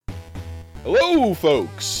Hello,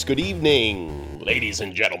 folks. Good evening, ladies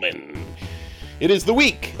and gentlemen. It is the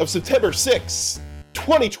week of September 6th,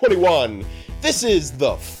 2021. This is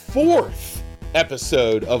the 4th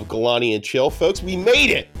episode of Galani and Chill, folks. We made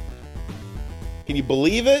it. Can you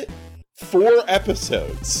believe it? 4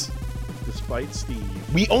 episodes. Despite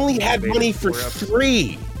Steve. We only had money for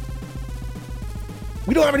 3.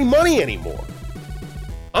 We don't have any money anymore.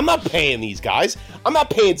 I'm not paying these guys. I'm not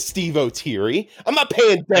paying Steve O'Teary. I'm not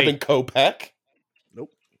paying Devin Kopeck.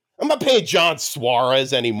 Nope. I'm not paying John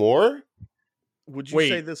Suarez anymore. Would you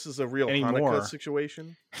say this is a real Hanukkah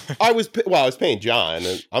situation? I was paying John.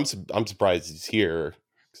 And I'm surprised he's here.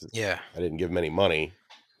 Yeah, I didn't give him any money.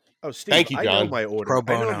 Oh, Steve, thank you, John. I know my order. Pro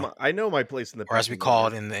bono. I know my place in the. Or as we call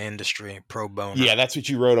it in the industry, pro bono. Yeah, that's what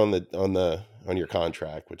you wrote on your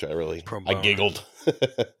contract, which I giggled.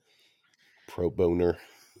 Pro boner.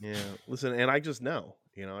 Yeah, listen, and I just know,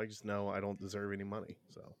 I don't deserve any money.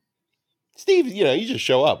 So, Steve, you just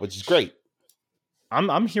show up, which is great.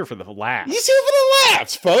 I'm here for the laughs. He's here for the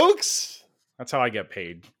laughs, folks. That's how I get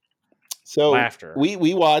paid. So Laughter.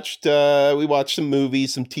 We watched some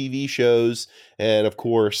movies, some TV shows, and of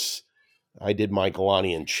course, I did my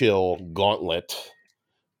Galani and Chill gauntlet.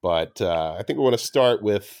 But I think we're going to start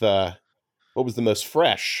with what was the most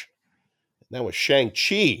fresh. And that was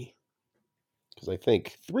Shang-Chi. Because I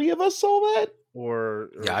think 3 of us saw that. Or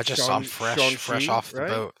yeah, I just saw him fresh off the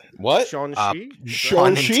boat. What? Shang-Chi?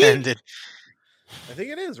 Shang-Chi? I think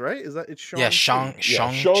it is, right? Is that it's Shang-Chi? Yeah,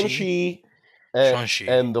 Shang-Chi. Shang-Chi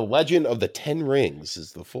and The Legend of the Ten Rings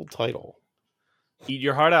is the full title. Eat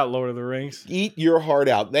your heart out, Lord of the Rings. Eat your heart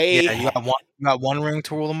out. You got one ring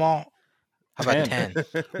to rule them all? How about 10?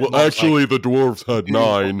 Well, actually, the dwarves had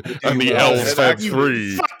 9, and the elves had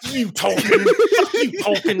 3. Fuck you, Tolkien. Fuck you,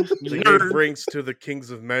 Tolkien. They gave rings to the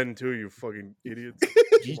kings of men, too, you fucking idiots.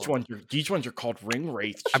 Each ones are called ring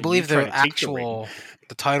wraiths. I believe the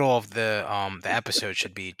title of the episode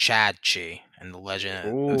should be Chad Chi and the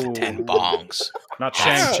Legend of the 10 Bongs. Not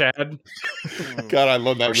Shang Chad. God, I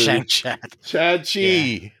love that movie. Shang Chad. Chad Chi.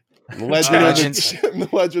 Yeah. The Legend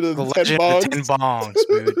of the 10 Bongs,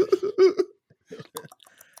 dude.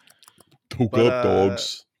 Took up,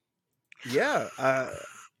 dogs. Yeah.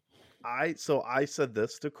 I said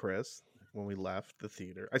this to Chris when we left the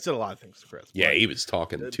theater. I said a lot of things to Chris. Yeah, he was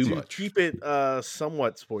talking too much. Keep it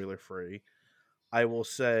somewhat spoiler free. I will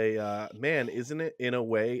say, man, isn't it in a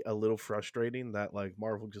way a little frustrating that like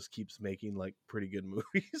Marvel just keeps making like pretty good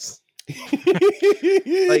movies?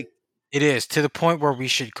 Like it is, to the point where we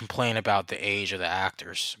should complain about the age of the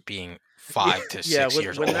actors being 5 to 6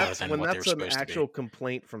 years older than what they were supposed to be. That's an actual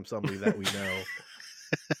complaint from somebody that we know.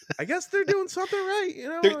 I guess they're doing something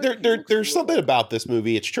right, There's something about this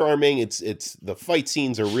movie. It's charming. It's the fight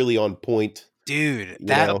scenes are really on point. Dude,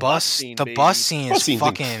 the bus scene is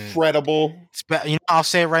fucking incredible. I'll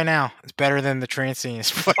say it right now. It's better than the train scene.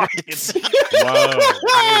 Whoa!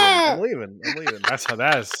 I'm leaving.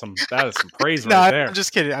 That is some praise right there. I'm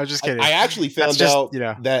just kidding. I actually found out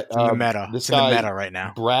that the meta. This in guy, the meta right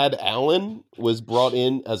now. Brad Allen was brought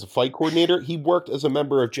in as a fight coordinator. He worked as a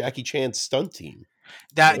member of Jackie Chan's stunt team.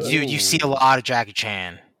 Dude, you see a lot of Jackie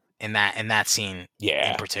Chan in that scene.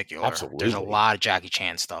 Yeah, in particular. Absolutely. There's a lot of Jackie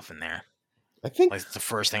Chan stuff in there. I think it's the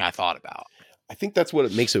first thing I thought about. I think that's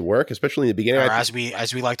what makes it work, especially in the beginning. Or as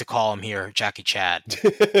we like to call him here, Jackie Chad.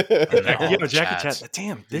 Jackie Chad.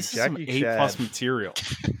 Damn, this is some A+ material.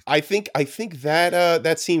 I think that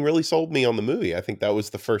that scene really sold me on the movie. I think that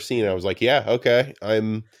was the first scene. I was like, yeah, okay,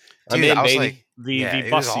 I'm in, baby. Like, the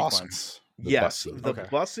bus sequence. Awesome. The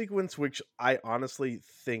bus sequence, which I honestly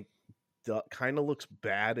think kind of looks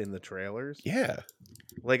bad in the trailers. Yeah,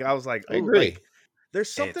 like I was like, I agree. There's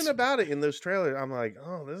something about it in those trailers. I'm like,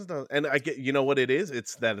 oh, this is not. And I get, what it is?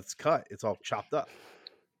 It's that it's cut. It's all chopped up.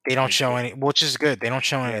 They don't show any, which is good. They don't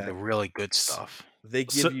show any of the really good stuff. They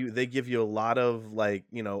give you a lot of like,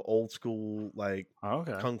 old school like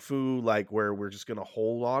kung fu, like where we're just gonna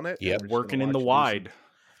hold on it. Yeah, working in the wide.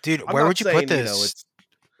 Dude, where would you put this?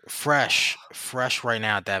 Fresh right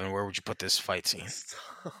now, Devin. Where would you put this fight scene?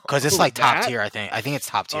 Because it's like top tier. I think it's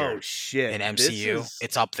top tier. Oh shit! In MCU,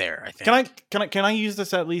 it's up there. I think. Can I use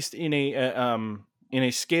this at least in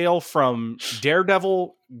a scale from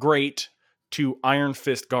Daredevil great to Iron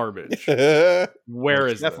Fist garbage? Where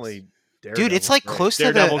is definitely? Dude, it's like close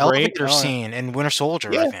to the elevator scene in Winter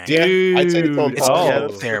Soldier. I think. Dude, I'd say it's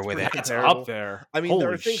up there with it. It's up there. I mean,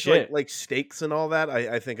 there are things like stakes and all that.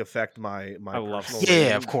 I think affect my. I love.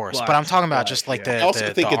 Yeah, of course. But I'm talking about just like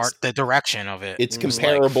the direction of it. It's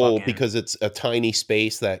comparable because it's a tiny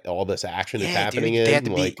space that all this action is happening in. They had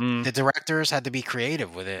to be, the directors had to be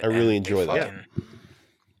creative with it. I really enjoy that.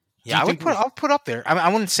 Yeah, I'll put up there. I mean, I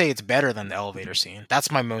wouldn't say it's better than the elevator scene.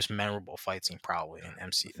 That's my most memorable fight scene, probably in the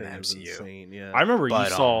MCU. Insane, yeah. I remember you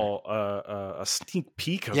saw a sneak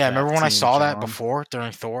peek of yeah, that remember when I saw John? that before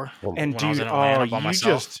during Thor? And dude,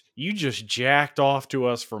 you just jacked off to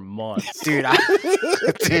us for months, dude.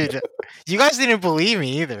 Dude, you guys didn't believe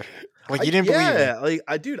me either. Like, you didn't believe me. Yeah, like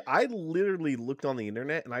I literally looked on the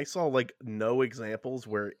internet and I saw like no examples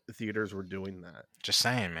where theaters were doing that. Just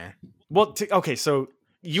saying, man. Well, okay, so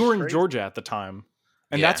you were in Georgia at the time,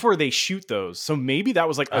 and that's where they shoot those. So maybe that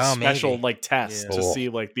was like a special like test to see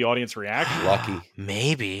like the audience reaction. Lucky,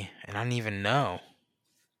 maybe, and I don't even know,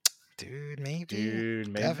 dude.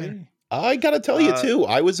 Maybe. I gotta tell you too,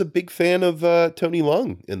 I was a big fan of Tony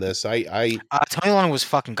Leung in this. Tony Leung was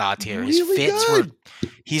fucking god tier. His really fits good.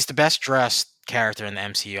 He's the best dressed character in the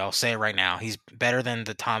MCU. I'll say it right now. He's better than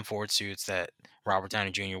the Tom Ford suits that Robert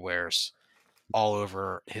Downey Jr. wears all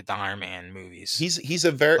over the Iron Man movies. He's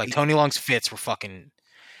a very like Tony Leung's fits were fucking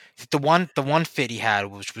the one fit he had,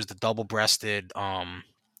 which was the double breasted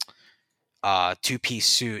 2-piece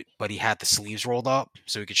suit, but he had the sleeves rolled up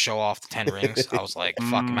so he could show off the 10 rings. I was like,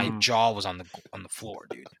 fuck, my jaw was on the floor,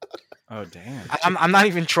 dude. Oh damn! I'm not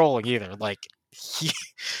even trolling either. Like,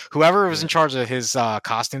 whoever was in charge of his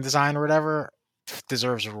costume design or whatever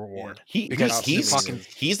deserves a reward. He's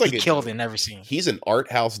like he killed in every scene. He's an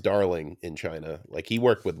art house darling in China. Like, he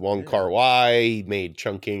worked with Wong Kar-wai. He made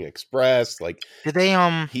Chungking Express. Like, did they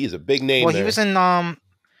He's a big name. Well, there. he was in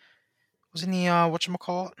wasn't he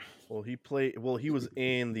whatchamacallit? Well, he was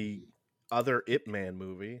in the other Ip Man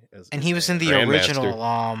movie and he was in the original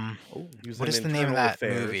what is the name of that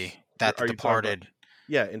movie that Departed?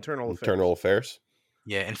 Yeah, Internal Affairs.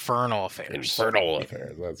 Yeah, Infernal Affairs.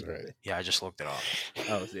 That's right. Yeah, I just looked it up.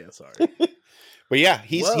 Oh yeah, sorry. But yeah,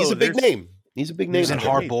 he's a big name. He's a big name. He's in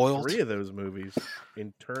Hard Boiled. 3 of those movies.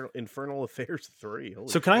 Infernal Affairs 3.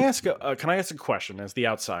 So can I ask a question as the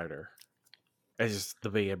outsider, as the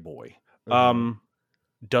bad boy?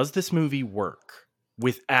 Does this movie work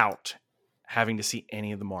without having to see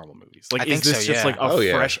any of the Marvel movies? Like, is this just like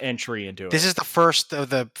a fresh entry into it? This is the first of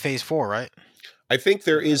the Phase 4, right? I think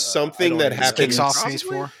there is something that happens. Kicks off Phase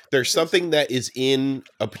 4. There's something that is in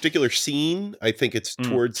a particular scene. I think it's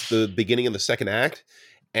towards the beginning of the second act,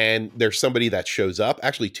 and there's somebody that shows up.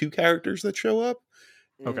 Actually, 2 characters that show up.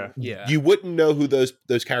 Okay. Yeah. You wouldn't know who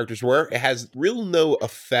those characters were. It has real no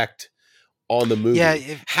effect on the movie.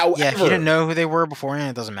 However, if you didn't know who they were beforehand,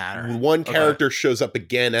 it doesn't matter. One character shows up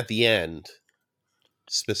again at the end.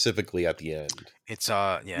 Specifically at the end. It's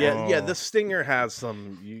the Stinger has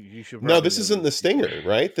some you should No, this isn't the Stinger,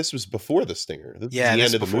 right? This was before the Stinger. This is the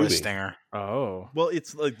end of the movie. The Stinger. Oh. Well,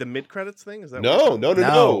 it's like the mid-credits thing, is that No.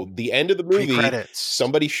 The end of the movie, Pre-credits.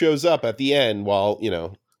 Somebody shows up at the end while,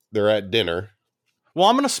 they're at dinner. Well,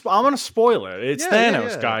 I'm gonna spoil it. It's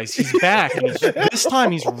Thanos, guys. He's back. And this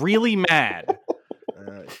time he's really mad.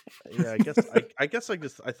 I guess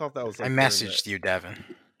I thought that was like I messaged you, Devin.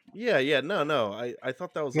 No. I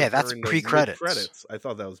thought that was like that's pre-credits. Credits. I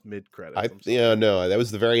thought that was mid-credits. No, that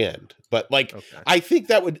was the very end. But I think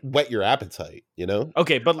that would whet your appetite,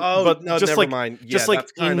 Okay, but no, just never like mind. Yeah, just like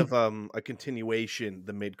that's kind of a continuation.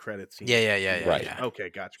 The mid-credits scene. Yeah. Right. Yeah. Okay,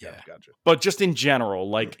 gotcha. But just in general,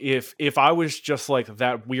 like if I was just like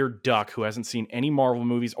that weird duck who hasn't seen any Marvel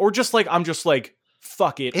movies, or just like I'm just like,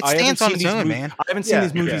 fuck it. It stands on its own, man. I haven't seen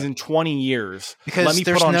these movies in 20 years. Because let me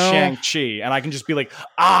put on Shang-Chi, and I can just be like,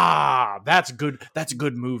 that's good. That's a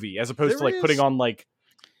good movie, as opposed to like putting on like.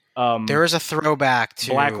 There is a throwback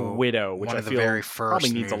to Black Widow, which one I of the feel very first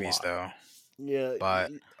probably needs movies, a lot. though. Yeah,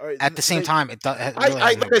 but at the same time, it does.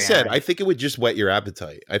 Like I said, I think it would just whet your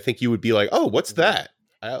appetite. I think you would be like, "Oh, what's that?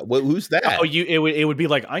 Who's that?" Oh, it would be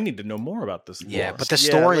like, I need to know more about this. Yeah, but the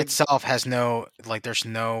story itself has no there's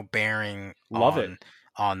no bearing.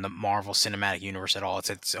 On the Marvel Cinematic Universe at all. It's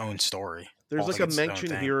its own story. There's like a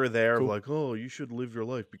mention here or there of like, oh, you should live your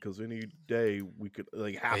life because any day we could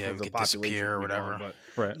like half of the population disappear or whatever.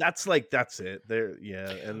 But that's it. There,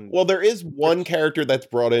 and there is one character that's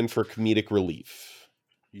brought in for comedic relief.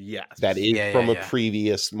 Yes, that is from a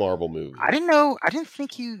previous Marvel movie. I didn't know. I didn't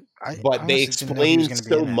think you. But they explained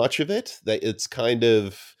so much of it that it's kind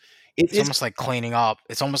of. It's almost like cleaning up.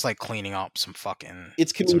 It's almost like cleaning up some fucking.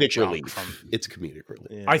 It's comedic relief. It's comedic relief.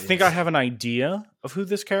 Yeah, I think I have an idea of who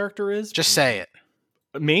this character is. Just say it.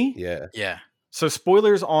 Me? Yeah. So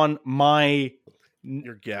spoilers on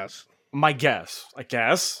your guess. My guess, I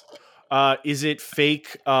guess. Is it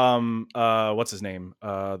fake? What's his name?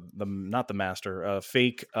 Not the Master.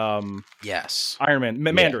 Fake. Yes. Iron Man.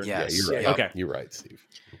 Mandarin. Yes. You're right. Okay. You're right, Steve.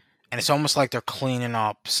 And it's almost like they're cleaning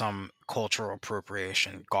up some cultural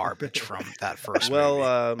appropriation garbage from that first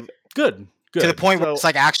movie. Good. To the Good. point where So- it's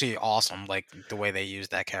like actually awesome, like the way they use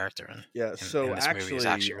that character in, Yeah, in, so in this movie is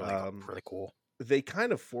actually really, actually, really cool. they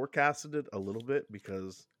kind of forecasted it a little bit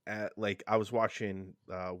because like I was watching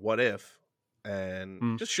What If,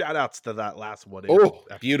 and just shout outs to that last What If. Oh,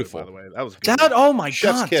 episode, beautiful. by the way. That was good. That, oh my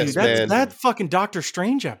Chef's god, kiss, dude, that's man. that fucking Doctor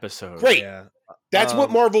Strange episode. Great. Yeah. That's what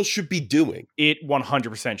Um, Marvel should be doing. It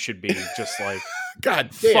 100% should be just like God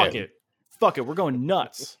damn. fuck it, we're going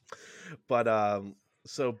nuts. But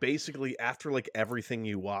so basically, after like everything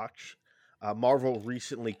you watch, Marvel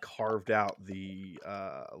recently carved out the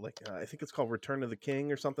I think it's called Return of the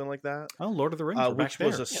King or something like that, Oh, Lord of the Rings, we're back which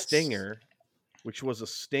was there. a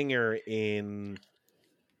stinger, in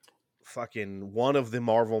fucking one of the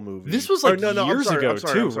Marvel movies. This was Or, like no, I'm years sorry, ago I'm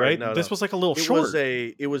sorry, too, I'm sorry. right? No, This no. was like a little It short.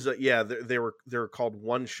 was yeah, they were called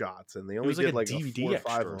one shots, and they It only was like did a like DVD 4 or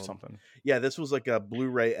extra 5 or of them. something. Yeah, this was like a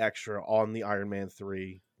Blu-ray extra on the Iron Man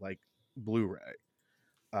 3 like Blu-ray,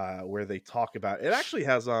 where they talk about it. Actually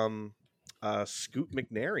has Scoot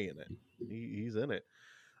McNairy in it. He's in it.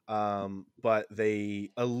 But they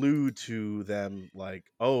allude to them like,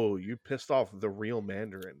 oh, you pissed off the real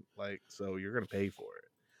Mandarin, like, so you're gonna pay for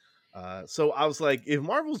it. So I was like, if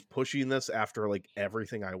Marvel's pushing this after like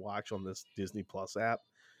everything I watch on this Disney Plus app,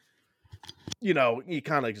 you know, you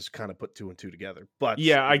kind of put 2 and 2 together. But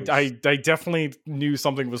Yeah, it was- I definitely knew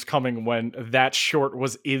something was coming when that short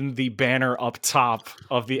was in the banner up top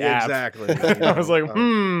of the Yeah, app. exactly. I was like,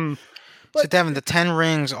 Um, So Devin, the 10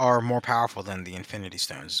 rings are more powerful than the Infinity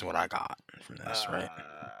Stones, is what I got from this, right?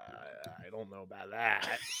 I don't know about that.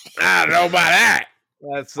 I don't know about that.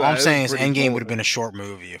 That's All I'm that's saying is pretty Endgame cool. would have been a short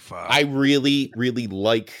movie if I really, really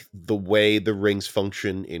like the way the rings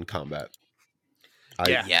function in combat.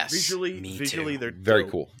 Yeah, yes, visually, me visually too. they're Very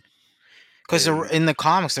dope. cool. because in the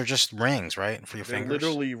comics they're just rings, right, for your They're fingers.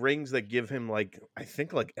 literally rings that give him like I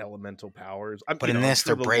think like elemental powers. But you in know, I'm this,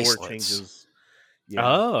 sure they're the lore bracelets. changes. Yeah.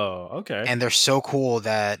 Oh, okay. And they're so cool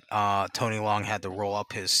that Tony Long had to roll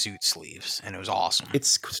up his suit sleeves, and it was awesome.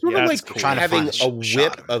 It's sort Yeah, of it's like cool. Trying to having find a a shot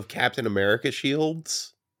whip of it. of Captain America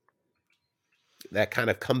shields that kind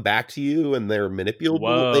of come back to you and they're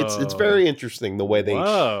manipulable. It's Whoa. very interesting the way they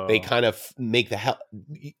Whoa. kind of make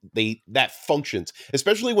that functions,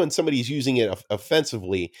 especially when somebody's using it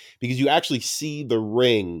offensively, because you actually see the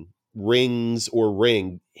rings or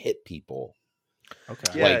ring hit people.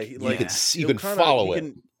 Okay. Yeah, Like, he- you like, can you he'll can kinda- follow he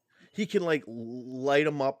it. He can like light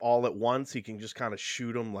them up all at once. He can just kind of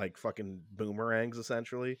shoot them like fucking boomerangs,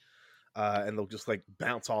 essentially, and they'll just like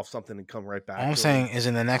bounce off something and come right back. All I'm to saying him. is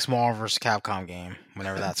in the next Marvel vs. Capcom game,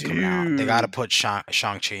 whenever that's coming out, they got to Dude. put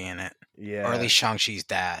Shang-Chi in it, Yeah, or at least Shang-Chi's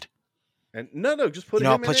dad. and no, just put You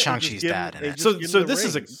know, him in put it and just Shang-Chi's give dad him- in and it. just So give him so the this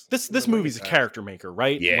is a rings. this The ring movie's a attack. character maker,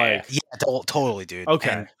 right? Yeah. Like Yeah, totally, dude. Okay.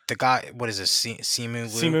 And the guy, what is this? Simu Liu?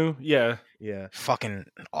 Simu, yeah. Yeah, Fucking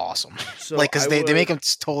awesome. so Like, because I they would- make him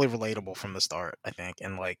totally relatable from the start, I think,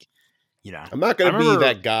 and like, you know, I'm not going I to be remember-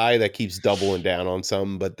 that guy that keeps doubling down on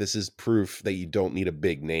some, but this is proof that you don't need a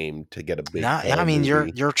big name to get a big. nah, yeah, horror I mean,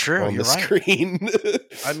 movie you're true. on You're the right. screen.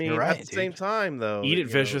 I mean, right, at the same dude. time, though, Eat it, you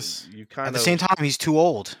know, Vicious. you kind At the of same time, he's too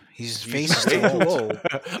old. His He's face is way too too old. old.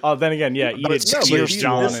 Oh, then again, yeah, eat But it, no, but Cheers,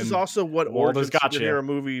 John. this is and also what Waldo's origin gotcha. superhero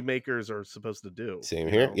movie makers are supposed to do. Same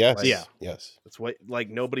you here. know? Yes. Like, Yeah. Yes. It's what like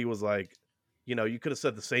nobody was like, you know, you could have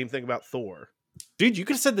said the same thing about Thor. Dude, you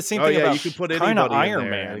could have said the same Oh thing yeah, about you could put kind of anybody in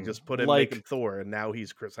Iron there Man. and just put him, like make him Thor, and now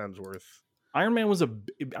he's Chris Hemsworth. Iron Man was a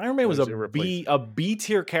Was irreplaceable. B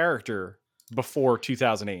tier character before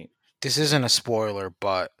 2008. This isn't a spoiler,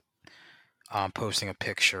 but I'm posting a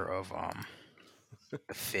picture of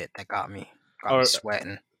the fit that got me Oh,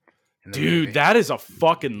 sweating. in the Dude, movie. that is a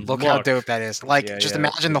fucking Look how dope that is. Like, Yeah, just yeah,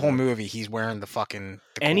 imagine the whole yeah. movie. He's wearing the fucking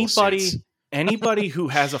the cool Anybody suits. anybody who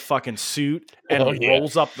has a fucking suit and Oh, yeah.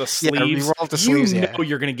 rolls up the Yeah, sleeves, roll up the you sleeves, know yeah.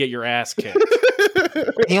 you're gonna get your ass kicked.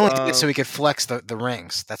 He only did it so Um, he could flex the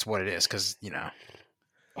rings. That's what it is, because you know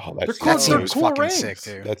Oh, They're that's cool. that So- scene They're was cool fucking rings. sick,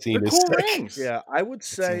 dude. that scene They're is cool sick. rings. Yeah, I would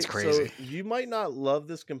say seems crazy. so. You might not love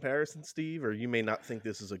this comparison, Steve, or you may not think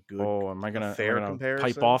this is a good. Oh, am I gonna, fair I'm gonna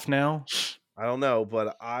comparison? pipe off now? I don't know,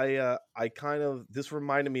 but I kind of this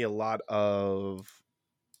reminded me a lot of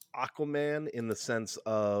Aquaman in the sense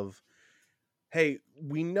of, hey,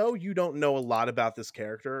 we know you don't know a lot about this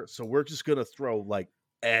character, so we're just gonna throw like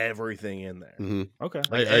everything in there, Mhm. Okay.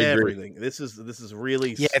 like I agree. everything. This is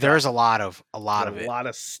really Yeah, there is a lot of it. a lot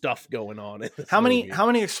of stuff going on. In this How many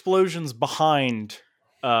movie. explosions behind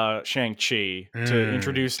Shang-Chi to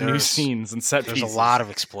introduce new there's- scenes and set There's pieces? a lot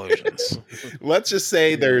of explosions. Let's just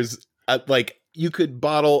say there's like you could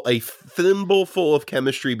bottle a thimble full of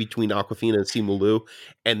chemistry between Aquafina and Simu Liu,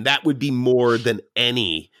 and that would be more than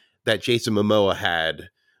any that Jason Momoa had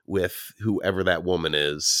with whoever that woman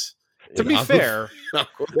is. To be fair,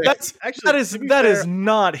 Actually, that is to be that fair, is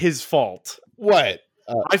not his fault. what?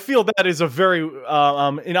 I feel that is a very in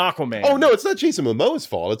Aquaman. Oh no, it's not Jason Momoa's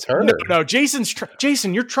fault. It's her. No, Jason,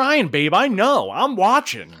 you're trying, babe. I know. I'm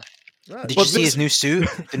watching. Right. Did But you see this- his new suit?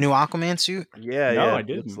 The new Aquaman suit? Yeah, No, yeah. I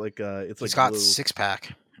didn't. It's like it's He's like got blue.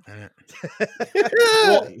 6-pack.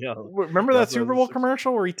 Well, Yeah. remember that That's Super what Bowl it's-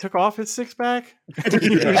 commercial where he took off his six pack? he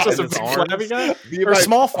was Yeah, just a his big arms. flabby guy Me or and a my-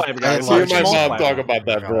 small flabby guy. I Me love and my Small mom flabby. talk about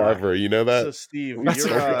that forever. You know So that? Steve, That's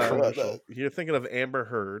you're, a commercial. you're thinking of Amber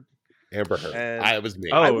Heard. Amber Heard. And- I was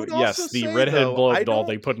me. I Oh would yes, also the say, redhead though, blow I up doll don't-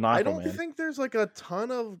 they put in I don't Aquaman. think there's like a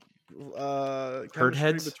ton of Herd chemistry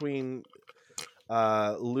heads? between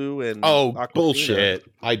Lou and Oh, Awkwafina. bullshit.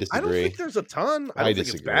 I I disagree. don't think there's a ton. I don't think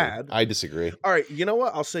it's disagree. bad. I disagree. All right, you know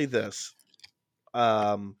what? I'll say this.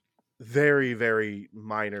 Very, very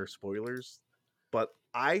minor spoilers, but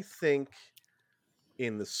I think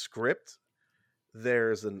in the script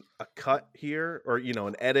there's a cut here, or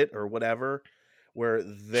an edit or whatever, where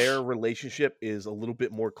their relationship is a little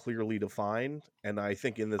bit more clearly defined. And I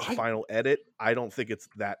think in this final edit, I don't think it's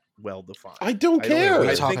that well defined. I don't I care. What are you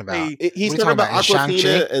I talking think about? they- He's What are talking you about talking about? Is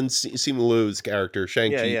Aquafina Shang-Chi? and Simu Liu's character,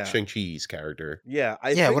 Yeah. Shang-Chi's character. Yeah, I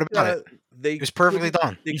Yeah, think, what about it? They It was perfectly couldn't-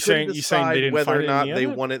 done. They You couldn't saying they decide didn't whether find or it in not the they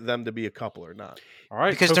edit? wanted them to be a couple or not. All right,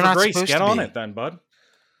 Because so they're for not Grace, supposed get to on be. it then, bud.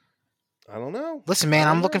 I don't know. Listen, man,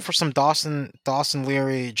 I I'm don't looking know. for some Dawson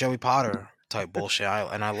Leary, Joey Potter type bullshit.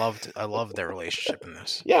 I loved their relationship in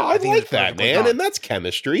this. Yeah, I think it like was that, perfectly man. done. And that's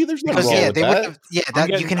chemistry. There's nothing Because wrong yeah, with they that. would. Yeah, I'm that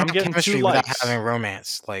you getting- can I'm have getting chemistry two without likes. having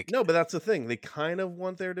romance. Like No, but that's the thing. They kind of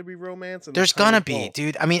want there to be romance. And they there's kind gonna of be, don't.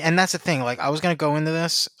 dude. I mean, and that's the thing. Like I was gonna go into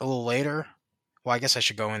this a little later. Well, I guess I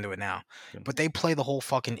should go into it now. But they play the whole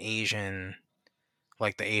fucking Asian,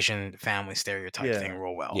 like the Asian family stereotype Yeah. thing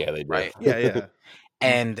real well. Yeah, they do. right. Yeah, yeah.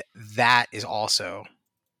 And that is also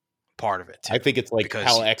part of it too. I think it's like because-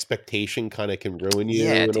 how expectation kind of can ruin you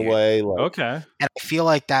Yeah, in dude. a way. Like, Okay. And I feel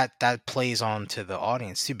like that plays on to the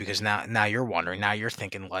audience too, because now you're wondering, now you're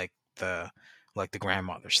thinking like the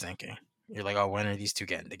grandmother's thinking. You're like, oh, when are these two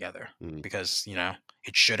getting together? Mm. Because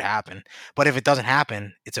it should happen. But if it doesn't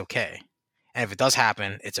happen, it's okay. And if it does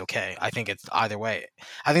happen, it's okay. I think it's either way.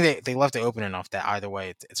 I think they left it open enough that either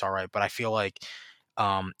way it's all right. But I feel like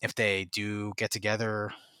if they do get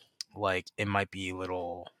together, like it might be a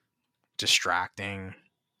little distracting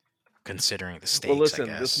considering the stakes. Well, listen,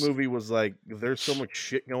 I this guess. movie was like, there's so much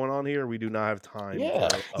shit going on here. We do not have time. Yeah.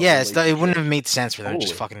 for a Yeah, it wouldn't relationship. have made sense for them to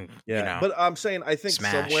just Totally. fucking, Yeah, but I'm saying I think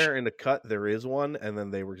smash. somewhere in the cut there is one, and then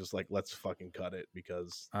they were just like, let's fucking cut it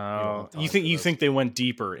because we don't have time You for think this. they went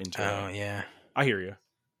deeper into oh it? yeah. I hear you.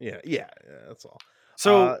 Yeah, that's all.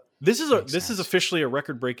 So this is makes this is sense. officially a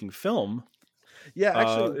record-breaking film. Yeah,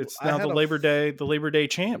 actually, It's I now had the a Labor Day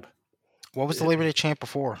champ. What was the Labor Day champ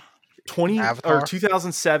before?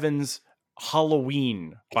 2007's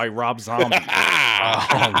Halloween by Rob Zombie.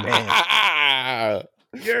 Oh, man.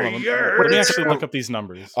 Let me actually look up these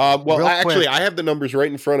numbers. Well, Real actually, quick. I have the numbers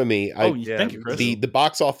right in front of me. Oh, yeah, thank you, Chris. the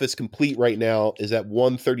box office complete right now is at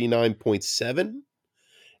 139.7.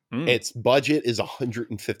 Mm. Its budget is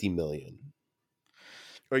 150 million.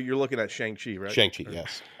 Or you're looking at Shang-Chi, right? Shang-Chi,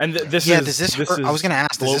 yes. And this Yeah, is does this this hurt? is I was going to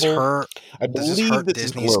ask, does this global? hurt? I Does this believe hurt this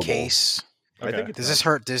is Disney's global. case? I think Okay. it's Does this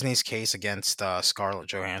hurt Disney's case against Scarlett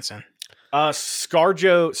Johansson?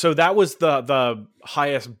 ScarJo. So that was the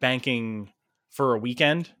highest banking for a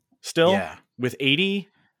weekend. Still, Yeah. with 80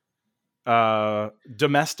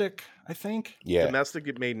 domestic, I think. Yeah, domestic.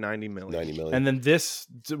 It made 90 million. 90 million. And then this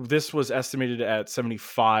was estimated at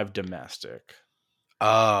 75 domestic.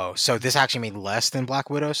 Oh, so this actually made less than Black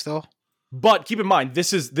Widow still? But keep in mind,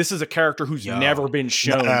 this is a character who's Yo. never been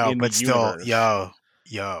shown in but the still, universe.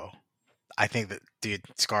 yo. I think that, dude,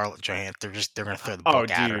 Scarlett Johansson, they're going to throw the Oh,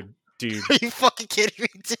 book at her. dude. Are you fucking kidding me,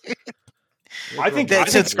 dude? I think That,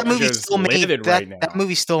 so think that movie ScarJo's still made livid right now. that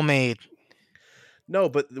movie still made. No,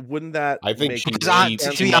 but wouldn't that? I think make she more Because I, needs-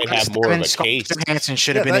 sense? to be might honest, have more of a Scarlett case. Johansson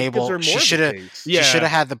should Yeah, have been that gives her able. more She of a should have. case. She should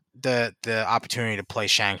have had the opportunity to play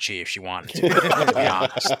Shang-Chi if she wanted to. To be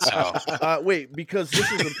honest, so Wait, because this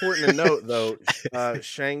is important to note, though.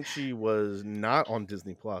 Shang-Chi was not on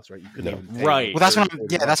Disney Plus, right? You couldn't No. even pay Right. well, that's what $30, I'm.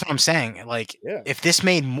 Yeah, that's what I'm saying. Like, Yeah. if this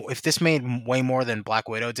made way more than Black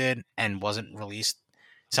Widow did and wasn't released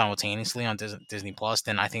simultaneously on Disney Plus,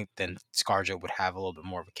 then I think then ScarJo would have a little bit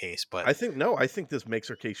more of a case. But I think this makes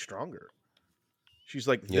her case stronger. She's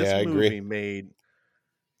like, this Yeah, I movie agree. made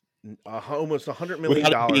almost $100 million.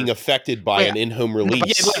 Without it being affected by Wait, an in-home But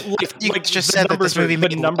release. you just the said that this numbers are- movie the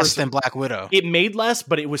made numbers less than Black Widow. It made less,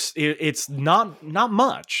 but it's not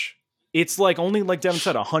much. It's like only, like Devin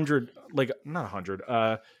said, 100, like not 100.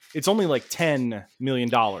 It's only like $10 million.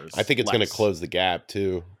 I think it's going to close the gap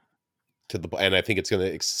too. and I think it's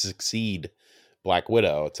going to succeed Black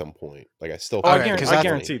Widow at some point. Like I still, Oh, I, Okay, think because I that's-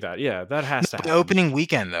 guarantee that. Yeah, that has to The happen. opening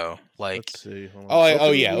weekend though, like Let's see. Hold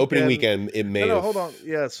on. Opening weekend. It may. No, have, hold on.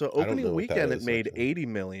 Yeah, so I don't know opening what that weekend it is, made actually. 80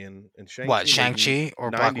 million, and Shang-Chi what made Shang-Chi or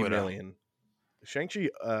Black 90 Widow? million. Shang-Chi.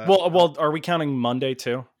 Well, are we counting Monday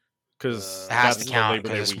too? Because It has that's to the count Labor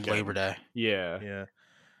Day because it's weekend. Labor Day. Yeah. yeah.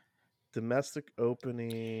 Domestic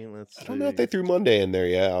opening. Let's see. I don't know if they threw Monday in there.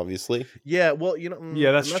 Yeah, obviously. Yeah, well, Yeah,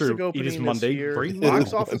 that's domestic true. It opening is this Monday year, break.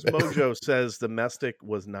 Box Office Monday. Mojo says domestic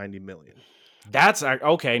was 90 million That's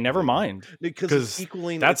okay. Never mind. because 'Cause it's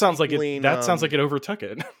equaling. That it's sounds like it. equaling, That sounds like it overtook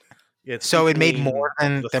it. it's So it made equaling more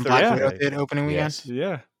than the Black third Widow day. did opening weekend. Yes.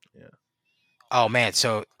 yeah. Oh man,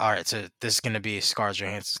 so all right, so this is gonna be Scarlett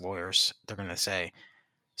Johansson's lawyers. They're gonna say,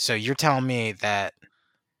 so you're telling me that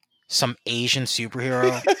some Asian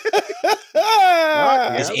superhero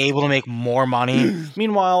is Yeah. able to make more money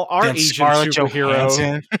Meanwhile, our than Asian Scarlett superhero,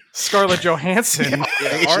 Johansson? Scarlett Johansson.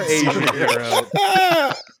 Yeah, our Asian Asian superhero.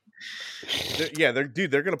 hero.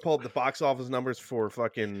 They're gonna pull up the box office numbers for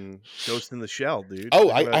fucking Ghost in the Shell, dude. Oh,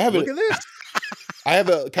 They're I gonna- have look a- at this. I have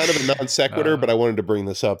a kind of a non sequitur, but I wanted to bring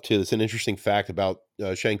this up too. It's an interesting fact about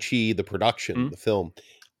Shang-Chi, the production, the film.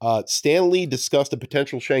 Stan Lee discussed a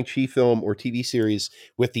potential Shang-Chi film or TV series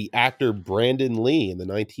with the actor Brandon Lee in the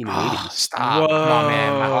 1980s. Oh, stop! Come on,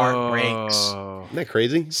 man, my heart breaks. Whoa. Isn't that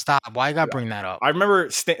crazy? Stop! Why you gotta bring that up? I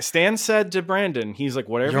remember Stan said to Brandon, he's like,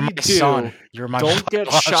 whatever You're you my do, son. You're my don't get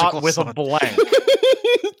biological shot with son. a blank.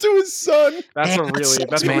 To his son. That's Man, a that really sucks,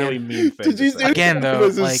 that's a man. really mean thing. Did to you say. say Again, it though,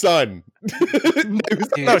 was his like- son? Dude,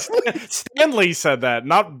 No, Stan Lee said that,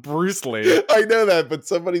 not Bruce Lee. I know that, but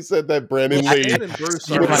somebody said that Brandon Yeah, Lee. Stan and Bruce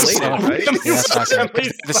You're are my related, son. right? Yeah, that's what I said.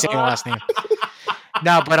 Stanley's The same son. last name.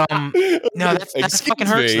 No, but no, that Excuse fucking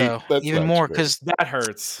hurts me, though. that's Even not more true. because That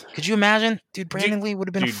hurts. could you imagine, dude? Brandon Lee would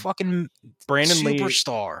have been a dude, fucking Brandon Lee.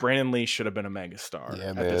 superstar. Brandon Lee should have been a megastar. Yeah,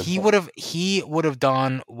 at man. this He point. would have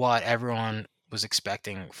done what everyone was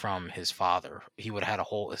expecting from his father. He would have had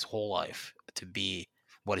his whole life to be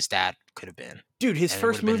what his dad could have been. Dude, his and it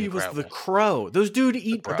first would've been movie was The incredible. Crow. Those dudes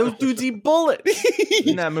Bro. eat bullets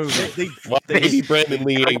in that movie. Well, maybe Brandon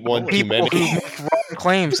Lee ain't one too People who many. make wrong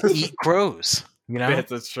claims eat crows. You know,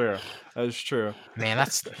 That's true. That's true. man,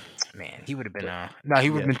 he would have been he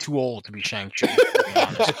would have been too old to be Shang-Chi.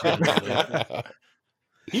 To be honest.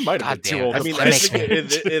 He might have God been too damn. old. I to mean, That I play makes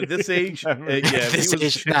think me- at this age, yeah, if This he was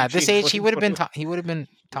age, nah, this Shang-Chi age he would have been. when- He would have been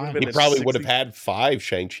time. been He a probably would have 60 had 5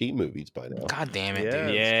 Shang-Chi movies by now. God damn it, Yeah.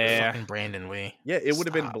 dude! Yeah. Fucking Brandon Lee. Yeah, it would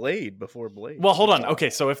have been Stop. Blade before Blade. Well, hold on. Okay,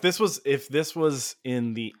 so if this was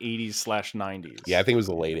in the 80s/90s, Yeah, I think it was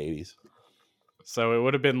the late 80s. so it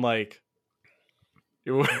would have been like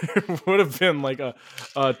it would have been like a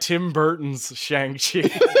Tim Burton's Shang-Chi,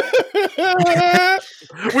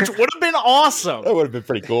 which would have been awesome. That would have been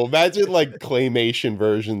pretty cool. Imagine like claymation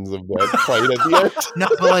versions of that fight at the end. No,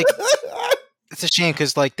 but like it's a shame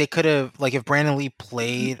because like they could have like if Brandon Lee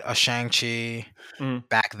played a Shang-Chi Mhm.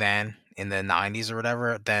 back then in the 90s or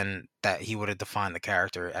whatever, then that he would have defined the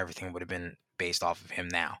character. Everything would have been based off of him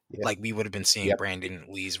now. Yeah. Like we would have been seeing Yep. Brandon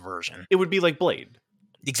Lee's version. It would be like Blade.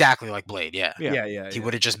 Exactly like Blade, yeah. Yeah. yeah. He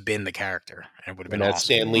would have just been the character and it would have And been that's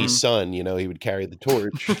awesome. Stan Lee's son, you know, he would carry the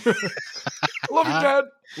torch. Love you, Dad.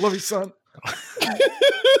 Love you, son.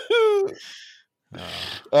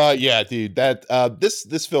 Yeah, dude. That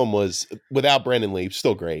this film was without Brandon Lee,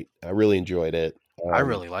 still great. I really enjoyed it. I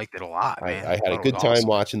really liked it a lot, I man. had thought a it good was time awesome.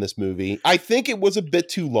 watching this movie. I think it was a bit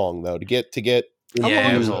too long though to get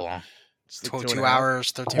Yeah, it was a into long. It's like 2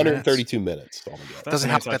 hours, 13 minutes. 132 minutes altogether. That's Doesn't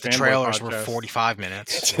an help that the anti-fanboy trailers were podcast. 45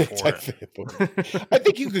 minutes before it. I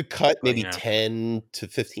think you could cut But, maybe you know. 10 to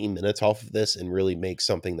 15 minutes off of this and really make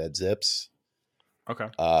something that zips. Okay.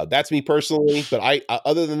 That's me personally, but I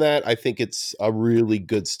other than that, I think it's a really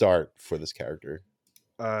good start for this character.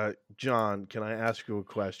 John, can I ask you a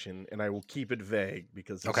question? And I will keep it vague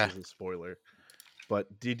because this Okay. is a spoiler.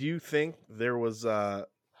 But did you think there was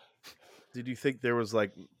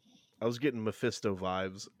like I was getting Mephisto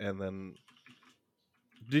vibes and then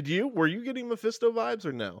were you getting Mephisto vibes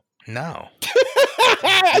or no? No.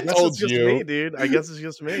 I guess told it's just you. me, dude. I guess it's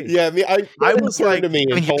just me. Yeah, I mean, I was was like to me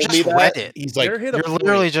I and mean, you told me just that. read it. He's like, There hit a You're point.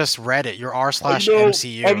 literally just Reddit. You're r slash I know,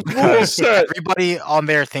 MCU I'm because upset. everybody on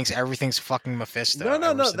there thinks everything's fucking Mephisto. No.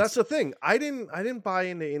 ever since- That's the thing. I didn't buy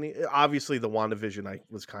into any. Obviously, the WandaVision I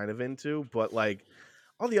was kind of into, but like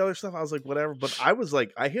all the other stuff, I was like, whatever. But I was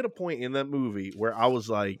like, I hit a point in that movie where I was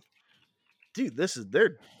like, dude, this is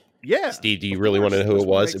they're yeah. Steve, do you Of really want to know course, who this it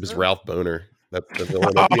one was? makes It was sense. Ralph Boner. That's the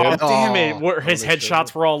villain at the Oh, end. damn it! Oh, Where his understood.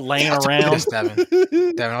 headshots were all laying I'll tell you around. this, Devin.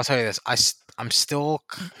 Devin, I'll tell you this. I'm still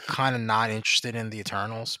kind of not interested in the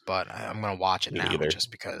Eternals, but I'm gonna watch it Me now either.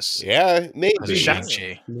 just because. Yeah, maybe. Because of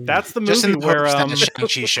Shang-Chi. That's the Just in movie the where hopes that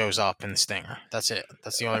Shang-Chi shows up in the Stinger. That's it.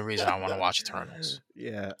 That's the only reason I want to watch Eternals.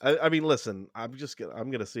 Yeah, I mean, listen, I'm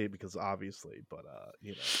gonna see it because obviously, but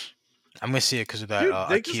you know, I'm gonna see it because of that Dude,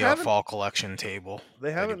 they just IKEA haven't- fall collection table. they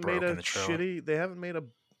you haven't made broke a in the trailer. shitty. They haven't made a.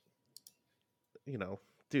 You know,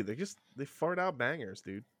 dude, they fart out bangers,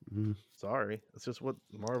 dude. Mhm. Sorry, it's just what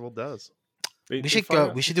Marvel does. We should go.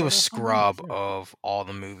 We should do a scrub of all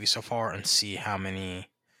the movies so far and see how many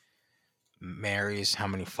marries, how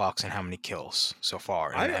many fucks, and how many kills so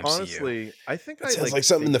far in the MCU. Honestly, I think That sounds like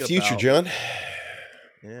something in the think future, about- John.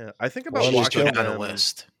 Yeah, I think Well, about let's Just go watching down the them.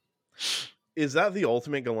 list. Is that the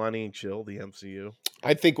ultimate Galani and Chill, the MCU?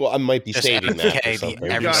 I think I might be Just saving that MFK, for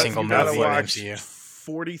something. every single you gotta movie in watch MCU.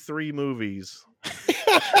 43 movies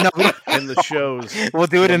No, and the shows. we'll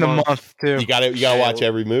do it in a month. month too. You gotta watch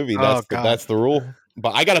every movie. Oh, God. That's the rule.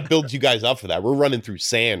 But I gotta build you guys up for that. We're running through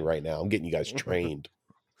sand right now. I'm getting you guys trained.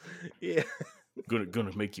 Yeah, Gonna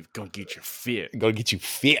get you fit. I'm gonna get you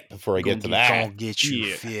fit before I get to Gonna that. Don't get you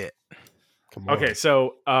Yeah. fit. Come on. Okay,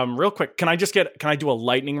 so real quick, can I do a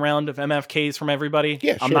lightning round of MFKs from everybody?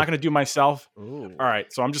 Yeah, I'm sure. not gonna do myself. ooh, All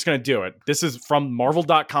right, so I'm just gonna do it. This is from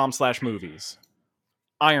Marvel.com/movies.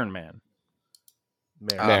 Iron Man,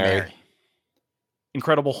 Mary. Mary. Mary.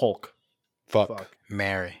 Incredible Hulk, Fuck. Fuck,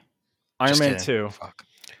 Mary. Iron Just Man kidding. 2, Fuck.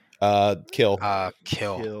 Kill. Kill.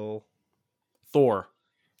 kill, Thor,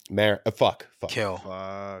 Fuck. Kill.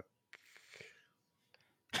 fuck.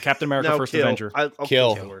 Captain America: No, First kill. Avenger, I'll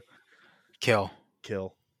Kill. Thor. Kill.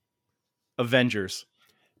 Kill. Avengers,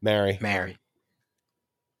 Mary. Mary.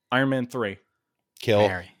 Iron Man 3, Kill.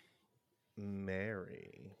 Mary. Mary.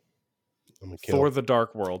 I'm gonna kill. Thor: The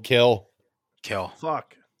Dark World, Kill. Kill.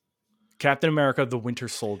 Fuck. Captain America: The Winter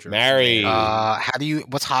Soldier, Mary.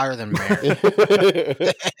 What's higher than Mary? I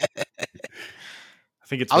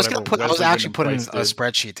think it's. I was whatever I was Wesley actually putting a Wyndham-Price did.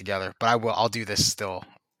 spreadsheet together, but I'll do this still.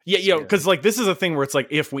 Yeah, because like this is a thing where it's like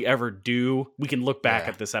if we ever do, we can look back Yeah.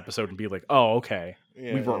 at this episode and be like, oh, okay,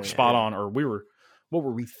 Yeah, we were yeah, spot yeah. on, or what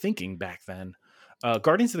were we thinking back then?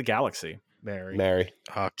 Guardians of the Galaxy, Mary. Mary.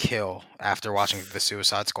 Kill. After watching the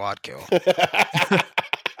Suicide Squad, kill.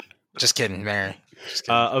 Just kidding, Mary. Just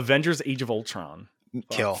kidding. Avengers: Age of Ultron,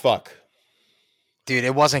 Kill. Fuck. Dude,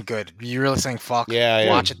 it wasn't good. You really saying fuck? Yeah, yeah.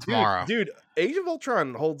 Watch it tomorrow. Dude, Age of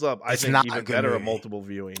Ultron holds up. I It's think not a even good better at movie. multiple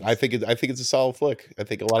viewings. I think it's a solid flick. I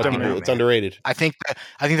think a lot of Don't people know, it's man. underrated. I think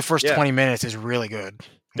the first Yeah. 20 minutes is really good.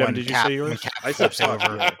 Devin, did you say yours? When Cap I said flips fuck,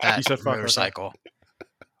 over yeah. that You said fuck, okay. motorcycle.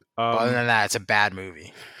 Other Um, than that, it's a bad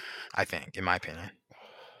movie. I think, in my opinion.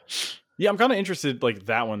 yeah, I'm kind of interested, like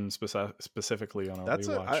that one specifically on a That's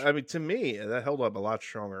rewatch. I mean, to me, that held up a lot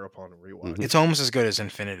stronger upon a rewatch. Mhm. It's almost as good as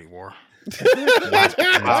Infinity War.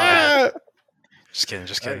 Ah! Just kidding.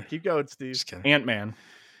 Just All kidding. right, keep going, Steve. Just kidding. Ant-Man,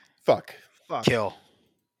 Fuck. Fuck. Kill.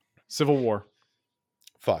 Civil War,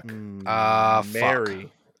 Fuck. Fuck.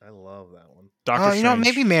 Mary. I love that one. Doctor Oh, Strange. you know,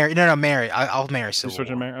 maybe Mary. No, Mary. I'll marry You Civil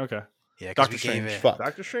switching War. Mary? Okay. Yeah, because Doctor we gave Strange. it. Fuck.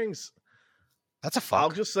 Doctor Strange. That's a I'll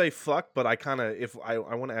fuck. just say fuck, but I kind of if I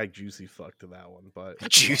want to add juicy fuck to that one, but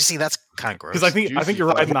Juicy. That's kind of gross. Because I think Juicy you're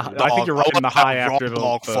riding the fuck. I think you're Dog. riding the high Raw after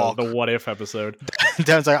dog fuck. the what if episode.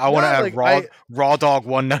 Dan's like, I want to No, have like, raw dog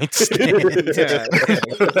one night stand. yeah,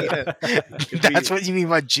 yeah. It'd That's be- what you mean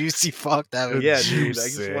by juicy fuck. That was Yeah, dude. I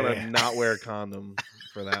just Juicy. want to not wear a condom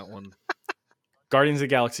for that one. Guardians of the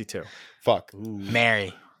Galaxy 2. Fuck. Ooh.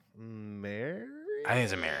 Mary. Mary. I think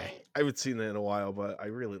it's a Mary. I haven't seen it in a while, but I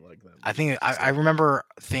really like that. I think I remember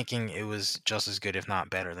thinking it was just as good, if not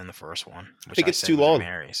better, than the first one. Which think it's said too was a long.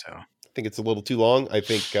 Mary, so I think it's a little too long. I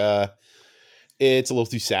think it's a little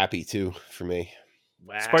too sappy too for me.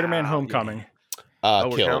 Wow. Spider-Man: Homecoming. Oh,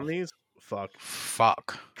 we're Kill. counting these.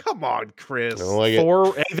 Fuck. Come on, Chris. I don't like it.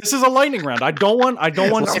 Thor. Hey, this is a lightning round. I don't want I'm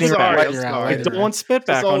Lightning spitback. round, sorry. lightning I'm round, sorry. I lightning don't round. want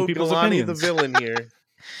spitback It's on all people's Galani opinions. the villain here.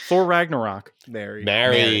 Thor: Ragnarok. Mary.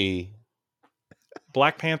 Mary.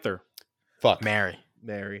 Black Panther. Fuck. Mary.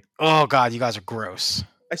 Mary. Oh God, you guys are gross.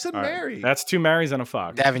 I said All right, Mary. That's 2 Marys and a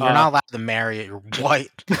fuck. Devin, you're not allowed to marry it. You're white.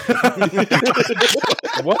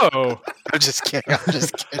 Whoa. I'm just kidding. I'm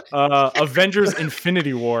just kidding. Avengers: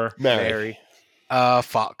 Infinity War. Mary.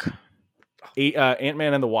 Fuck.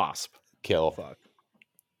 Ant-Man and the Wasp. Kill. Fuck.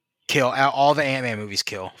 Kill. All the Ant-Man movies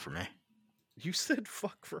kill for me. You said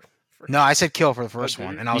fuck for. No, I said kill for the first Okay.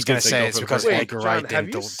 one, and I He was did gonna say say go it's for the because first one. Edgar John, Wright have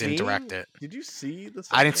you didn't direct seen- it. Did you see the?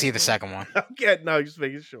 I didn't see the one? second one, Okay, no, just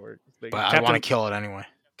making sure. Just making but I sure. want to kill it anyway.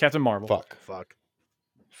 Captain Marvel. Fuck. Fuck.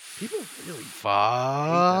 People really hate that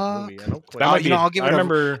Fuck. movie. I don't quite. That might you be. know, I'll give I it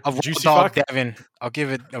remember a raw Juicy dog Fuck. Devin. I'll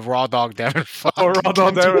give it a raw dog Devin. Fuck. Oh, raw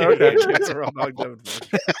dog Devin. Okay. Raw Dog Devin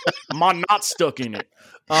Fuck. I'm not stuck in it.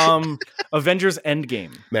 Avengers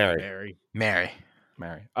Endgame. Mary. Mary.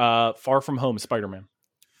 Mary. Far From Home. Spider-Man.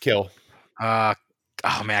 Kill.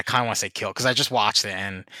 Oh man, I kind of want to say Kill because I just watched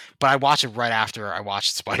it, but I watched it right after I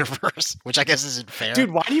watched Spider-Verse, which I guess isn't fair. Dude,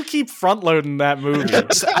 why do you keep front loading that movie?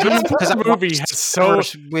 Because That movie has so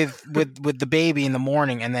with the baby in the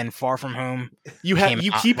morning, and then Far From Home. you came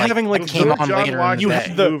keep out, having like came on John later in Watch the you day.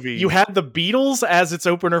 had the movie. you had the Beatles as its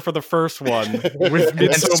opener for the first one with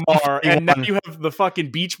Midsommar, and now you have the fucking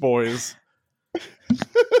Beach Boys.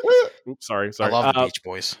 Oops, sorry. I love the Beach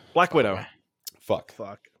Boys. Black by the Widow, way. Fuck.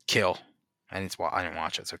 Kill. I didn't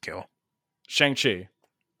watch it, so Kill. Shang-Chi.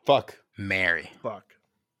 Fuck. Mary. Fuck.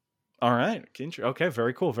 All right, okay,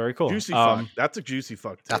 very cool, very cool. Juicy fuck. That's a juicy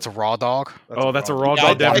fuck. Too. That's a raw dog. That's a raw Yeah,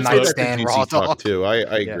 dog. Devin I'd say Fuck. that's a Stand juicy raw fuck, dog. too. I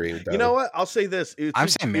Yeah. agree with that. You know what? I'll say this. I'm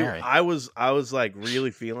saying Mary. I was like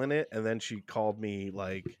really feeling it, and then she called me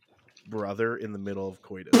like brother in the middle of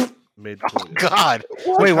coitus. Mid Oh coitus. God!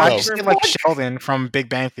 What? Wait, why did Oh. you say like Sheldon from Big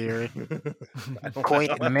Bang Theory? I don't Coit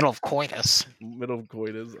know. in the middle of coitus. Middle of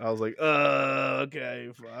coitus. I was like,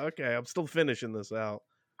 okay, I'm still finishing this out.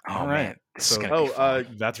 Oh All man, right. this is So- gonna be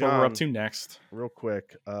fun. That's what we're up John, to next. Real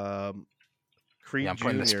quick, Creed Yeah, I'm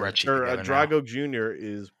putting the Jr. spreadsheet or together now. Drago Jr.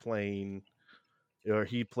 is playing, or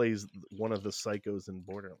he plays one of the psychos in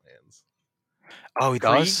Borderlands. Oh, he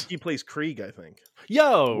Krieg? does. He plays Krieg, I think.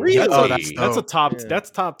 Yo, Really? that's, Oh, that's that's a dope. top. Yeah. That's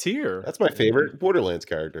top tier. That's my favorite Borderlands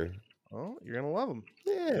character. Oh, you're gonna love him.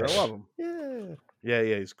 Yeah. You're gonna love him. Yeah.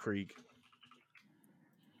 Yeah, he's Krieg.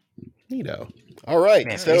 Neato. All right.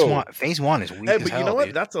 Man, so phase one is weak Hey, as but hell, you know what?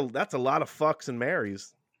 dude. That's a lot of fucks and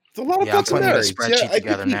marries. it's a lot of Yeah, I'm fucks and putting the marrieds. spreadsheet I think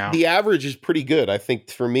together now. the average is pretty good. I think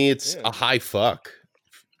for me, it's Yeah. a high fuck.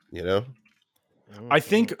 You know? I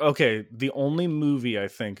think okay. The only movie I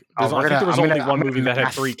think Oh, I think there was only one I'm movie gonna that had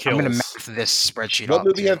math- 3 kills. I'm gonna math this spreadsheet What up.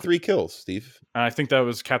 movie too. had 3 kills, Steve? And I think that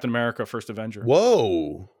was Captain America: First Avenger.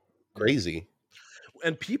 Whoa. Crazy.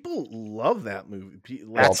 and people love that movie.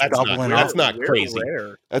 That's doubling that's up. not We're crazy.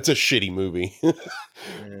 rare. That's a shitty movie. Yeah.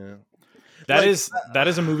 That Like,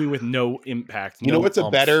 is a movie with no impact. You know no what's a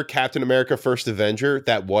umph. better Captain America First Avenger?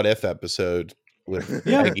 That What If episode with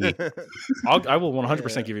Yeah. Peggy. I will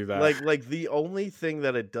 100% Yeah. give you that. Like the only thing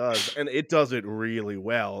that it does, and it does it really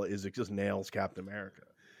well, is it just nails Captain America.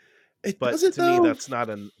 It But does it to me, though? that's not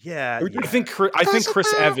an yeah. I yeah. I think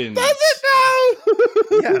Chris Evans. Does it now?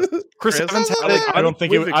 Yes. Chris Chris Evans had Evans it. I don't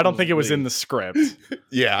think it was unequivocally. in the script.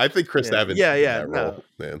 Yeah, I think Chris Yeah. Evans. Yeah, did yeah, that no. role,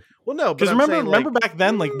 man. Well, no, but Because I'm saying, remember like, back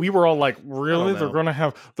then, like we were all like, really? know. They're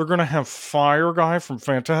gonna have Fire Guy from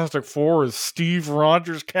Fantastic Four as Steve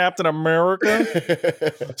Rogers, Captain America.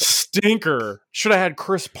 Stinker. Should have had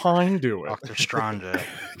Chris Pine do it. Dr. Strange.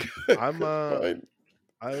 I'm Fine.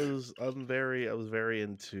 I was very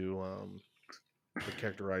into the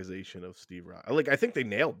characterization of Steve Rogers. Like I think they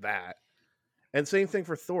nailed that. And same thing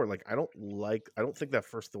for Thor. Like I don't think that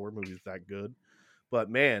first Thor movie is that good. But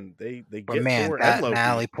man, they But get man, Thor that and Loki.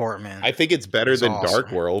 Natalie Portman. I think it's better It's than awesome.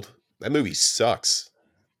 Dark World. That movie sucks.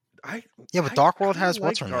 Yeah, but I Dark World kinda has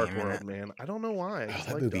what's like her Dark name in World, it. man. I don't know why. I Oh, just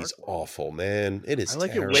that like movie's Dark World. awful, man. It is I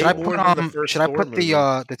like it terrible. way Should I more put than the first should I Thor put movie.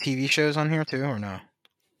 the TV shows on here too or no?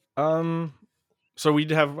 So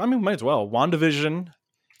we'd have. I mean, might as well. WandaVision.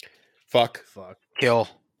 Fuck. Fuck. Kill.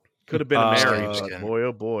 Could have been a Just Mary, kidding, just but kidding. boy,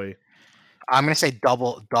 oh boy. I'm gonna say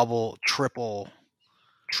double,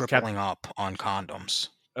 tripling up on condoms.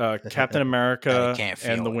 Captain America can't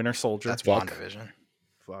feel and the it. Winter Soldier. That's Fuck. WandaVision.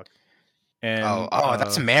 Fuck. and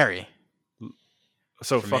That's a Mary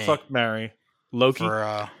so for me. fuck Mary. Loki.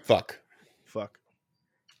 for Fuck. Fuck.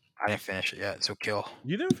 I didn't finish it yet, so kill.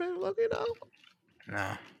 You didn't finish Loki, no?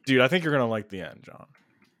 No. Dude, I think you're gonna like the end, John.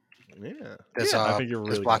 Yeah. Does I think you're does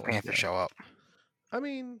really Black gonna like Panther that. show up? I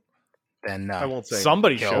mean, Then no. I won't say.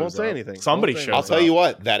 Somebody Kill. shows I won't say up. anything. Somebody I won't say shows I'll up. tell you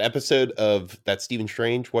what, that episode of that Stephen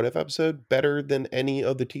Strange What If episode, better than any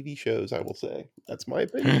of the TV shows, I will say. That's my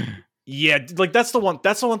opinion. Yeah, like that's the one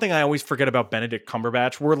thing I always forget about Benedict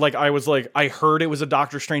Cumberbatch, where like I heard it was a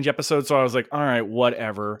Doctor Strange episode, so I was like, all right,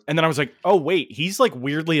 whatever. And then I was like, oh wait, he's like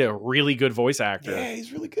weirdly a really good voice actor. Yeah,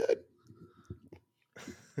 he's really good.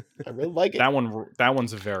 I really like it. That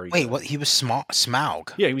one's very Wait, good. what? He was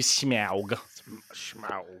Smaug. Yeah, he was Smaug.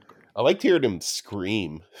 Schmaug. I liked hearing him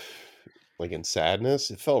scream, like in sadness.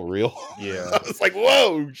 It felt real. Yeah. I was like,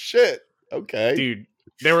 whoa, shit. Okay. Dude,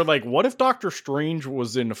 they were like, what if Doctor Strange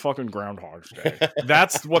was in fucking Groundhog's Day?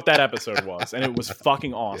 That's what that episode was, and it was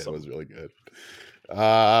fucking Yeah, awesome. it was really good.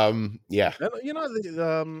 Yeah.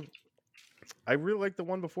 And, I really like the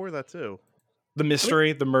one before that too. The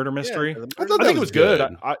mystery, the murder Yeah, mystery. the I murder- thought I that think it was good.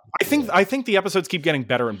 good. I think the episodes keep getting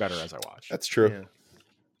better and better as I watch. That's true. Yeah.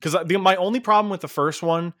 Because my only problem with the first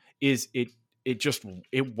one is it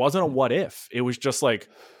wasn't a what if. It was just like,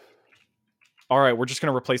 all right, we're just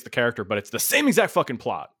gonna replace the character, but it's the same exact fucking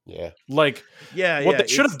plot. Yeah. Like Yeah, what they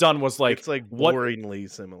should have done was like it's like what boringly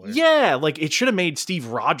similar. Yeah, like it should have made Steve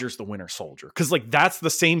Rogers the Winter Soldier, because like that's the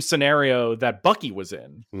same scenario that Bucky was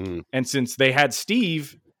in. Mm. And since they had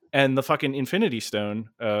Steve and the fucking Infinity Stone,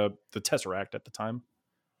 the Tesseract at the time,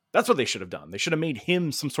 that's what they should have done. They should have made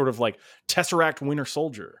him some sort of like Tesseract Winter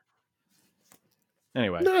Soldier.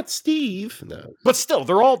 Anyway, Not Steve. No. but still,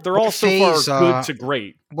 they're all What so phase, far good to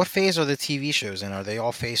great. What phase are the TV shows in? Are they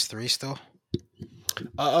all phase 3 still?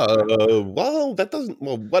 Well, that doesn't.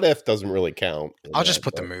 Well, what if doesn't really count. in I'll just that,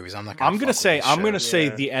 put the but- movies. I'm not. I'm gonna say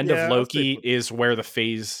Yeah. the end Yeah, of I'll Loki stick is where the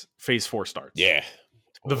phase 4 starts. Yeah.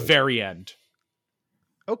 The very end.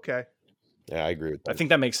 Okay. Yeah, I agree with that. I think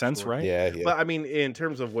that makes sense, Sure. right? Yeah, yeah. But I mean, in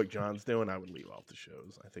terms of what John's doing, I would leave off the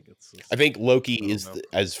shows. I think it's. I think Loki I don't is, know.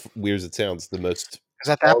 as weird as it sounds, the most.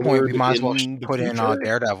 Because at that point, we Forward might as well in the put in future?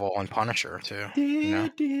 Daredevil and Punisher too. know?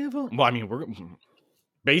 Daredevil. Well, I mean, we're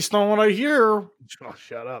based on what I hear. Oh,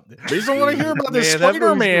 shut up. Based on what I hear about this Man, that movie's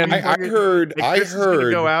gonna Spider-Man. be I fucking- heard. And I Chris is gonna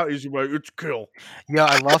heard. go out. He's like, it's kill. Yeah,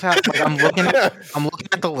 I love how like, I'm looking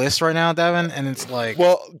at the list right now, Devin, and it's like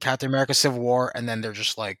Well, Captain America: Civil War, and then they're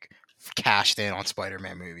just like cashed in on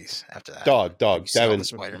Spider-Man movies after that. dog, Sell Devin. the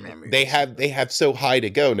Spider-Man movies. They have so high to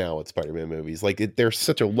go now with Spider-Man movies. Like there's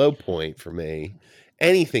such a low point for me.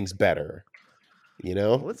 Anything's better, you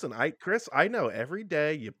know. Listen, Chris, I know every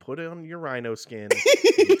day you put on your rhino skin,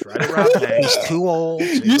 you try to rob banks. He's too old. You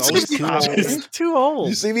He's see- always too old. It's too old.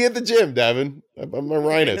 You see me at the gym, Devin. I'm my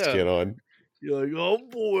rhino Yeah. skin on. You're like, oh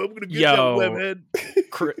boy, I'm gonna get Yo. that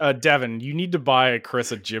webhead. Devin, you need to buy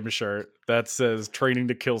Chris a gym shirt that says "Training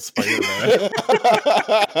to Kill Spider-Man."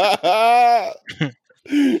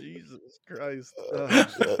 Jesus Christ.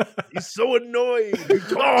 He's so annoying. He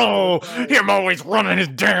talks all the time. him always running his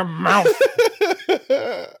damn mouth.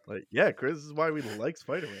 Like, yeah, Chris, this is why we like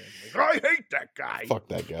Spider-Man. Like, I hate that guy. Fuck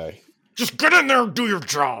that guy. Just get in there and do your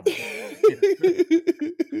job.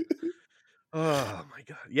 Oh my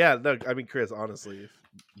god. Yeah, no, I mean, Chris, honestly, if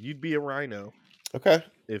you'd be a rhino Okay.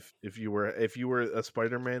 if you were a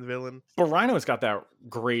Spider-Man villain. But Rhino's got that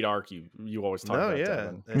great arc you always talk No, about. yeah.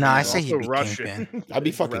 Devin. And No, I he's say he'd also be Russian. Kingpin. I'd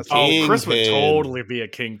be fucking Wrestling. Oh, Chris would Kingpin. totally be a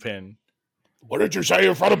kingpin. What did you say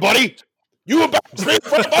in front of Buddy? You about to say in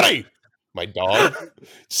front of Buddy? My dog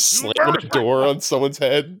slamming a door on someone's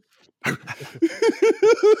head. Get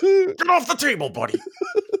off the table, buddy.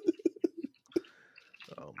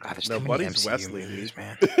 Oh, God, there's no, too many Buddy's MCU Wesley, movies, dude.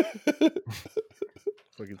 man.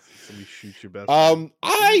 Fucking somebody shoots your best.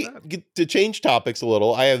 I friend. get to change topics a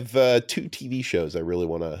little. I have 2 TV shows I really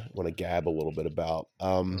want to gab a little bit about.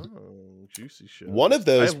 Oh, juicy shit. One of I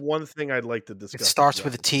those. have one thing I'd like to discuss. It starts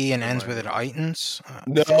with a about T and ends Rhino. with an Itans.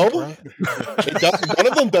 No. It does, one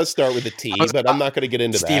of them does start with a T, but I'm not going to get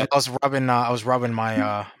into Steve, that. I was rubbing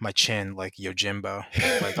my my chin like Yojimbo.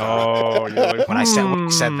 Like, Oh, you're like, When I said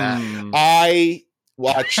that. I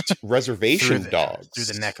watched Reservation through the, Dogs through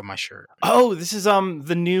the neck of my shirt. Oh, this is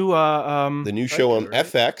the new the new show on Right.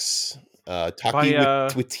 FX. Taki By,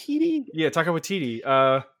 Waititi. yeah, Taika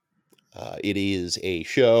Waititi. It is a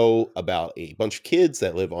show about a bunch of kids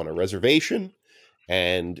that live on a reservation,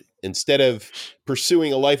 and instead of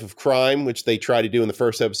pursuing a life of crime, which they try to do in the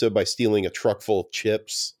first episode by stealing a truck full of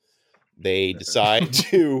chips, they decide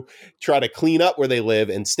to try to clean up where they live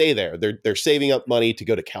and stay there. They're saving up money to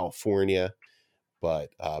go to California,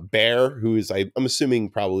 but Bear, who is I'm assuming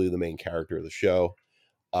probably the main character of the show,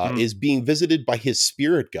 is being visited by his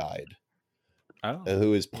spirit guide,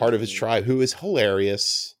 who is part of his tribe, who is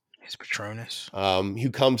hilarious. His Patronus.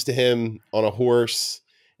 Who comes to him on a horse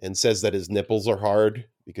and says that his nipples are hard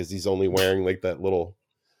because he's only wearing like that little,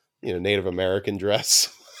 Native American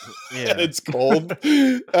dress. Yeah. And it's cold.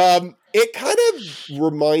 It kind of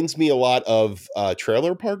reminds me a lot of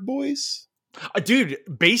Trailer Park Boys. Dude,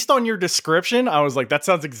 based on your description, I was like, that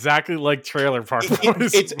sounds exactly like Trailer Park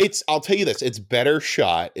Boys. It's. I'll tell you this. It's better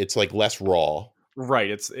shot. It's like less raw. right.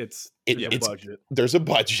 It's Budget. There's a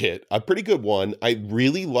budget, a pretty good one. I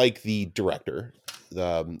really like the director,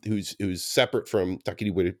 who's separate from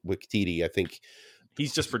Taika Waititi. I think.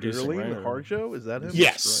 he's just producing. Sterling Right? Harjo, is that him?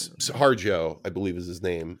 Yes, Harjo, I believe is his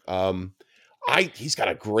name. He's got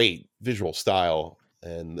a great visual style,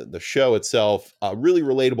 and the show itself, really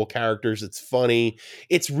relatable characters. It's funny.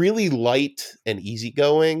 It's really light and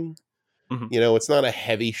easygoing. Mhm. You know, it's not a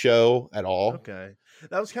heavy show at all. Okay.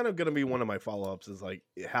 That was kind of going to be one of my follow-ups is like,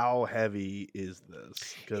 how heavy is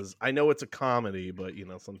this? Because I know it's a comedy, but you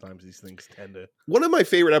know, sometimes these things tend to. One of my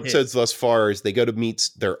favorite episodes thus far is they go to meet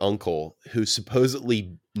their uncle who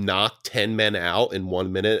supposedly knocked 10 men out in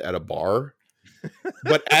 1 minute at a bar.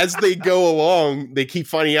 But as they go along, they keep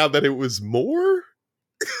finding out that it was more.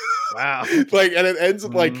 Wow. Like, and it ends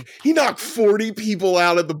up like he knocked 40 people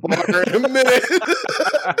out at the bar in a minute.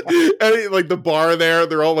 And like the bar there,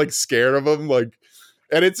 they're all like scared of him. Like,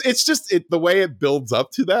 and it's just the way it builds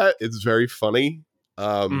up to that. It's very funny.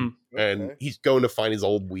 And Okay. he's going to find his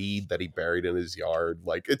old weed that he buried in his yard.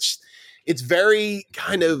 Like it's very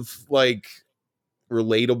kind of like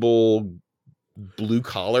relatable blue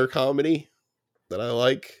collar comedy that I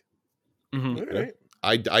like. Mhm. All right.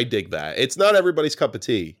 I dig that. It's not everybody's cup of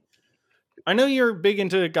tea. I know you're big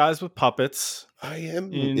into guys with puppets, I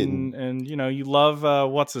am and you know you love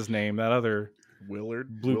what's his name, that other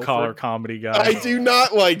blue collar Wilfred? comedy guy. I do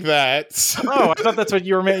not like that. Oh, I thought that's what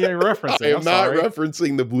you were referencing. I am I'm not sorry.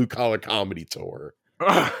 referencing the blue collar comedy tour.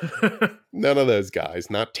 None of those guys.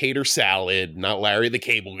 Not Tater Salad. Not Larry the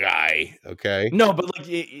Cable Guy. Okay. No, but like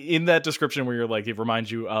in that description where you're like, it reminds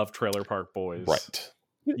you of Trailer Park Boys, Right.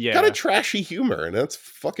 Yeah, Got a trashy humor, and that's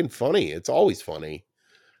fucking funny. It's always funny.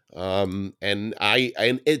 And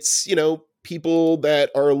it's, you know, people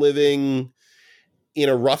that are living in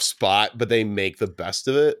a rough spot, but they make the best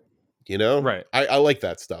of it. You know, Right. I like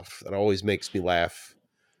that stuff. That always makes me laugh.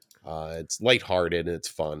 It's lighthearted and it's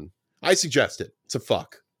fun. I suggest it. It's a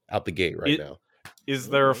fuck out the gate right now. Is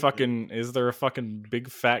there a fucking big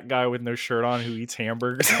fat guy with no shirt on who eats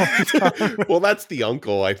hamburgers all the time? Well, that's the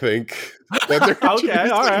uncle, I think. That they're Okay,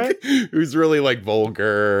 all right. Who's really like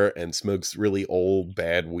vulgar and smokes really old,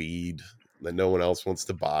 bad weed that no one else wants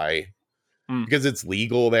to buy because it's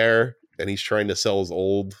legal there, and he's trying to sell his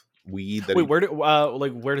old weed. That Wait,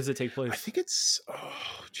 where does it take place? I think it's. Oh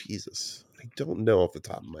Jesus, I don't know off the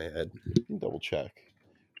top of my head. Let me double check.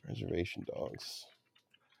 Reservation Dogs.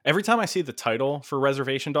 Every time I see the title for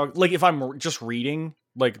Reservation Dogs, like if I'm just reading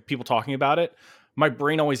like people talking about it, my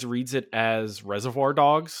brain always reads it as Reservoir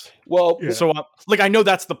Dogs. Well, So like I know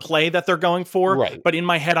that's the play that they're going for, Right. but in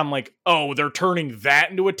my head I'm like, oh, they're turning that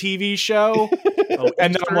into a TV show,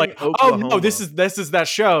 and then I'm like, oh Oklahoma. no, this is that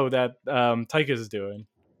show that Taika is doing.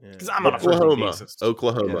 Yeah. Because I'm on a first name Oklahoma. basis.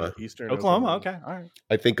 Oklahoma. Yeah, Eastern Oklahoma, okay, all right.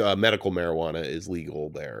 I think medical marijuana is legal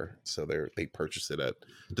there, so they purchase it at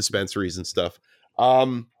dispensaries and stuff.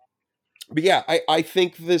 But yeah, I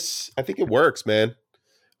think it works, man.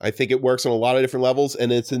 I think it works on a lot of different levels,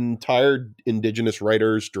 and it's entire indigenous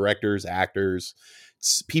writers, directors, actors,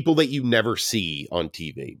 people that you never see on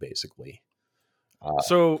TV, basically.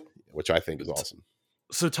 So Which I think is awesome.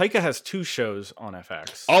 So Taika has 2 shows on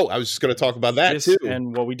FX. Oh, I was just going to talk about that This too,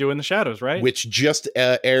 and What We Do in the Shadows, right? which just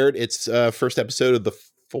aired its first episode of the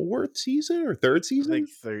 4th season or 3rd I season. think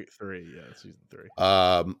three. Yeah, season 3.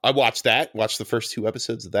 I watched the first 2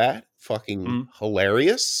 episodes of that. Fucking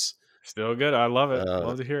hilarious. Still good. I love it.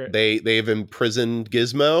 Love to hear it. They've imprisoned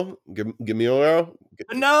Gizmo, Gimiro,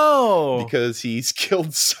 No, because he's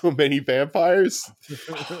killed so many vampires.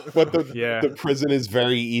 But the prison is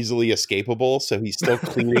very easily escapable, so he's still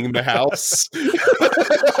cleaning the house. Which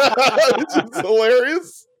is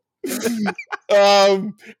hilarious.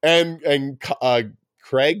 And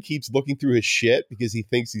Craig keeps looking through his shit because he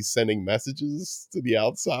thinks he's sending messages to the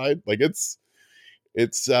outside. Like it's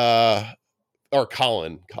or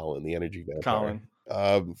Colin, the energy vampire.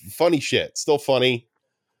 Funny shit. Still funny.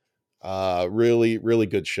 Really, really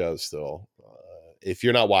good show still. If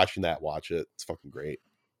you're not watching that, watch it. It's fucking great.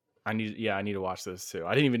 I need to watch this too.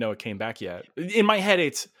 I didn't even know it came back yet. In my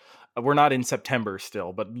head, we're not in September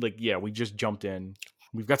still, but like, yeah, we just jumped in.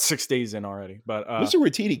 We've got 6 days in already. But Mr.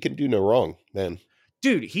 Rattiti can do no wrong, man.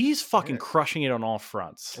 Dude, he's fucking crushing it on all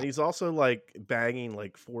fronts. And he's also like bagging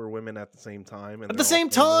like 4 women at the same time. And At the same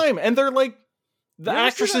time, and they're like the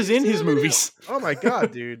actresses in his movies. Oh my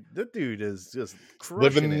god, dude! That dude is just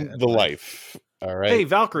crushing Living it. the life. All right. Hey,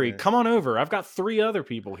 Valkyrie, come on over. I've got 3 other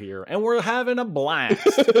people here, and we're having a blast.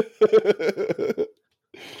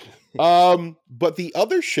 But the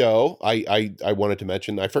other show I wanted to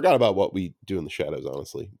mention, I forgot about What We Do in the Shadows,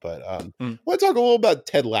 honestly. But I want to talk a little about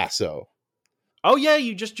Ted Lasso. Oh yeah,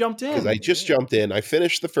 you just jumped in. Because I just jumped in. I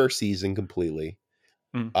finished the first season completely.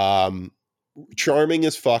 Charming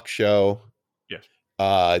as fuck show. Yes.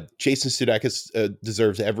 Jason Sudeikis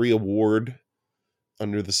deserves every award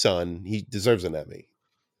under the sun. He deserves an Emmy.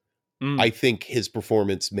 I think his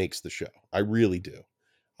performance makes the show. I really do.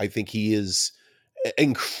 I think he is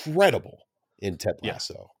incredible in Ted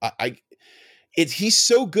Lasso. He's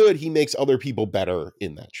so good. He makes other people better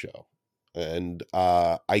in that show. and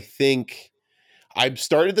I think I've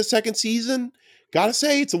started the second season. Gotta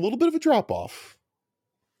say, it's a little bit of a drop off.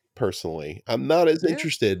 Personally, I'm not as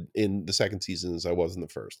interested in the second season as I was in the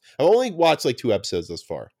first. I've only watched like 2 episodes thus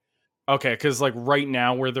far. Okay, because like right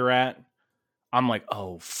now where they're at, I'm like,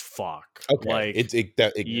 oh fuck. Okay, Like it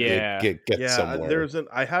gets somewhere.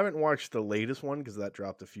 I haven't watched the latest one because that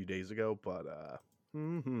dropped a few days ago, but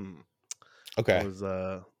okay. It was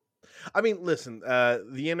I mean, listen,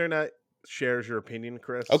 the internet shares your opinion,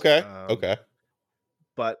 Chris. Okay. Okay.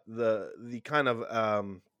 But the kind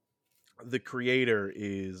of the creator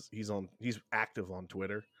he's active on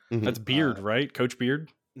Twitter. Mhm. That's Beard, right? Coach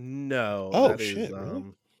Beard? No. Oh, that shit, is,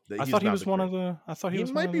 really? I thought he was one of the. I thought he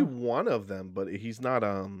was. might be one of them, but he's not.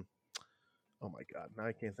 Oh my god, now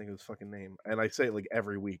I can't think of his fucking name, and I say it like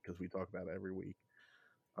every week because we talk about it every week.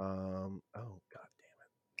 Oh god damn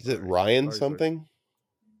it! Is it Ryan Sorry. something?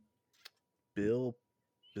 Bill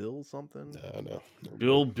something? No.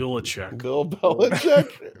 Bill Belichick. Bill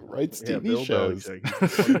Belichick writes TV Bill shows. Belichick. He's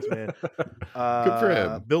the funniest man. Good for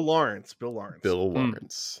him. Bill Lawrence. Bill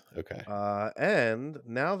Lawrence. Okay. And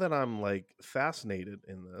now that I'm like fascinated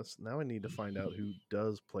in this, now I need to find out who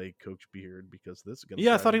does play Coach Beard because this is gonna.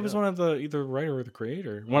 Yeah, I thought he was one of the either writer or the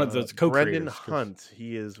creator. One of the co-creators. Brendan Hunt.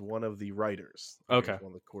 He is one of the writers. Okay. He's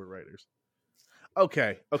one of the core writers.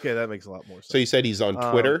 Okay, that makes a lot more sense. So you said he's on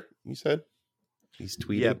Twitter? You said he's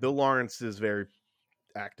tweeting. Yeah, Bill Lawrence is very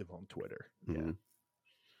active on Twitter. Mm-hmm.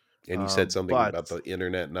 And you said something about the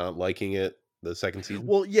internet not liking it. The second season.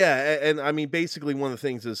 Well, yeah, and I mean, basically, one of the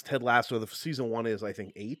things is Ted Lasso. The season 1 is, I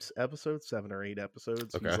think, 7 or 8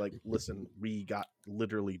 episodes. Okay. He's like, listen, we got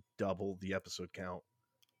literally double the episode count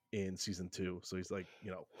in season 2. So he's like,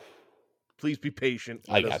 please be patient.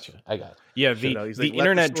 I got you. Yeah, the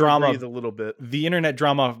internet drama a little bit. The internet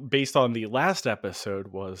drama based on the last episode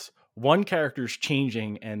was one character's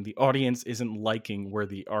changing and the audience isn't liking where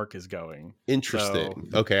the arc is going. Interesting.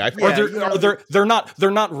 So, okay, they're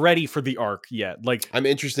not ready for the arc yet. Like, I'm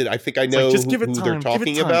interested. I think I know who they're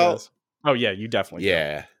talking about. Guys. Oh yeah, you definitely.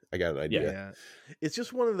 Yeah, I got an idea. Yeah, it's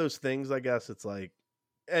just one of those things. I guess it's like,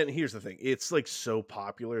 and here's the thing: it's like so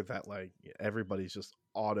popular that like everybody's just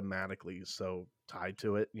automatically so tied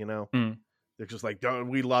to it. They're just like,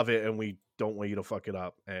 we love it and we don't want you to fuck it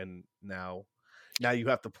up. And now you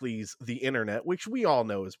have to please the internet, which we all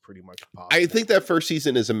know is pretty much possible. I think that first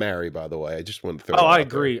season is a marry, by the way. I just want to throw I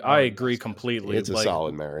agree. I agree completely. It's a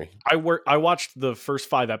solid marry. I watched the first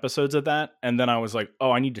 5 episodes of that, and then I was like,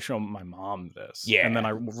 oh, I need to show my mom this. Yeah. And then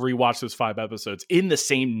I rewatched those 5 episodes in the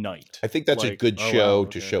same night. I think that's a good show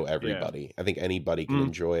to show everybody. Yeah. I think anybody can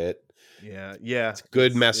enjoy it. Yeah. It's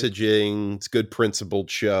good messaging. It's good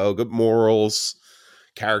principled show. Good morals.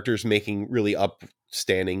 Characters making really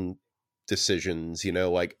upstanding decisions,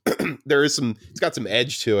 like it's got some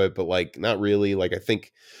edge to it, but like not really. Like I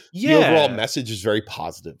think the overall message is very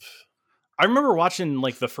positive. I remember watching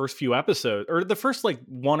like the first few episodes, or the first like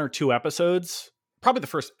 1 or 2 episodes, probably the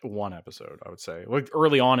first 1 episode, I would say, like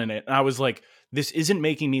early on in it, and I was like, this isn't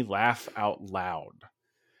making me laugh out loud,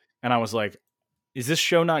 and I was like, is this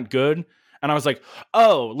show not good? And I was like,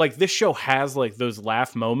 oh, like this show has like those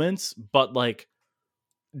laugh moments, but like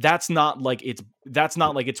that's not like it's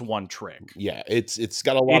one trick. Yeah, it's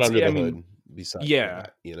got a lot under the hood. Besides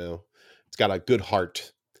that, it's got a good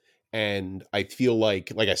heart, and I feel like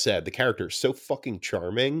I said, the character is so fucking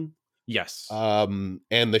charming. Yes. And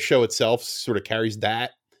the show itself sort of carries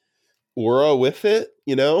that aura with it.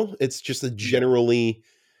 It's just a generally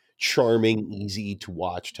charming, easy to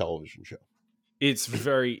watch television show. It's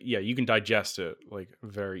very you can digest it like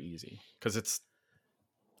very easy because it's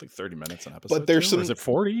like 30 minutes an episode. But there's some, or is it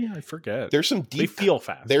 40? I forget. There's some deep. They feel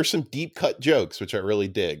fast. There's some deep cut jokes which I really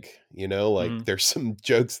dig. There's some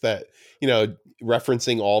jokes that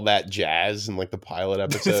referencing all that jazz in like the pilot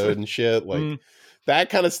episode and shit. Like that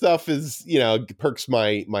kind of stuff is perks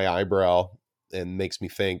my eyebrow and makes me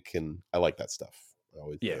think, and I like that stuff. I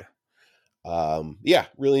always do.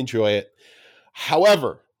 Really enjoy it.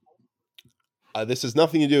 However, this has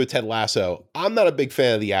nothing to do with Ted Lasso. I'm not a big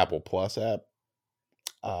fan of the Apple Plus app.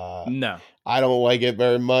 No, I don't like it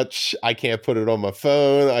very much. I can't put it on my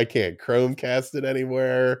phone. I can't Chromecast it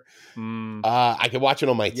anywhere. I can watch it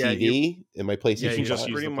on my TV in my PlayStation. Yeah, you just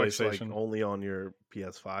use pretty the much like PlayStation. only on your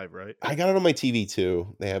PS5, right? I got it on my TV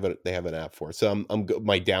too. They have an app for it. So I'm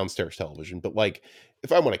my downstairs television. But like,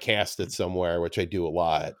 if I want to cast it somewhere, which I do a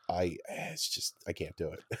lot, I can't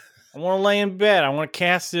do it. I want to lay in bed. I want to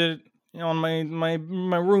cast it on my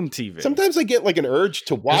room TV. Sometimes I get like an urge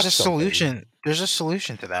to watch. There's a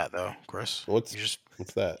solution to that, though, Chris. What's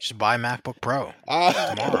What's that? Just buy a MacBook Pro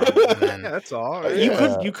Ah. tomorrow. And then Yeah, that's all.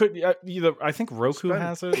 You could either. I think Roku Spend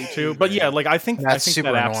has it 18 too. But yeah, grand. like I think that's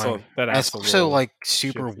super that annoying. that And it's app's a also little like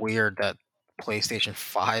super shifty. weird that PlayStation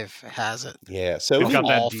 5 has it. Yeah, They've Sony, got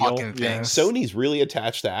that all deal. fucking Yeah. things. Sony's really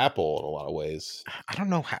attached to Apple in a lot of ways. I don't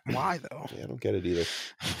know why though. Yeah, I don't get it either.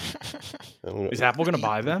 I don't know. Is Apple gonna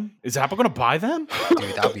buy them? Is Apple gonna buy them?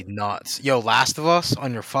 Dude, that'd be nuts. Yo, Last of Us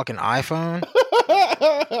on your fucking iPhone.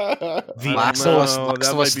 The Last know. of Us, That Last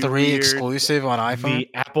of might Us be 3 weird. exclusive on iPhone. The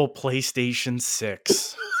Apple PlayStation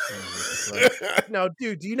 6. No,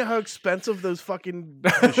 dude, do you know how expensive those fucking Oh,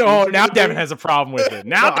 machines are now gonna Devin be? has a problem with it.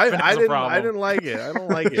 No, Now Devin has a problem. I didn't like it. I don't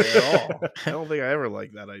like it at all. I don't think I ever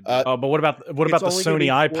liked that idea. Uh, Oh, but what about the It's only gonna Sony be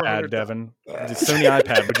iPad, $400. Devin? The Sony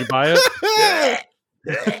iPad, would you buy it?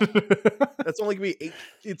 That's only gonna be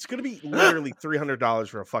it's gonna be literally $300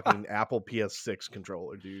 for a fucking Apple PS6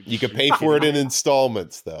 controller, dude. You could Are pay you for it kidding in me?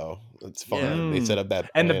 installments, though. That's fine. Yeah. They set up that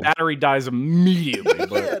And the plan. battery dies immediately,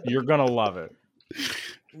 but you're gonna love it.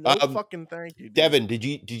 No Um, fucking thank you, dude. Devin, did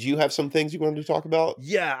you have some things you wanted to talk about?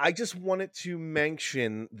 Yeah, I just wanted to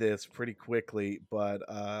mention this pretty quickly, but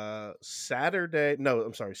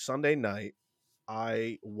Sunday night,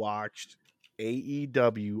 I watched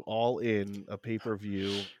AEW All In, a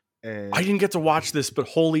pay-per-view, and I didn't get to watch this, but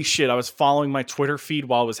holy shit, I was following my Twitter feed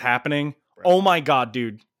while it was happening. Bro. Oh my god,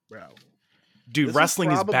 dude. bro, Dude, this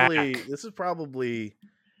wrestling is back. This is probably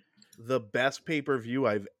the best pay-per-view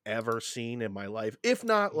I've ever seen in my life. If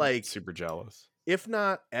not like Super jealous. if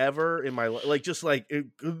not ever in my life, like just like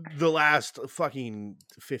the last fucking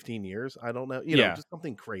 15 years. I don't know. You know, Yeah. just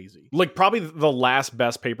something crazy. Like probably the last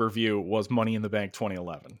best pay-per-view was Money in the Bank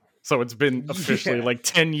 2011. So it's been officially Yeah. like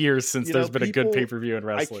 10 years since You there's know, been a good people- pay-per-view in I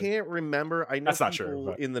wrestling. can't remember. I know That's not people true,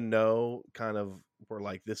 but- in the know kind of were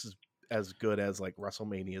like, this is as good as like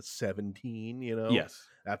WrestleMania 17, you know? Yes.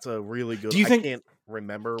 That's a really good. Do you think- I can't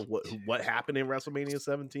remember what happened in WrestleMania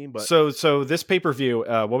 17, but So this pay-per-view,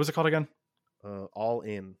 what was it called again? All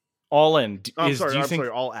In. All In. Oh, I'm Do sorry, you I'm think sorry,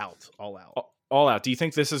 All Out. All Out. All Out? Do you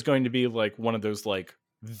think this is going to be like one of those like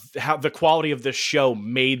how the quality of this show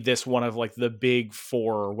made this one of like the big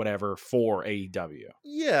four or whatever for AEW?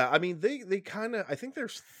 Yeah, I mean they kind of. I think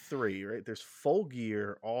there's 3, right? There's Full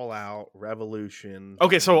Gear, All Out, Revolution.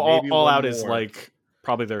 Okay, so maybe All one Out is more. like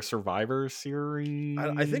probably their Survivor Series.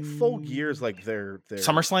 I think Full Gear is like their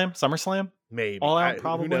SummerSlam. maybe All Out, Who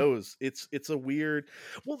probably? knows? It's a weird.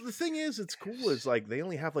 Well, the thing is, it's cool. Is like they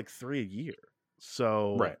only have like 3 a year.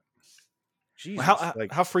 So Right. Jesus, How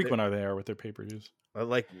like, how frequent are they with their pay-per-views?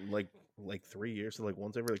 like 3 years, so like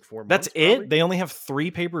once every like 4 months. That's probably? it? They only have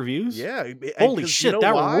 3 pay-per-views? Yeah. Holy 'cause shit,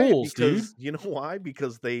 that why? rules, dude. Because, you know why?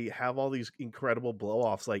 Because they have all these incredible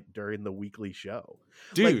blow-offs like during the weekly show.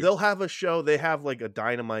 Dude. Like they'll have a show, they have like a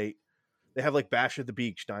Dynamite, they have like Bash at the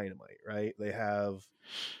Beach Dynamite, right? They have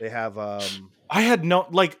I had no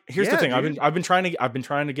like. Here's the Yeah, thing. dude. I've been trying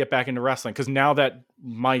to get back into wrestling because now that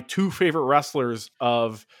my 2 favorite wrestlers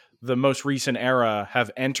of the most recent era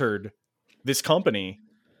have entered this company,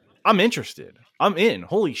 I'm interested. I'm in.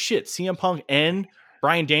 Holy shit! CM Punk and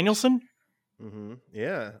Bryan Danielson.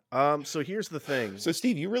 yeah. So here's the thing. So,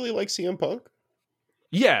 Steve, you really like CM Punk?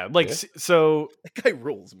 Yeah, like Yeah. So. That guy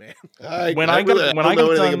rules, man. When I got- when don't I know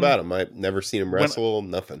got anything done- about him. I've never seen him wrestle.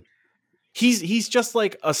 Nothing. He's just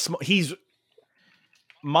like he's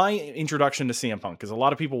my introduction to CM Punk, because a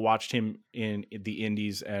lot of people watched him in the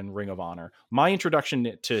Indies and Ring of Honor. My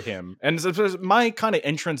introduction to him and my kind of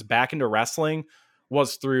entrance back into wrestling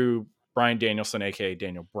was through Bryan Danielson, aka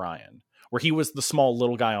Daniel Bryan, where he was the small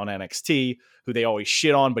little guy on NXT who they always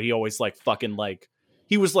shit on, but he always like fucking like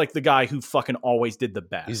he was like the guy who fucking always did the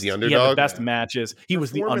best. He's the He had underdog? the best Yeah. matches. He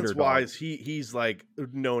was the underdog. Performance-wise, he's like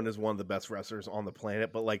known as one of the best wrestlers on the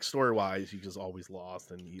planet, but like story-wise, he just always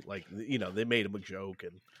lost, and he like they made him a joke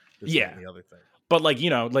and this, that, and the other thing. But like,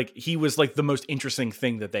 like he was like the most interesting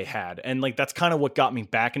thing that they had. And like, that's kind of what got me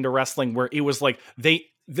back into wrestling, where it was like,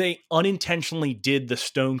 they unintentionally did the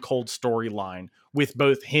Stone Cold storyline with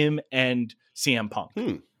both him and CM Punk,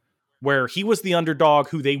 where he was the underdog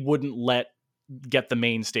who they wouldn't let get the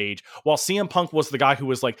main stage, while CM Punk was the guy who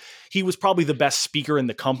was like, he was probably the best speaker in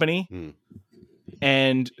the company.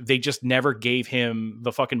 And they just never gave him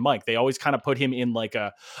the fucking mic. They always kind of put him in like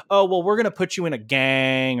oh, well, we're going to put you in a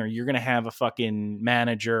gang, or you're going to have a fucking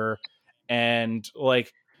manager. And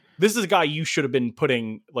like, this is a guy you should have been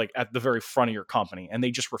putting like at the very front of your company. And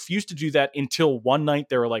they just refused to do that until one night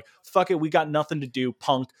they were like, fuck it, we got nothing to do.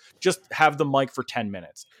 Punk, just have the mic for 10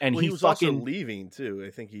 minutes. And Well, he was fucking also leaving too.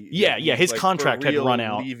 I think he Yeah, he was, his like, for contract had real run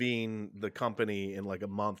out. leaving the company in like a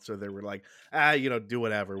month, so they were like, do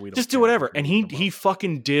whatever. We don't just do care. whatever. Just And leave in a he month.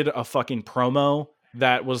 fucking did a fucking promo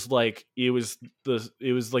that was like it was like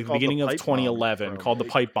the Called beginning the of Pipe Bomb, 2011 called the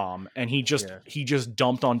right? Pipe Bomb, and he just Yeah.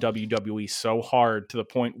 dumped on WWE so hard to the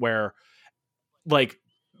point where like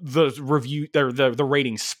the review the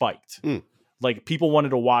ratings spiked. Mm. Like people wanted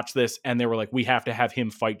to watch this and they were like, we have to have him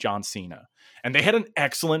fight John Cena. And they had an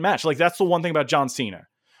excellent match. Like that's the one thing about John Cena.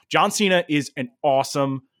 John Cena is an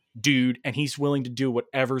awesome dude and he's willing to do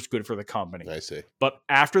whatever's good for the company. I see. But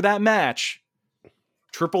after that match,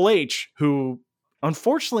 Triple H, who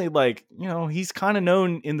unfortunately, like, you know, he's kind of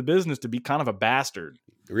known in the business to be kind of a bastard.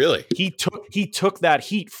 Really? He took that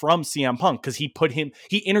heat from CM Punk because he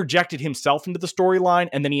interjected himself into the storyline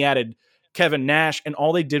and then he added Kevin Nash and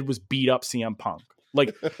all they did was beat up CM Punk.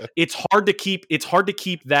 Like it's hard to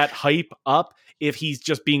keep that hype up if he's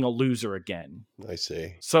just being a loser again. I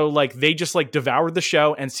see. So like they just like devoured the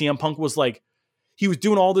show and CM Punk was like, he was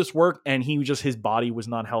doing all this work and his body was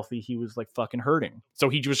not healthy. He was like fucking hurting. So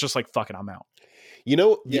he was just like, fuck it, I'm out. You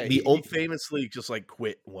know, Yeah, he famously just like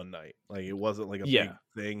quit one night. Like it wasn't like a big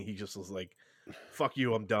thing. He just was like, fuck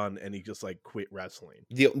you, I'm done. And he just like quit wrestling.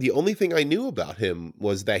 The only thing I knew about him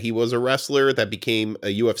was that he was a wrestler that became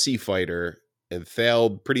a UFC fighter and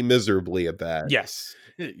failed pretty miserably at that. Yes.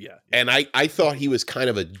 Yeah. And I thought he was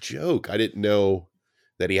kind of a joke. I didn't know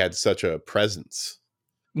that he had such a presence.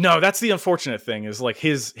 No, that's the unfortunate thing is like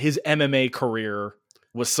his MMA career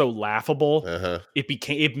was so laughable. Uh-huh.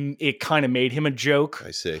 It kind of made him a joke.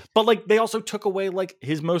 I see. But like they also took away like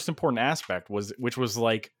his most important aspect which was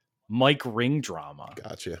like Mike Ring drama.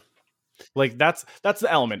 Gotcha. Like that's the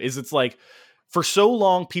element is it's like for so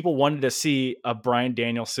long people wanted to see a Bryan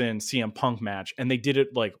Danielson CM Punk match and they did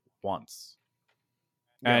it like once.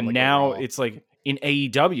 Yeah, and like now it's like in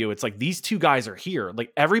AEW it's like these two guys are here.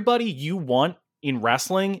 Like everybody you want in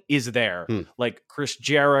wrestling is there. Like Chris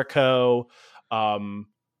Jericho,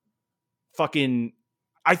 fucking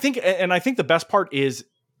I think the best part is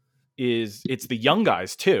it's the young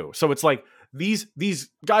guys too. So it's like these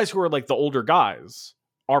guys who are like the older guys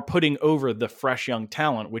are putting over the fresh young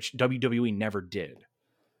talent, which WWE never did.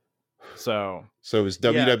 So is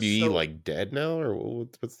WWE like dead now, or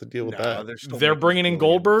what's the deal with that? They're bringing in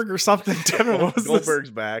Goldberg or something. Goldberg's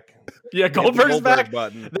back. Yeah, Goldberg's back.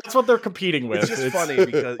 Button. That's what they're competing with. It's just funny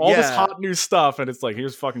because all this hot new stuff, and it's like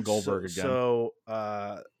here's fucking Goldberg again. So,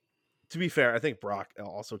 to be fair, I think Brock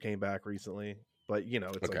also came back recently, but you know,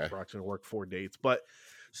 it's like Brock's gonna work 4 dates. But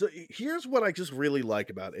so here's what I just really like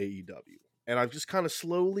about AEW, and I've just kind of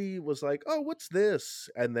slowly was like, oh, what's this?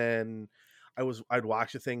 And then I'd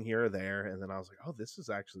watch a thing here or there, and then I was like, oh, this is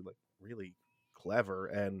actually like really clever.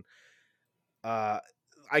 And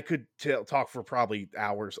I could talk for probably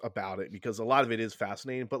hours about it because a lot of it is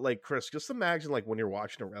fascinating. But like Chris, just imagine like when you're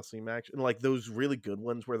watching a wrestling match and like those really good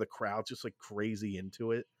ones where the crowd's just like crazy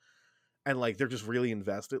into it and like they're just really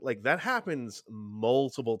invested. Like that happens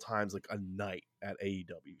multiple times like a night at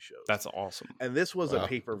AEW shows. That's awesome. And this was a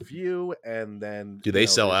pay-per-view, and then do they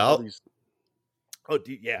sell out? Oh,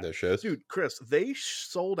 yeah. Their shows? Dude, Chris, they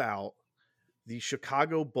sold out the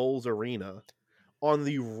Chicago Bulls Arena on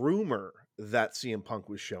the rumor that CM Punk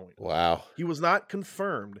was showing. Wow. He was not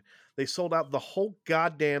confirmed. They sold out the whole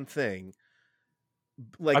goddamn thing.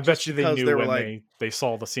 Like, I bet you they knew when like, they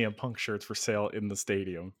saw the CM Punk shirts for sale in the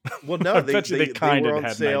stadium. Well, no, I bet you they kind of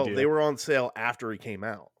had sale. an idea. They were on sale after he came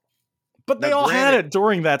out. But they all had it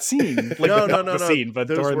during that scene. Like no. Scene, but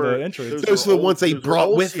during the entrance. Those were the ones they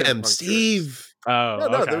brought with them, Steve. Oh,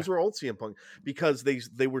 no, those were old CM Punk because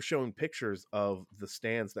they were showing pictures of the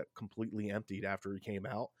stands that completely emptied after he came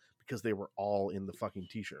out because they were all in the fucking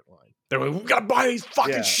t-shirt line. They were like, we gotta buy these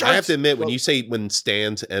fucking shirts. I have to admit, when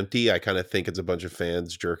stands empty, I kind of think it's a bunch of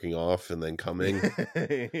fans jerking off and then coming.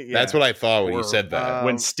 That's what I thought when you said that.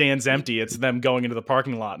 When stands empty, it's them going into the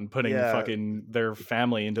parking lot and putting fucking their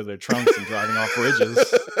family into their trunks and driving off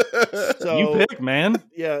bridges. So, you pick, man.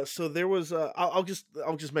 Yeah, so there was I'll just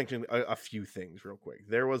mention a few things real quick.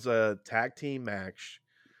 There was a tag team match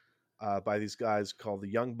by these guys called the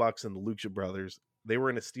Young Bucks and the Lucha Brothers. They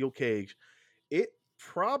were in a steel cage. It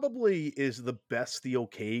probably is the best steel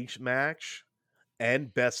cage match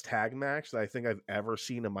and best tag match that I think I've ever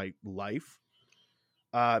seen in my life.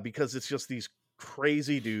 Because it's just these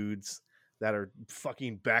crazy dudes that are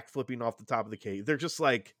fucking backflipping off the top of the cage. They're just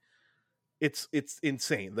like, it's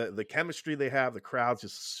insane. The chemistry they have, the crowd's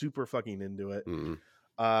just super fucking into it. Mm-hmm.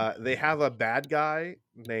 They have a bad guy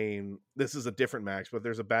named, this is a different match, but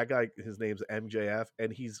there's a bad guy, his name's MJF,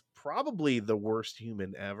 and he's probably the worst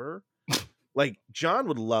human ever. Like, John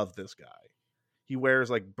would love this guy. He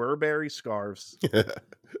wears like Burberry scarves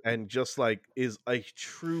and just like is a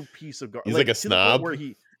true piece of garbage. He's like a snob. Where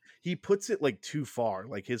he he puts it like too far.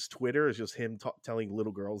 Like his Twitter is just him telling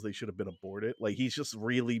little girls they should have been aborted. Like he's just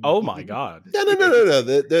really. Oh my god. No.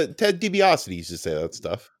 The Ted DiBiase used to say that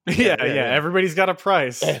stuff. Yeah, yeah. Everybody's got a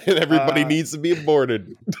price. And everybody needs to be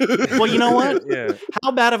aborted. Well, you know what? Yeah.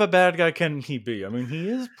 How bad of a bad guy can he be? I mean, he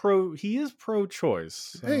is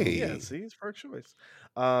pro-choice. So. Hey. Yeah, see, he's pro-choice.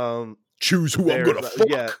 Choose who I'm there's, gonna fuck.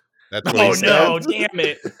 yeah. That's what Oh he said. no, damn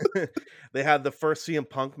it. They had the first CM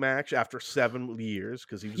Punk match after 7 years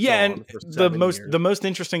because he was Yeah, gone and for the 7 most years. the most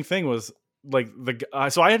interesting thing was like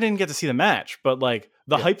so I didn't get to see the match, but like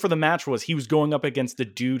the Yeah. hype for the match was he was going up against a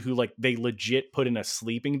dude who like they legit put in a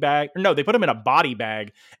sleeping bag. Or no, they put him in a body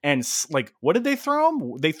bag and like what did they throw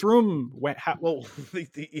him? They threw him. Well,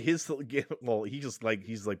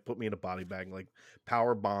 he's like put me in a body bag, like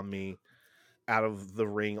power bomb me out of the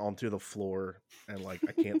ring onto the floor, and like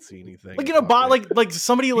I can't see anything. Like in a body, Fuck like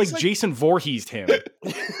somebody like He's like- Jason Voorhees'd him. it.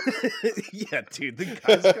 Yeah, dude, the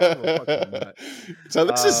guy's kind of a fucking nut. So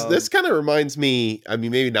this kind of reminds me. I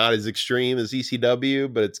mean, maybe not as extreme as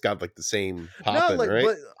ECW, but it's got like the same popping, right?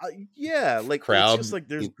 But yeah, like Crowd it's just like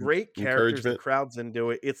there's great characters, the encouragement. crowd's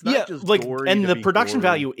into it. It's not Yeah, just like gory and to the be production gory.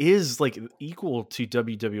 value is like equal to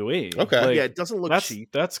WWE. Okay. Like, Yeah, it doesn't look that's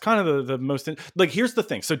cheap. that's kind of the most like. Here's the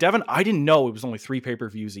thing. So Devin, I didn't know it was only 3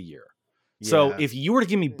 pay-per-views a year. So Yeah. if you were to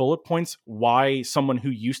give me bullet points why someone who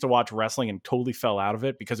used to watch wrestling and totally fell out of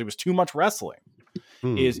it because it was too much wrestling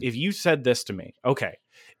is if you said this to me, okay,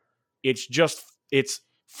 it's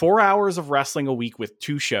 4 hours of wrestling a week with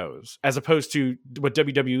 2 shows, as opposed to what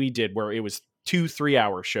WWE did where it was 2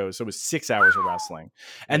 3-hour shows. So it was 6 hours of wrestling.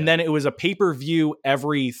 And then it was a pay-per-view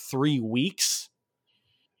every 3 weeks.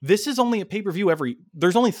 This is only a pay-per-view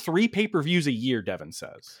there's only 3 pay-per-views a year, Devin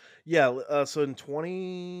says. Yeah, so in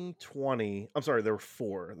 2020, I'm sorry, there were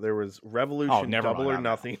 4. There was Revolution, never Double mind, or no.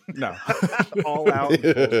 Nothing, No. All Out, and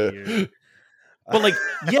Full Gear. But like,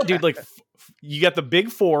 yeah, dude, like you got the big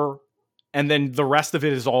 4 and then the rest of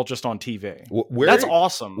it is all just on TV. That's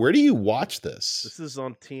awesome. Where do you watch this? This is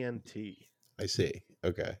on TNT. I see.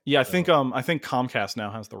 Okay. Yeah, I think Comcast now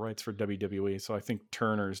has the rights for WWE, so I think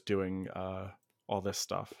Turner's doing all this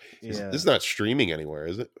stuff. Yeah, This is not streaming anywhere,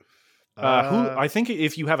 is it? I think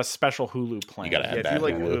if you have a special Hulu plan, You gotta have if that you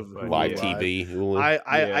like Hulu, Hulu live Live. TV. Hulu.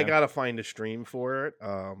 I gotta find a stream for it.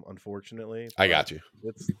 Unfortunately, I but got you.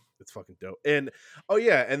 It's fucking dope. And oh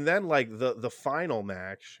yeah, and then like the final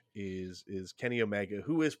match is Kenny Omega,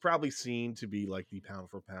 who is probably seen to be like the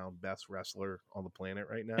pound for pound best wrestler on the planet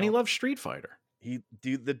right now. and he loves Street Fighter.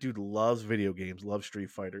 The dude loves video games, loves Street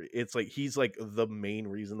Fighter. It's like he's like the main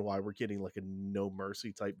reason why we're getting like a No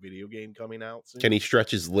Mercy type video game coming out soon. Can he stretch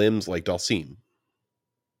his limbs like Dalsim?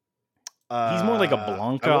 He's more like a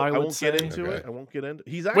Blanca, I would won't get say. into it. Okay. I won't get into.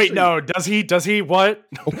 He's actually Wait, no, does he? Does he? What?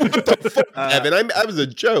 What the fuck, Evan? That was a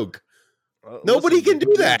joke. Nobody listen, can they do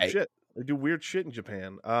weird that. shit. They do weird shit in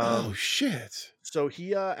Japan. Oh shit! So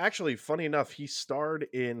he actually, funny enough, he starred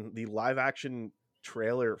in the live action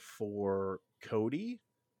trailer for Cody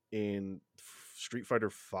in Street Fighter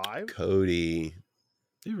 5. Cody.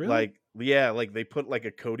 Dude, really? Like, yeah, like they put like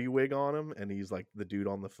a Cody wig on him, and he's like the dude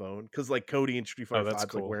on the phone because like Cody in Street Fighter 5 that's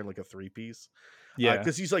is like cool. wearing like a 3-piece. yeah.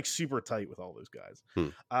 Because he's like super tight with all those guys. Hmm.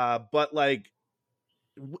 But like,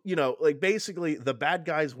 you know, like basically the bad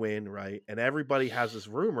guys win, right? And everybody has this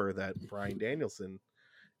rumor that Bryan Danielson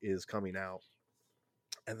is coming out.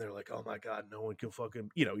 And they're like, oh my God, no one can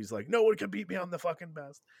fucking, you know, he's like, no one can beat me. I'm the fucking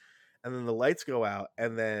best. And then the lights go out,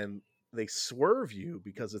 and then they swerve you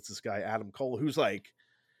because it's this guy, Adam Cole, who's like,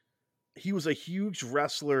 he was a huge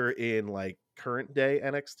wrestler in like current day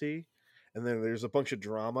NXT. And then there's a bunch of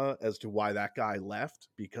drama as to why that guy left,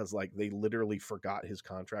 because like they literally forgot his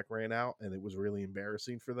contract ran out, and it was really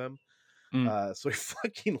embarrassing for them. So he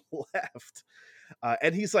fucking left.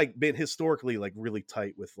 And he's like been historically like really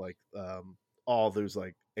tight with like all those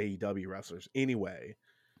like AEW wrestlers anyway,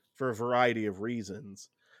 for a variety of reasons.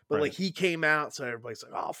 But Right. like he came out, so everybody's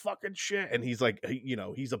like, oh fucking shit. And he's like, you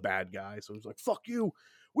know, he's a bad guy. So he's like, fuck you.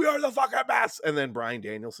 We are the fucking best. And then Bryan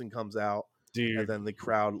Danielson comes out. Dude, And then the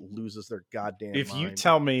crowd loses their goddamn if you mind.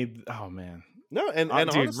 tell me, oh man, No, and dude,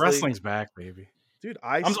 honestly, wrestling's back, baby. dude,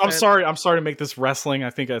 I'm spent- sorry. I'm sorry to make this wrestling. I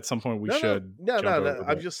think at some point we No, should. No. jump over, I'm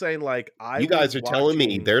but- just saying, like, You guys are telling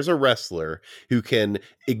me there's a wrestler who can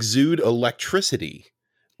exude electricity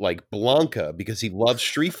like Blanca because he loves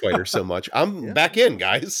Street Fighter so much. I'm Yeah. back in,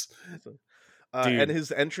 guys. Dude. and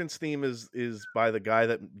his entrance theme is by the guy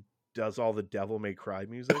that does all the Devil May Cry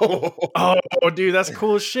music. Oh, dude, that's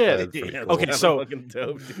cool as shit. That's pretty Yeah, cool. Okay, that's so- fucking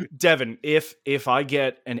dope, dude. Devin, if I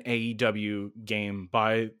get an AEW game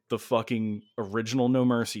by the fucking original No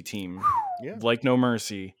Mercy team, Yeah. like No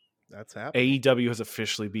Mercy, That's happening. AEW has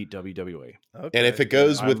officially beat WWE. Okay. And if it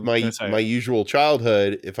goes with I'm my gonna say my it. usual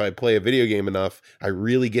childhood, if I play a video game enough, I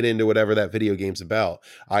really get into whatever that video game's about,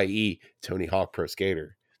 i.e., Tony Hawk Pro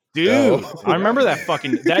Skater. Dude, So- I remember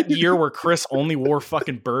that year where Chris only wore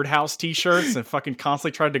fucking Birdhouse t-shirts and fucking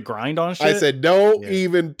constantly tried to grind on shit. I said, don't Yeah.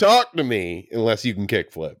 even talk to me unless you can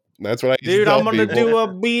kickflip. That's what I used dude, to tell I'm gonna people. do a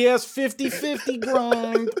BS 50-50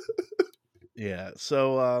 grind. Yeah.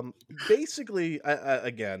 So basically,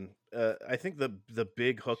 I think the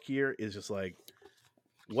big hook here is just like,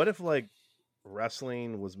 what if like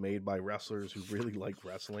wrestling was made by wrestlers who really like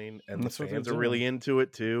wrestling, and That's the what they're fans are really into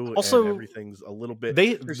it too. Also, and everything's a little bit.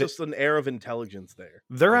 They There's just an air of intelligence there.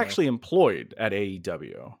 they're you know? actually employed at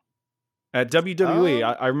AEW. At WWE,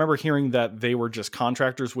 I remember hearing that they were just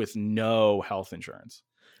contractors with no health insurance.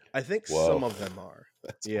 I think Whoa. some of them are.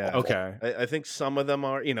 That's Yeah. awful. Okay, I think some of them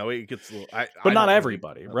are. You know, it gets a little. but not don't really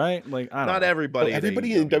everybody, know. right? Like, I don't Not know. everybody. Oh, at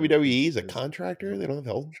everybody in AEW WWE is a is- contractor? They don't have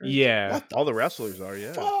health insurance? Yeah, What the All the wrestlers are.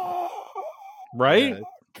 Yeah. fuck? right?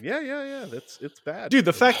 Yeah. It's bad, Dude,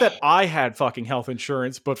 the fact that I had fucking health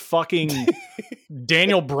insurance, but fucking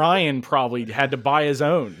Daniel Bryan probably had to buy his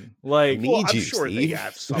own. Like, Me- Well, Need I'm you, sure they Steve.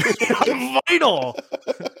 have some. vital.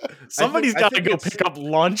 Somebody's I got to think go it's- pick up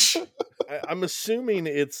lunch. I'm assuming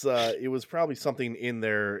it was probably something in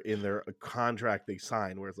their contract they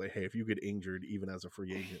signed where it's like, hey, if you get injured even as a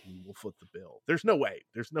free agent, we will foot the bill. There's no way.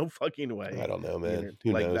 There's no fucking way. I don't know, man. know,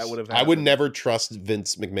 Who like, knows? that would have I would happened. never trust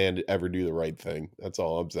Vince McMahon to ever do the right thing. That's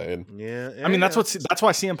all I'm saying. Yeah. I mean, that's why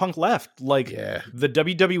CM Punk left. Like, Yeah. the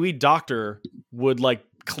WWE doctor would like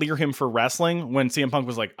clear him for wrestling when CM Punk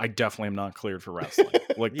was like, I definitely am not cleared for wrestling.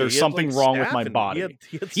 Like, Yeah, there's he had, something like, wrong with staph my and- body.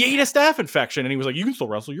 He had He ate a staph infection, and he was like, you can still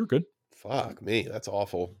wrestle. You're good. Fuck me. That's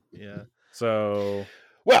awful. yeah. So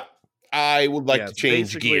Well, I would like Yeah, to change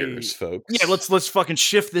basically- gears, folks. yeah, let's fucking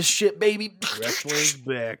shift this shit, baby. Wrestling's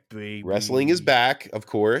back, baby. Wrestling is back, of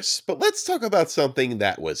course, but let's talk about something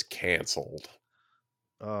that was canceled.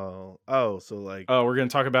 Oh, so like Oh, we're gonna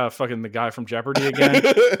talk about fucking the guy from Jeopardy again.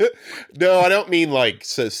 No, I don't mean like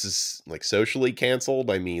like socially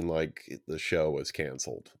canceled. I mean like the show was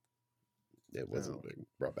canceled. It wasn't being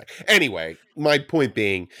brought back. Anyway, my point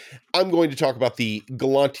being, I'm going to talk about the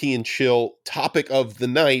Galanti and Chill topic of the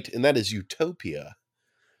night, and that is Utopia,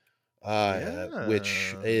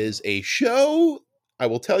 which is a show. I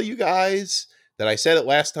will tell you guys that I said it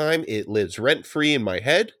last time. It lives rent free in my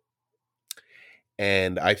head.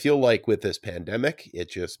 And I feel like with this pandemic, it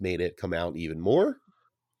just made it come out even more.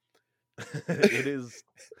 it is,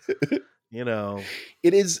 you know,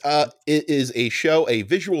 It is a show, a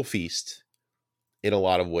visual feast in a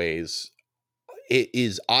lot of ways. It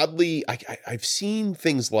is oddly, I've seen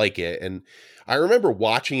things like it, and I remember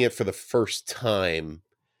watching it for the first time.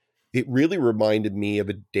 It really reminded me of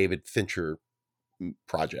a David Fincher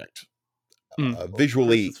project.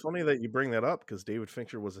 Visually, it's funny that you bring that up because David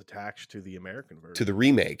Fincher was attached to the American version. to the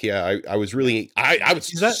remake. Yeah, I was really, I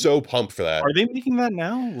was Is that- so pumped for that. Are they making that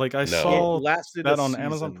now? Like, I No. saw It lasted that a on season.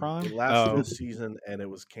 Amazon Prime? It lasted Oh. a season and it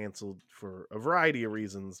was canceled for a variety of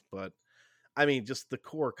reasons. But I mean, just the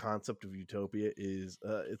core concept of Utopia is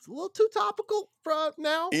it's a little too topical for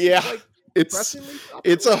now. Yeah, like, it's pressingly topical.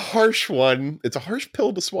 it's a harsh one. It's a harsh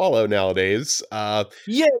pill to swallow nowadays.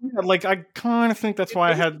 Yeah, like I kind of think that's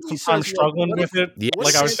why I had He some time says, struggling what with if- it. Yeah. what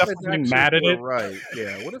Like, if I was definitely getting anti-vaxxers mad at were it. Right?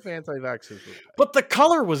 Yeah. What if anti-vaxxers were right? But the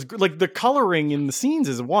color was like the coloring in the scenes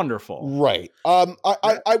is wonderful. Right.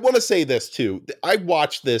 I want to say this too. I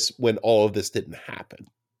watched this when all of this didn't happen.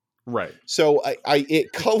 Right. So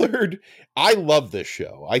it colored. I love this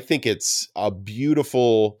show. I think it's a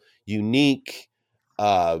beautiful, unique,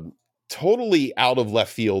 totally out of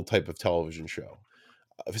left field type of television show,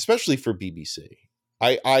 especially for BBC.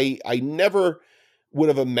 I never would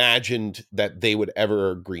have imagined that they would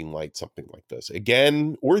ever greenlight something like this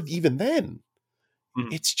again, or even then.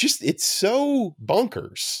 Mhm. It's so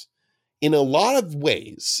bonkers in a lot of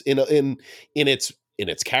ways. In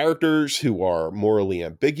its characters who are morally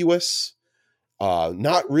ambiguous,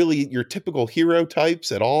 not really your typical hero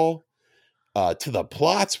types at all, to the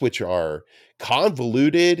plots which are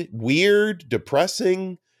convoluted, weird,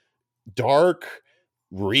 depressing, dark,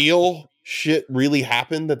 real shit really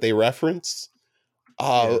happened that they reference.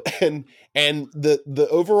 And the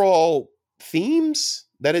overall themes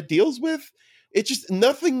that it deals with, it just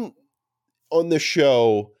nothing on the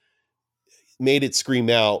show made it scream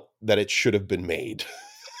out that it should have been made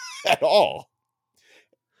at all.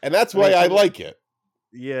 And that's why I like it.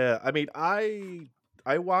 Yeah, I mean, I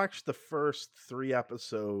watched the first 3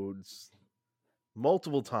 episodes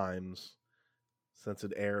multiple times since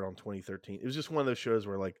it aired on 2013. It was just one of those shows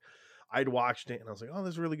where like I'd watched it and I was like, oh,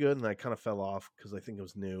 this is really good. And I kind of fell off because I think it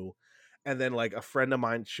was new. And then like a friend of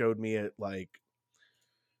mine showed me it like,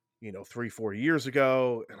 3-4 years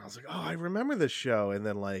ago. And I was like, oh, I remember this show. And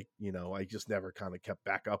then like, I just never kind of kept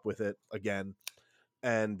back up with it again.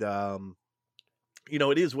 And,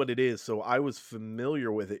 it is what it is. So I was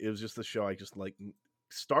familiar with it. It was just the show I just like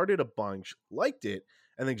started a bunch, liked it,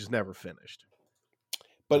 and then just never finished.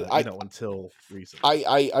 But until recently.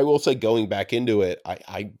 I will say, going back into it,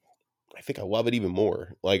 I think I love it even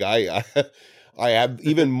more. Like I have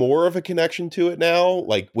even more of a connection to it now,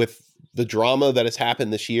 like with the drama that has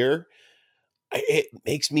happened this year. It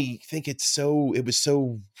makes me think it was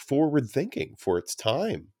so forward thinking for its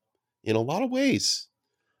time in a lot of ways.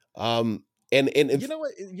 And you know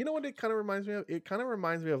what it kind of reminds me of? It kind of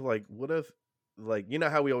reminds me of like, what if, like,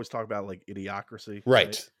 how we always talk about like Idiocracy,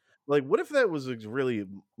 right? Like, what if that was really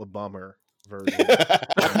a bummer version of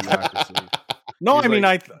Idiocracy? No, He's I mean,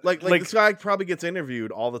 like this guy probably gets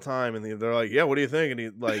interviewed all the time, and they're like, "Yeah, what do you think?"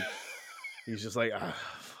 And he's just like,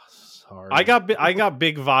 "Sorry." I got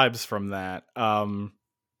big vibes from that.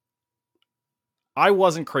 I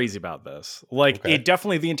wasn't crazy about this. Like, Okay. It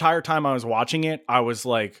definitely, the entire time I was watching it, I was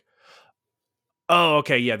like, "Oh,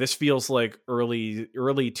 okay, yeah, this feels like early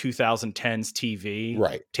 2010s TV,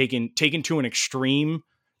 Right. Taken to an extreme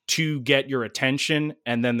to get your attention,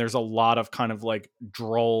 and then there's a lot of kind of like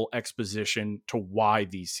droll exposition to why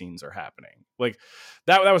these scenes are happening." Like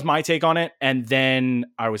that was my take on it. And then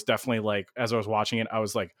I was definitely like, as I was watching it, I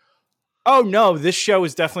was like, oh no, this show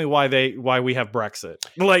is definitely why we have Brexit.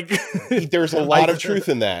 Like, There's a lot of truth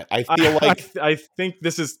in that. I feel like I think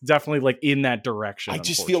this is definitely like in that direction. I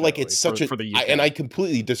just feel like it's such for the UK. and I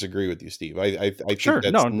completely disagree with you, Steve. I think Sure,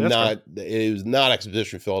 that's no, not it was not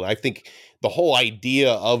exposition filled. I think the whole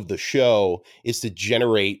idea of the show is to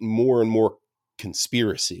generate more and more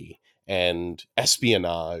conspiracy and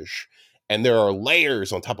espionage, and there are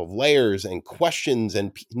layers on top of layers and questions,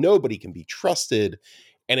 and nobody can be trusted.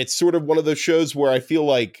 And it's sort of one of those shows where I feel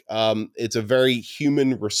like it's a very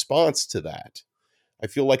human response to that. I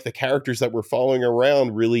feel like the characters that we're following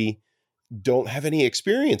around really don't have any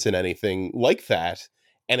experience in anything like that.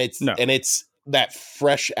 And it's that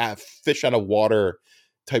fresh fish out of water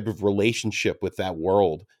type of relationship with that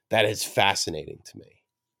world that is fascinating to me.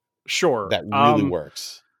 Sure. That really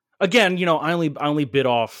works. Again, I only bit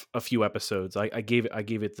off a few episodes. I gave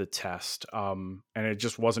it the test, and it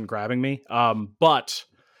just wasn't grabbing me. But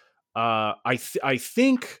I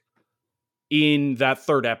think in that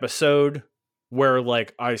third episode where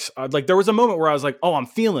like I like there was a moment where I was like, oh, I'm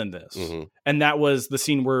feeling this, and that was the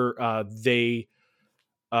scene where they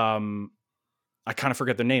I kind of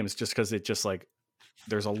forget their names just because it just like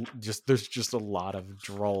there's just a lot of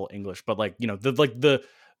droll English, but like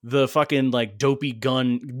the fucking like dopey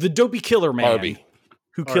killer man Arby.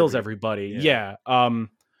 who kills everybody. Yeah.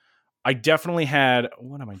 I definitely had,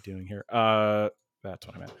 what am I doing here? That's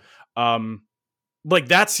what I meant. Like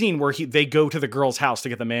that scene where they go to the girl's house to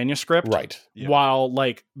get the manuscript. Right. While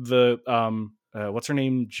like the, what's her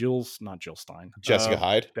name? Not Jill Stein. Jessica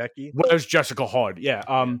Hyde. Becky. Where's Jessica Hyde?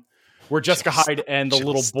 Yeah. Where Jessica Hyde and the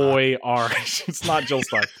little boy are, it's not Jill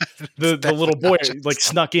Stein. The little boy like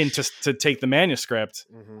snuck in to take the manuscript.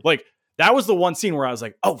 Like that was the one scene where I was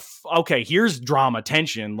like, oh, okay, here's drama,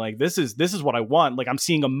 tension. Like this is what I want. Like I'm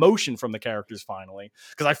seeing emotion from the characters finally.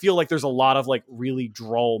 Cause I feel like there's a lot of like really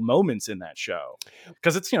droll moments in that show.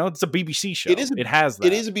 Cause it's, it's a BBC show. It has that.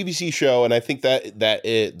 It is a BBC show. And I think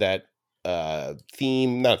that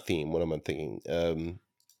theme, not theme, what am I thinking?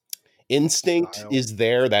 Instinct style is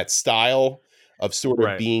there, that style of sort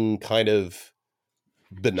of being kind of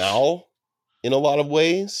banal in a lot of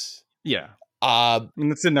ways. Yeah. I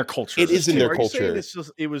mean, it's in their culture. It is in their Are culture. you saying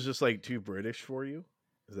it was just like too British for you?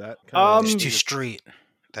 Is that kind it's too street?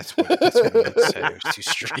 That's what I would say. It's too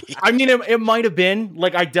street. I mean, it might have been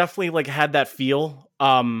like I definitely like had that feel.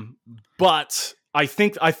 But I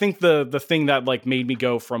think the thing that like made me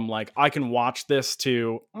go from like I can watch this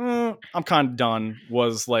to I'm kind of done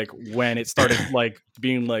was like when it started like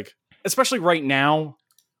being like, especially right now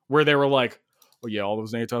where they were like, oh yeah, all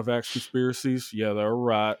those anti-vax conspiracies, yeah, they're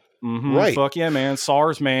right. Right. Fuck yeah, man.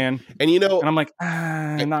 SARS, man. And and I'm like,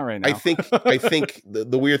 not right now. I think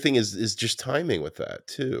the weird thing is just timing with that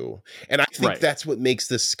too. And I think that's what makes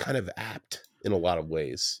this kind of apt in a lot of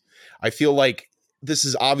ways. I feel like this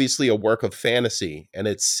is obviously a work of fantasy, and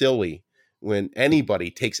it's silly when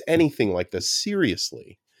anybody takes anything like this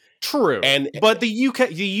seriously. True, but the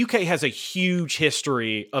UK has a huge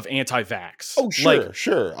history of anti-vax. Oh, sure,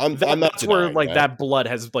 sure. I'm not. That's where like that blood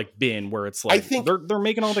has like been. Where it's like I think they're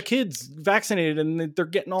making all the kids vaccinated and they're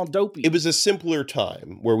getting all dopey. It was a simpler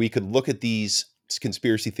time where we could look at these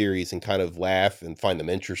conspiracy theories and kind of laugh and find them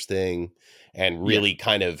interesting and really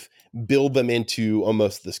kind of build them into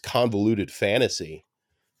almost this convoluted fantasy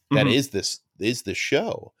that is the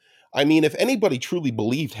show. I mean, if anybody truly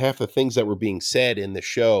believed half the things that were being said in the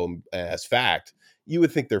show as fact, you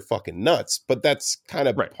would think they're fucking nuts. But that's kind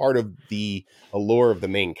of part of the allure of the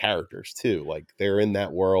main characters too. Like, they're in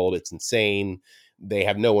that world. It's insane. They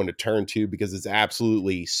have no one to turn to because it's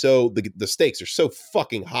absolutely so the stakes are so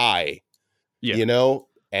fucking high, you know,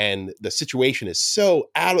 and the situation is so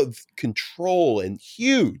out of control and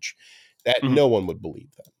huge that no one would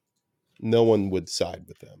believe them. No one would side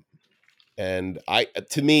with them. And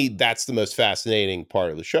to me, that's the most fascinating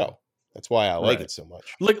part of the show. That's why I like it so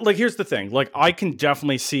much. Like, here's the thing. Like, I can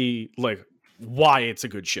definitely see like why it's a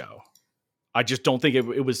good show. I just don't think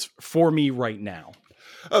it was for me right now.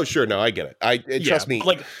 Oh, sure. No, I get it. Trust me.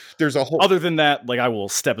 Like, there's a whole. Other than that, like, I will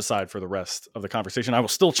step aside for the rest of the conversation. I will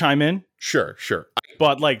still chime in. Sure.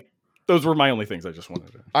 But like, those were my only things I just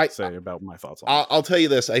wanted to say about my thoughts on it. I'll tell you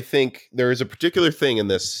this. I think there is a particular thing in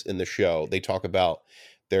the show. They talk about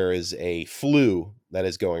there is a flu that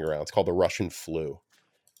is going around. It's called the Russian flu.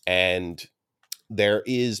 And there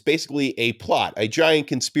is basically a plot, a giant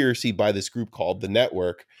conspiracy by this group called the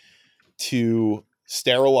Network to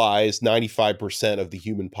sterilize 95% of the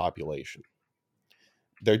human population.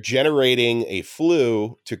 They're generating a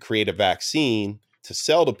flu to create a vaccine to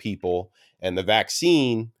sell to people, and the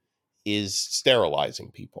vaccine is sterilizing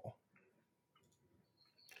people.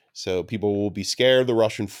 So people will be scared of the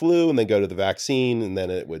Russian flu and then go to the vaccine, and then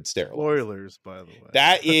it would sterilize. Spoilers, by the way.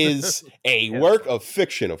 That is a work of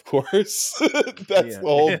fiction, of course. That's the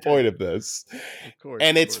whole point of this. Of course,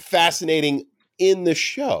 and it's fascinating in the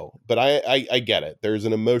show, but I get it. There's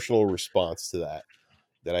an emotional response to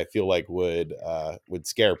that I feel like would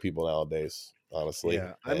scare people nowadays, honestly.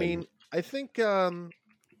 Yeah, I mean, I think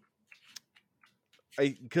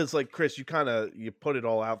because like Chris, you put it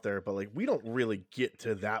all out there, but like we don't really get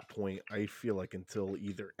to that point, I feel like, until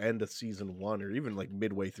either end of season 1 or even like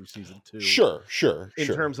midway through season 2. Sure. In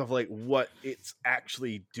terms of like what it's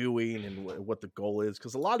actually doing and what the goal is,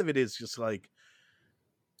 because a lot of it is just like.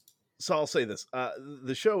 So I'll say this: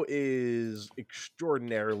 the show is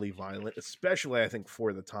extraordinarily violent, especially I think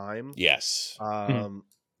for the time. Yes.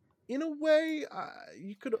 In a way,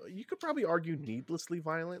 you could probably argue needlessly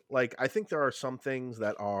violent. Like, I think there are some things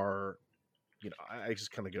that are, you know, I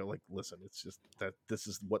just kind of go like, listen, it's just that this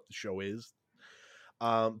is what the show is.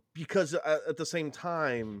 Because at the same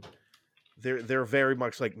time, they're very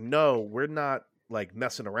much like, no, we're not like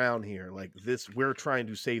messing around here. Like this, we're trying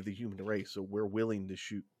to save the human race, so we're willing to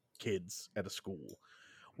shoot kids at a school.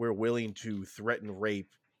 We're willing to threaten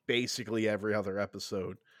rape basically every other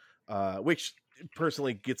episode, which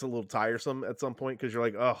personally gets a little tiresome at some point because you're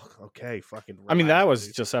like, oh, okay, fucking. I mean, that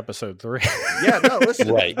was just episode 3. Yeah, no,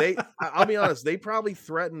 listen, right. I'll be honest, they probably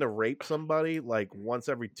threatened to rape somebody like once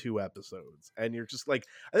every 2 episodes, and you're just like,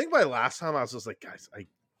 I think by last time I was just like, guys,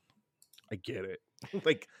 I get it.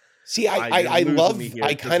 Like, see,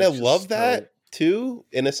 I kind of love that too,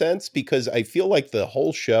 in a sense, because I feel like the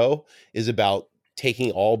whole show is about taking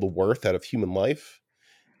all the worth out of human life,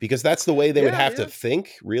 because that's the way they would have to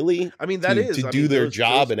think, really. I mean, to do their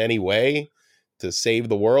job in any way to save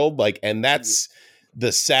the world. Like, and that's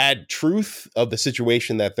the sad truth of the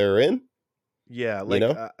situation that they're in. Yeah. Like, you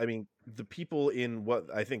know? I mean, the people in what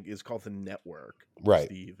I think is called the Network, right?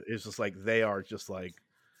 Steve, is just like, they are just like,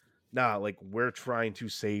 nah, like we're trying to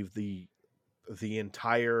save the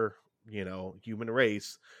entire, you know, human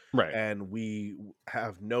race, right? And we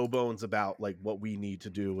have no bones about like what we need to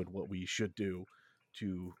do and what we should do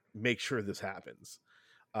to make sure this happens.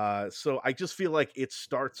 So I just feel like it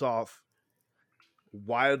starts off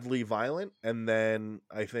wildly violent, and then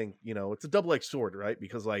I think, you know, it's a double-edged sword, right?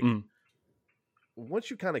 Because like once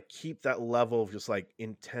you kind of keep that level of just like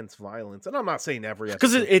intense violence, and I'm not saying every episode,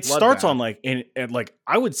 because it starts on like and like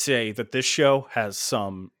I would say that this show has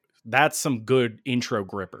some good intro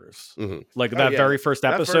grippers. Like that very first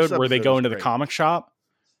episode where they go into the comic shop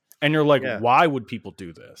and you're like, why would people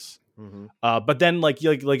do this? But then like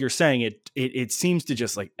you're saying, it seems to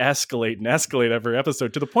just like escalate every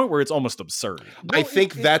episode to the point where it's almost absurd. I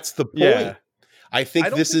think that's the point. Yeah. I think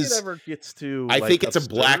this is. It ever gets to. I think it's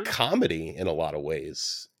absurd. A black comedy in a lot of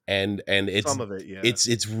ways, and it's some of it. Yeah,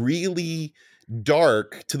 it's really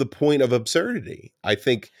dark to the point of absurdity. I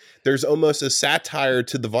think there's almost a satire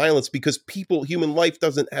to the violence because human life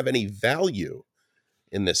doesn't have any value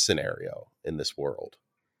in this scenario, in this world.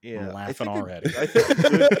 Yeah, I'm laughing already. I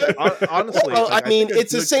think honestly, well, I mean,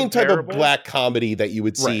 it's the same type of black comedy that you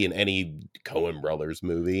would see in any Coen Brothers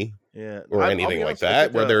movie, or anything like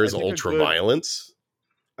that, where there's ultra violence.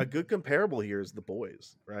 a good comparable here is The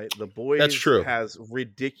Boys, right? The Boys That's true. has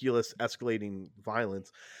ridiculous escalating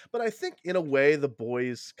violence, but I think in a way The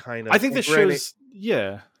Boys kind of. I think this shows,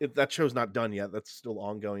 yeah. If that show's not done yet, that's still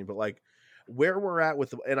ongoing. But like where we're at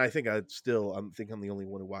with, and I think I'm the only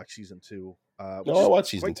one who watched season 2. No, I watched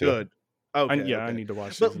season 2. Good. Okay, I okay. need to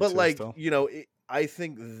watch season But 2 like still. I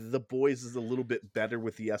think The Boys is a little bit better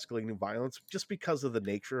with the escalating violence, just because of the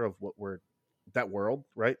nature of that world,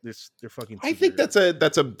 right? They're fucking. I think that's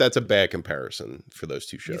a bad comparison for those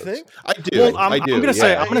two shows. You think? I do. Well, I do. I'm gonna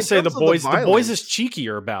say In The terms of Boys. the The Boys is violence.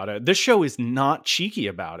 cheekier about it. This show is not cheeky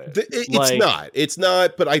about it. It's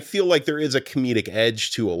not. But I feel like there is a comedic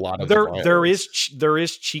edge to a lot of there. the There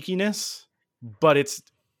is cheekiness, but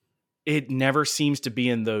it never seems to be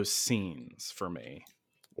in those scenes for me.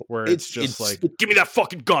 Where it's just like, give me that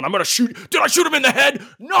fucking gun. I'm going to shoot. Did I shoot him in the head?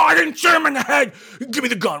 No, I didn't shoot him in the head. Give me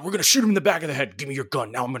the gun. We're going to shoot him in the back of the head. Give me your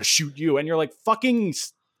gun. Now I'm going to shoot you. And you're like, fucking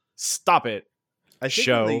stop it. I think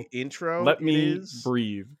Show. in the intro, Let me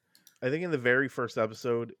breathe. I think in the very first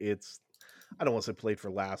episode, I don't want to say played for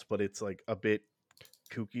laughs, but it's like a bit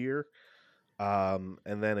kookier. And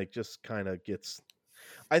then it just kind of gets,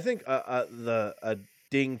 I think a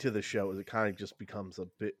ding to the show is it kind of just becomes a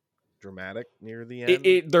bit dramatic near the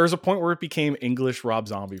end. There's a point where it became English Rob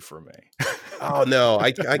Zombie for me. Oh no,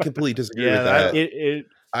 I completely disagree with that.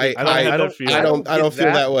 I don't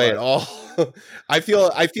feel that way at all. I feel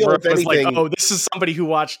if anything, like, oh, this is somebody who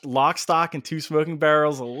watched Lock, Stock, and Two Smoking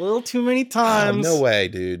Barrels a little too many times. No way,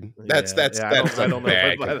 dude. That's I a don't know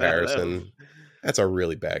bad about that. comparison. That's a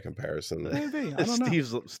really bad comparison. Maybe. I don't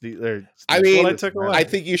know. I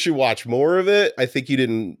think you should watch more of it. I think you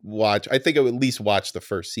didn't watch. I think I would at least watch the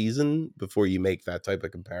first season before you make that type of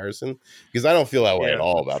comparison, because I don't feel that way at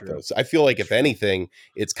all about those. I feel like if anything,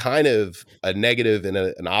 it's kind of a negative and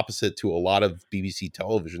an opposite to a lot of BBC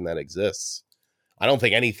television that exists. I don't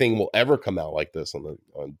think anything will ever come out like this on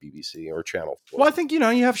BBC or Channel 4. Well, I think, you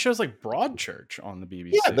have shows like Broadchurch on the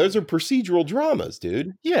BBC. Yeah, those are procedural dramas,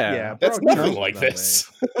 dude. Yeah, that's nothing like this.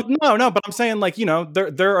 No, but I'm saying, like,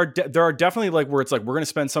 there are definitely, like, where it's like we're going to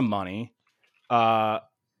spend some money, and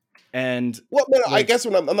I guess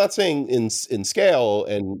when I'm not saying in scale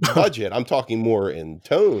and budget, I'm talking more in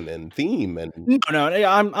tone and theme and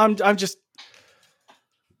I'm just.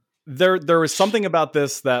 There was something about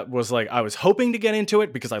this that was like, I was hoping to get into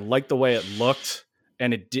it because I liked the way it looked,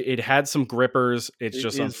 and it had some grippers. It's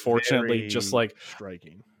just unfortunately just like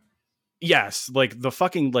striking. Yes, like the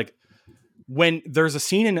fucking, like, when there's a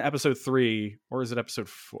scene in episode 3, or is it episode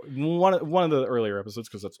 4? One of the earlier episodes,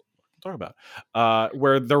 because that's what I'm talking about.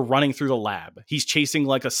 Where they're running through the lab. He's chasing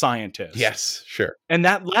like a scientist. Yes, sure. And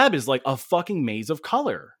that lab is like a fucking maze of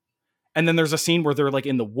color. And then there's a scene where they're like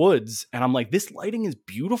in the woods, and I'm like, this lighting is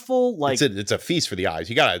beautiful. Like, it's a feast for the eyes.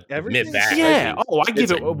 You gotta admit that. Yeah. I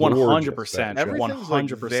give it 100%. Everything's 100%. like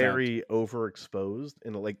very overexposed,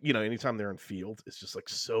 and like anytime they're in field, it's just like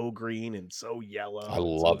so green and so yellow. I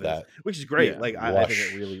love that, which is great. Yeah. Like I think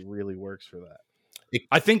it really, really works for that.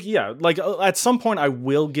 I think, like at some point I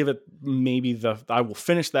will give it I will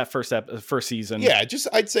finish that first season. Yeah,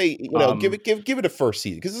 I'd say give it a first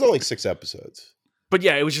season, because it's only 6 episodes. But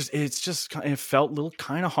yeah, it felt a little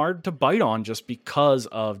kind of hard to bite on, just because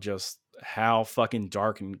of just how fucking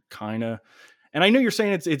dark and kind of. And I know you're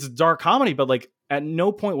saying it's dark comedy, but like at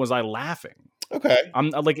no point was I laughing. Okay,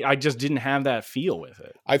 I just didn't have that feel with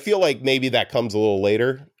it. I feel like maybe that comes a little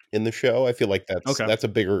later in the show. I feel like that's a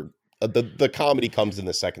bigger. The comedy comes in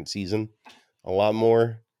the second season a lot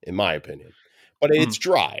more, in my opinion. But it's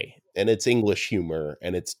dry, and it's English humor,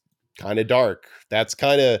 and it's kind of dark. That's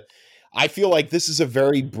kind of. I feel like this is a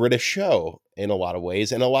very British show in a lot of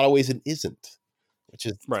ways, and in a lot of ways it isn't, which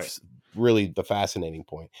is really the fascinating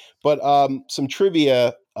point. But some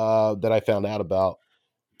trivia that I found out about.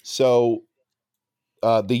 So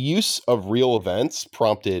the use of real events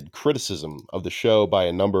prompted criticism of the show by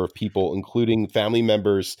a number of people, including family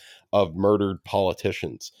members of murdered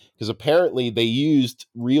politicians, because apparently they used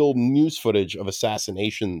real news footage of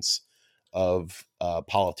assassinations of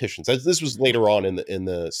politicians. This was later on in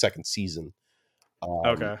the second season.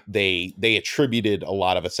 They attributed a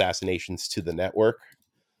lot of assassinations to the network.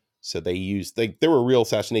 So they used there were real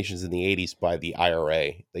assassinations in the 80s by the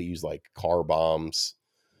IRA. They used like car bombs.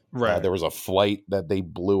 Right. There was a flight that they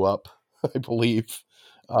blew up, I believe.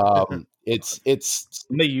 It's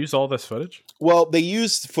they use all this footage. Well, they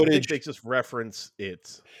used footage. I think they just reference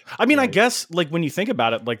it. I mean, I guess like when you think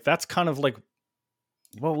about it, like that's kind of like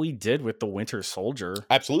what we did with the Winter Soldier.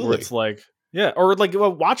 Absolutely. Where it's like, yeah, or like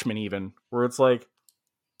Watchmen even, where it's like,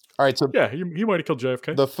 all right, so yeah, he might have killed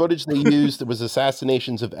JFK. The footage they used was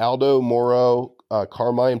assassinations of Aldo Moro,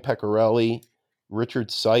 Carmine Pecorelli,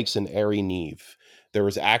 Richard Sykes and Ari Neve. There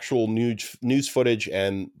was actual news footage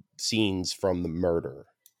and scenes from the murder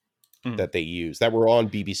that they used that were on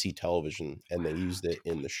BBC television, and they used it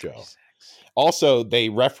in the show. Also, they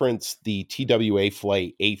referenced the TWA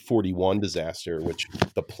Flight 841 disaster, which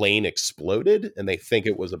the plane exploded and they think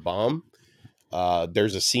it was a bomb.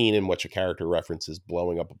 There's a scene in which a character references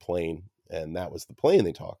blowing up a plane, and that was the plane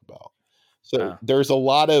they talk about. So there's a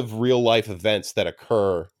lot of real life events that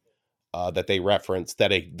occur that they reference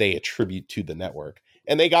that they attribute to the network.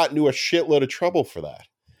 And they got into a shitload of trouble for that.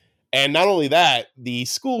 And not only that, the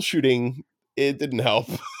school shooting, it didn't help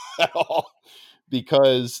at all,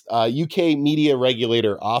 because UK media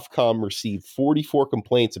regulator Ofcom received 44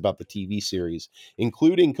 complaints about the TV series,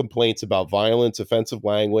 including complaints about violence, offensive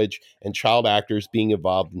language, and child actors being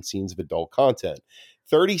involved in scenes of adult content.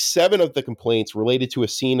 37 of the complaints related to a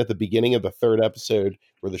scene at the beginning of the third episode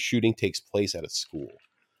where the shooting takes place at a school.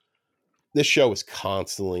 This show is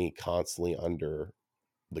constantly under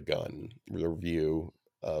the gun review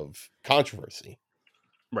of controversy.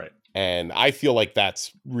 Right. And I feel like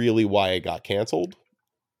that's really why it got canceled.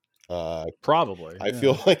 Probably. I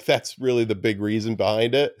feel like that's really the big reason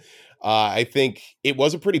behind it. I think it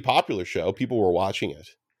was a pretty popular show. People were watching it.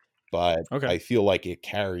 But I feel like it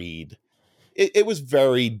carried... It was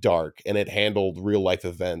very dark, and it handled real life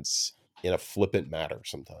events in a flippant manner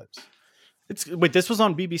sometimes. Wait, this was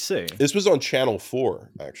on BBC. This was on Channel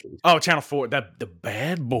 4, actually. Oh, Channel 4. The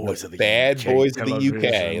bad boys of the bad UK. Boys of the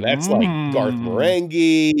UK. That's like Garth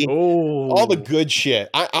Marenghi. Oh, all the good shit.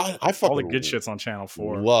 I fucking all the good shit's on Channel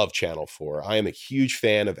 4. Love Channel 4. I am a huge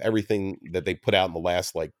fan of everything that they put out in the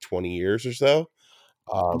last like 20 years or so.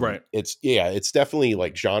 Right. It's definitely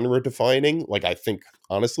like genre defining. Like, I think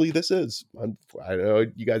honestly this is, I know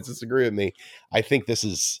you guys disagree with me. I think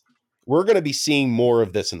we're going to be seeing more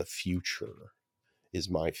of this in the future, is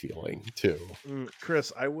my feeling too.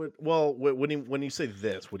 Chris, I would, well, when you say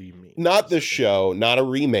this, what do you mean? Not this show, not a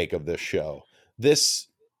remake of this show. This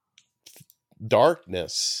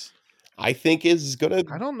darkness, I think, is going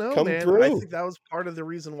to, I don't know, come man. through. I think that was part of the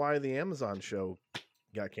reason why the Amazon show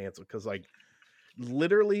got canceled. Because like,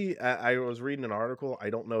 literally, I was reading an article. I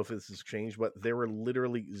don't know if this has changed, but there were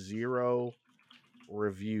literally 0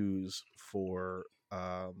 reviews for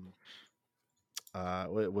what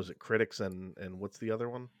was it, critics and what's the other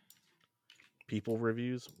one? People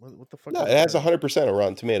reviews. What the fuck? No, it has 100% on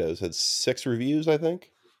Rotten Tomatoes. It has 6 reviews, I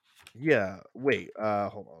think. Yeah. Wait.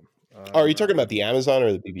 Hold on. Are you talking about the Amazon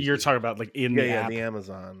or the BBC? You're talking about like in the app? the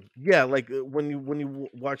Amazon. Yeah, like when you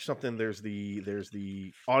watch something, there's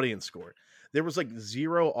the audience score. There was like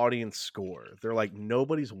 0 audience score. They're like,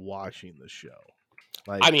 nobody's watching the show.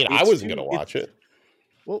 Like, I mean, I wasn't going to watch it.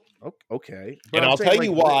 Well, okay. But And I'm I'll saying, tell like,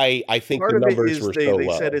 you why I think the numbers were so they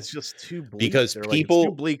low. said it's just too bleak. Because They're people, like,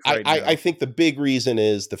 it's too bleak right now. I think the big reason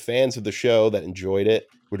is the fans of the show that enjoyed it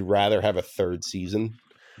would rather have a 3rd season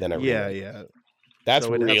than a remake. Yeah. That's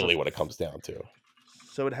So it has really a- what it comes down to.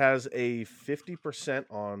 So it has a 50%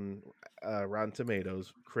 on Rotten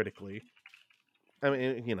Tomatoes critically. I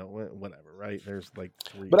mean, you know, whatever, right? There's like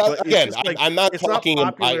 3. But it's again, just, like, I'm not it's not talking.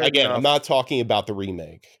 popular I'm enough. not talking about the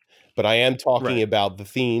remake, but I am talking Right. about the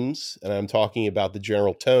themes, and I'm talking about the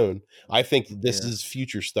general tone. I think this Yeah. is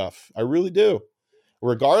future stuff. I really do.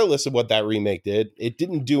 Regardless of what that remake did, it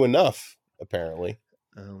didn't do enough. Apparently,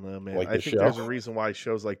 I don't know, man. Like I the think show. there's a reason why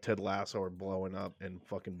shows like Ted Lasso are blowing up and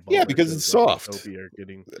fucking Yeah, Bummer because shows it's like soft. Utopia are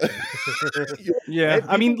getting. Yeah, Hey,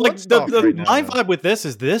 I mean, people like want stuff right now. my vibe with this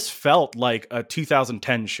is this felt like a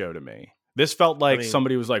 2010 show to me. This felt like mean-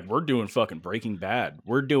 somebody was like, "We're doing fucking Breaking Bad.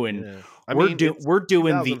 We're doing, Yeah. I we're mean, doing, it's we're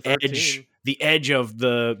doing the 2013. edge of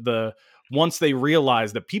the." Once they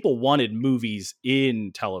realized that people wanted movies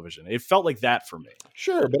in television, it felt like that for me.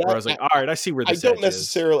 sure, but Where I was like, "All right, I see where I this don't edge is."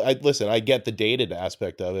 necessarily. Listen, I get the dated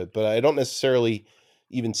aspect of it, but I don't necessarily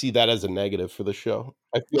even see that as a negative for the show.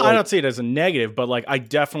 I feel I like, don't see it as a negative, but like I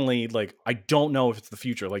definitely like I don't know if it's the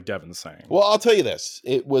future, like Devin's saying. well, I'll tell you this: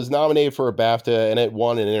 it was nominated for a BAFTA and it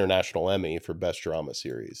won an International Emmy for Best Drama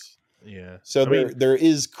Series. Yeah. So I mean- there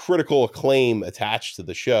is critical acclaim attached to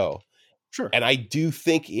the show. Sure. And I do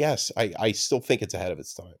think, yes, I still think it's ahead of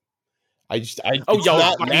its time. Oh, it's yo,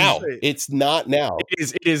 not I mean, now. It's not now.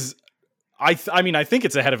 It is. I mean, I think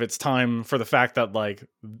it's ahead of its time for the fact that like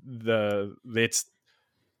it's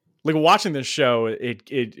like watching this show. It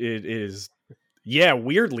is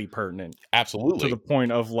weirdly pertinent to Absolutely. the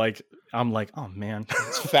point of like I'm like, oh man,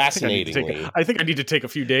 It's fascinatingly. I think I need to take a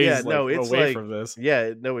few days Yeah, no, like, it's away like- from this.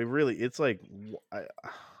 Yeah, no, it really, it's like, I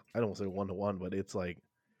don't want to say 1-to-1, but it's like,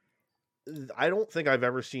 I don't think I've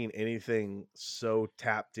ever seen anything so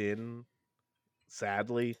tapped in,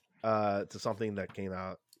 sadly, to something that came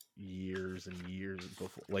out years and years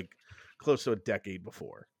before, like close to a decade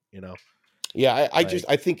before, you know? Yeah, I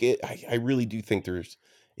Like, think I really do think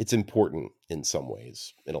it's important in some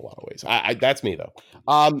ways, in a lot of ways. I that's me though.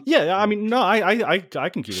 Yeah, I mean, no, I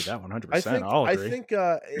can keep it that 100%. I'll I agree. think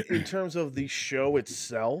in terms of the show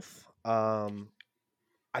itself,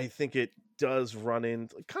 I think it does run in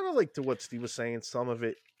kind of like to what Steve was saying. Some of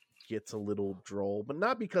it gets a little droll, but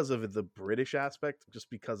not because of the British aspect, just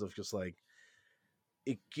because of just like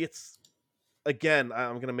it gets. Again,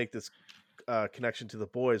 I'm gonna make this connection to The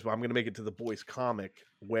Boys, but I'm gonna make it to The Boys comic,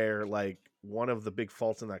 where like one of the big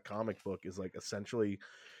faults in that comic book is like essentially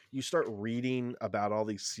you start reading about all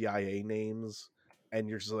these CIA names and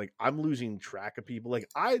you're just like, I'm losing track of people. Like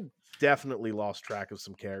I definitely lost track of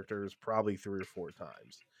some characters probably 3 or 4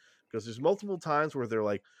 times because there's multiple times where they're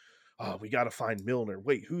like, oh, we got to find Milner.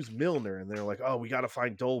 Wait, who's Milner? And they're like, oh, we got to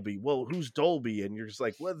find Dolby. Well, who's Dolby? And you're just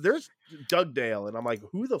like, well, there's Dugdale. And I'm like,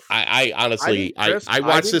 who the I honestly, Chris, I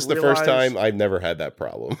watched this the first realize- time. I've never had that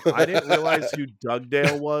problem. I didn't realize who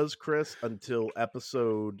Dugdale was, Chris, until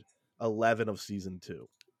episode 11 of season 2.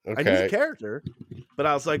 I knew the Okay, character, but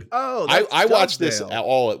I was like, oh, that's I watched this Dugdale.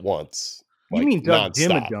 all at once. You like, mean Doug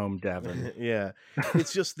nonstop. Dimmadome, Devin? Yeah,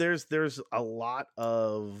 it's just there's a lot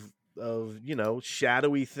of you know,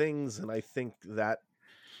 shadowy things, and I think that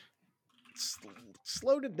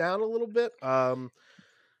slowed it down a little bit. And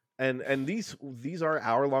these are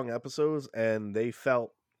hour-long episodes, and they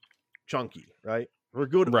felt chunky, right? We're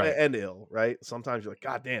good Right. and ill, right? Sometimes you're like,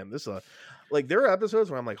 God damn, this like there are episodes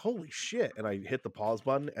where I'm like, holy shit, and I hit the pause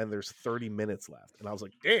button, and there's 30 minutes left, and I was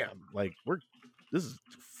like, damn, like this is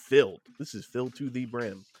filled to the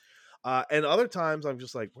brim. And other times I'm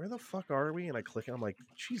just like, where the fuck are we? And I click and I'm like,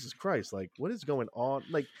 Jesus Christ, like what is going on?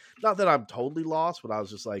 Like, not that I'm totally lost, but I was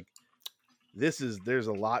just like, there's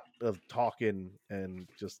a lot of talking and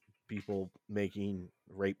just people making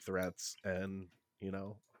rape threats, and you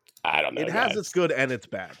know, I don't know. it has guys. its good and its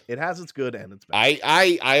bad. It has its good and its bad.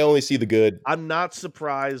 I only see the good. I'm not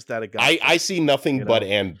surprised that it got. I see nothing you but know?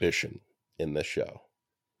 ambition in this show.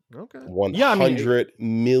 Okay.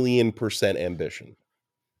 100,000,000% ambition.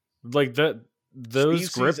 Like that,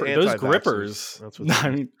 those Species those anti-vaxxers. grippers. That's what I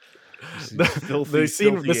mean, filthy- the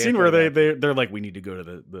scene filthy where anti-vaxxers. they're like, we need to go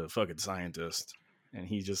to the fucking scientist, and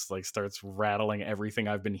he just like starts rattling everything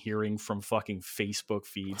I've been hearing from fucking Facebook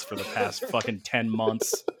feeds for the past fucking 10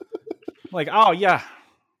 months. Like, oh yeah,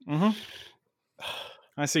 I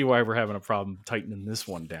see why we're having a problem tightening this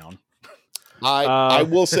one down. I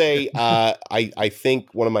will say I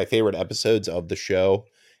think one of my favorite episodes of the show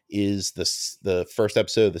is the first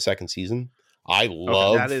episode of the second season. I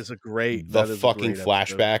love that is a great the that is a fucking great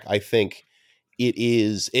flashback. I think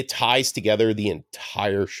it ties together the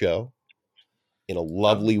entire show in a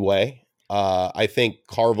lovely way. I think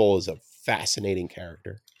Carvel is a fascinating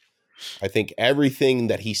character. I think everything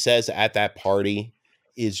that he says at that party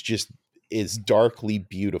is darkly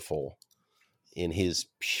beautiful in his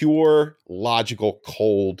pure, logical,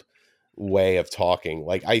 cold way of talking.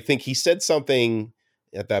 Like, I think he said something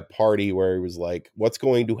at that party where he was like, what's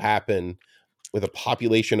going to happen with a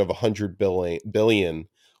population of 100 billion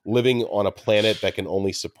living on a planet that can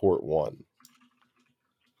only support one?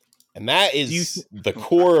 And that is the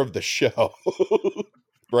core of the show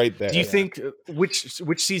right there. Do you think which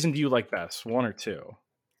season do you like best, 1 or 2?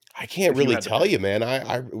 I can't If you really had to tell pick. you, man.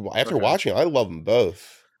 I after Okay. watching, I love them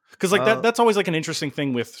both. Because like that's always like an interesting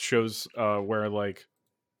thing with shows where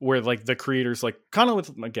the creators like kind of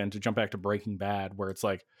with, again, to jump back to Breaking Bad, where it's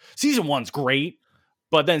like season 1's great,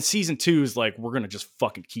 but then season 2 is like, we're gonna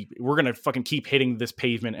fucking keep hitting this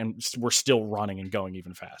pavement, and we're still running and going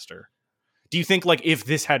even faster. Do you think like if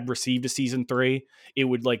this had received a season 3, it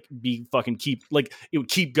would like be fucking it would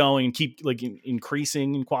keep going and keep like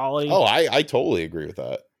increasing in quality? Oh, I totally agree with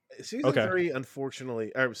that. Season 3,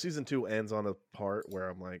 unfortunately, or season 2 ends on a part where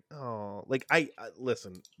I'm like, oh, like I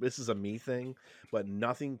listen, this is a me thing, but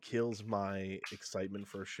nothing kills my excitement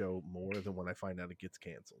for a show more than when I find out it gets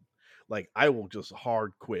canceled. Like, I will just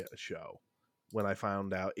hard quit a show when I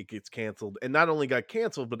found out it gets canceled, and not only got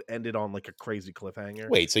canceled, but ended on like a crazy cliffhanger.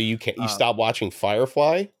 Wait, so you stop watching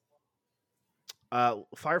Firefly?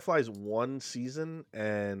 Firefly's 1 season,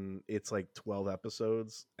 and it's like 12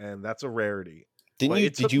 episodes, and that's a rarity.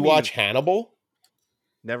 Did you watch Hannibal?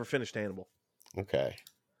 Never finished Hannibal. Okay.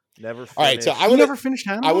 Never finished. All right, so You never finished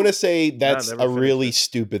Hannibal? I want to say that's never a finished really it.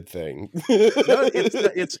 stupid thing. No,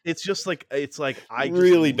 it's just like I just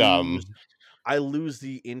really dumb. I lose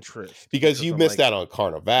the interest Because you I'm missed like, out on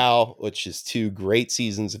Carnival, which is 2 great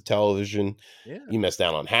seasons of television. Yeah. You missed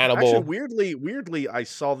out on Hannibal. Actually, weirdly, I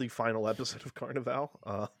saw the final episode of Carnival.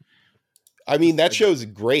 I mean, that I show's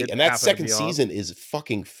great, didn't and that happen to second be on. season is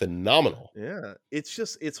fucking phenomenal. Yeah,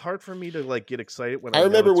 it's hard for me to like get excited when I know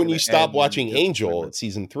remember it's when gonna you stopped end watching in Angel disappointment. at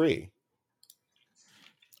season 3.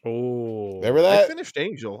 Oh, Remember I that? finished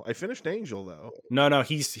Angel. I finished Angel though. no,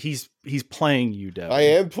 he's playing you, Devin. I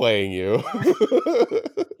am playing you.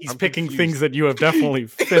 He's I'm picking confused. things that you have definitely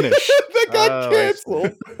finished. That got Oh, I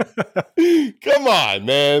see. canceled. Come on,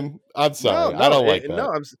 man. I'm sorry. I don't like that.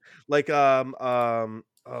 No, like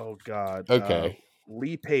oh god. Okay.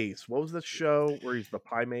 Lee Pace. What was the show where he's the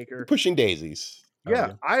pie maker? Pushing Daisies. Yeah,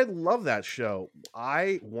 yeah. I love that show.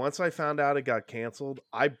 Once I found out it got canceled,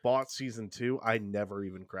 I bought season 2. I never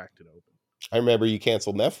even cracked it open. I remember you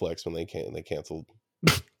canceled Netflix when they canceled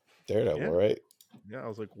Daredevil, Yeah. right? Yeah, I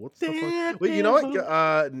was like, what's the fuck? But you know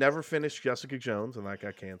what? Never finished Jessica Jones, and that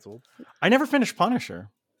got canceled. I never finished Punisher.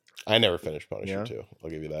 I never finished Punisher Yeah. too.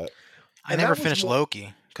 I'll give you that. I And never that was finished one-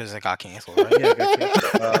 Loki because it got canceled. Right? Yeah, it got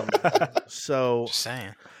canceled. So Just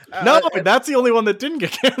saying. No, that's the only one that didn't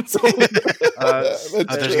get canceled. That's Oh, there's true.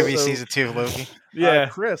 gonna be so- season 2 of Loki. Yeah.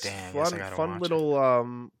 Chris, Damn, yes, I fun gotta fun watch it.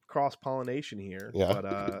 little cross pollination here. Yeah.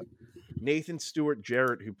 But Nathan Stewart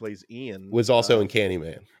Jarrett, who plays Ian, Was also in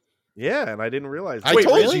Candyman. Yeah, and I didn't realize. I Wait,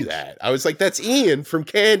 told really? you that. I was like, "That's Ian from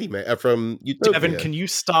Candyman from Utopia." Devin, can you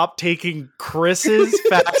stop taking Chris's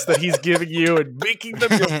facts that he's giving you and making them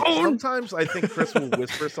your own? Sometimes I think Chris will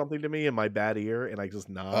whisper something to me in my bad ear, and I just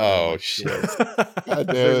nod. Oh, I'm like, shit. "Yeah." God damn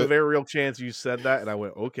There's a it. very real chance you said that, and I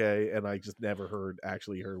went okay, and I just never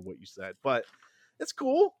actually heard what you said. But it's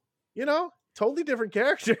cool, totally different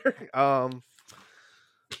character.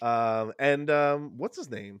 What's his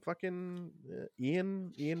name? Fucking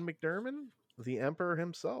Ian McDermott, the Emperor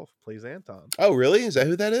himself, plays Anton. Oh, really? Is that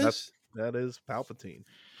who that is? That is Palpatine.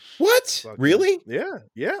 What? Fucking- Really? Yeah.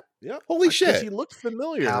 Holy 'Cause shit. He looked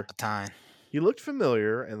familiar. Palpatine. He looked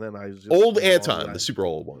familiar, and then I was just Old all Anton, that- the super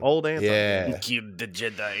old one. Old Anton. Yeah. Killed the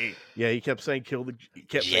Jedi. Yeah, he kept saying kill the. He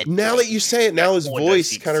kept saying, Now that you say it, now his More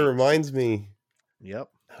voice than kind of 666. reminds me. Yep.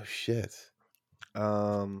 Oh shit.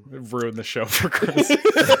 We've ruined the show for Chris.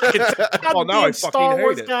 Well, now I fucking Star hate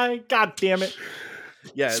Wars it. guy. God damn it.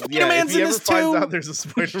 Yeah, Spider-Man's if he in ever this finds too. out there's a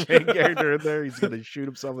Spider-Man character in there, he's gonna shoot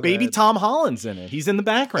himself in the Baby head. Tom Holland's in it. He's in the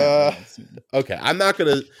background. Okay, I'm not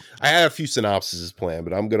gonna. I had a few synopses planned,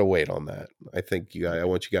 but I'm gonna wait on that. I think I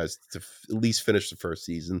want you guys to at least finish the first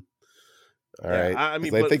season. All Yeah, right. I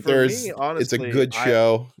mean, 'Cause I but think for there's. me, it's honestly, a good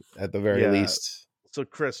show at the very Yeah. least. So,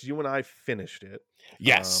 Chris, you and I finished it.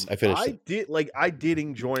 Yes, I finished it. I did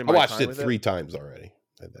enjoy. I My watched time it with 3 times already.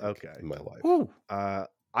 I think, Okay. in my life. Ooh.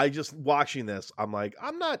 I just watching this. I'm like,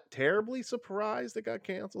 I'm not terribly surprised it got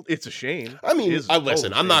canceled. It's a shame. I mean, It is a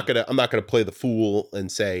listen. total I'm not shame. gonna play the fool and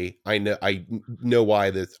say I know why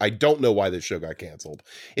this. I don't know why this show got canceled.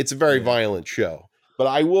 It's a very Yeah. violent show, but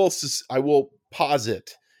I will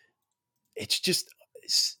posit it's just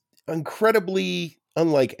incredibly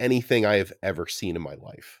unlike anything I have ever seen in my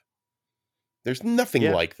life. There's nothing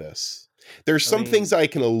Yeah. like this. There's I some mean- things I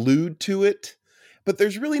can allude to it, but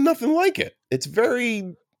there's really nothing like it. It's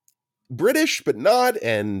very British, but not,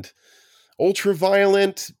 and ultra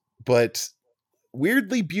violent, but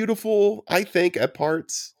weirdly beautiful, I think, at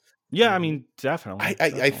parts. Yeah, I mean, definitely. I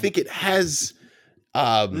definitely. think it has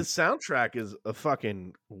The soundtrack is a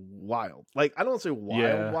fucking wild. Like, I don't say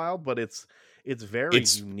Yeah. wild, but it's very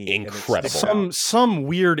It's unique. and it incredible. sticks out. some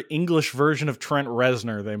weird English version of Trent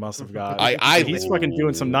Reznor they must have got. I He's fucking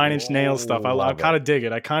doing some Nine Inch Nails stuff. I love kind of dig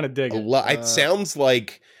it. I kind of dig it. it sounds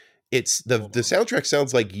like it's the soundtrack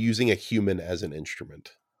sounds like using a human as an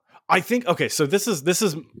instrument. I think okay. So this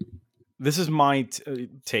is my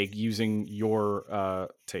take using your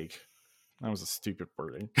take. That was a stupid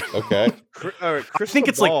wording. Okay. All right, I think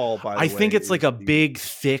it's like Ball, by the I think way, it's like is a the- big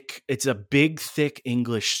thick. It's a big thick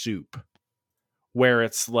English soup, where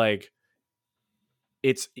it's like,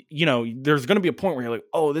 it's there's going to be a point where you're like,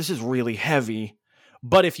 oh, this is really heavy,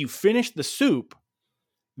 but if you finish the soup,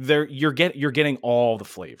 you're getting all the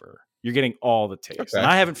flavor. You're getting all the taste. Okay. And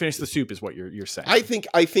I haven't finished the soup, is what you're saying. I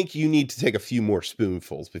think you need to take a few more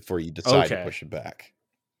spoonfuls before you decide to Okay. push it back.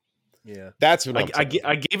 Yeah. That's what I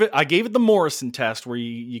gave it the Morrison test where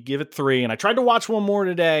you give it 3, and I tried to watch one more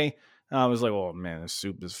today. I was like, oh man, this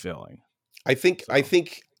soup is filling. I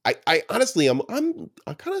honestly I'm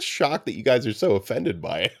kind of shocked that you guys are so offended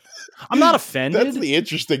by it. I'm not offended. That's the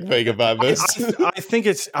interesting thing about this. I think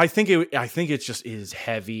it just is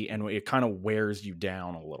heavy and it kind of wears you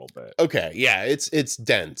down a little bit. Okay, yeah, it's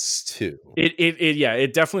dense too.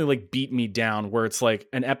 It definitely like beat me down where it's like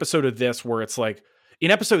an episode of this where it's like in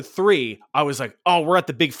episode 3 I was like, oh, we're at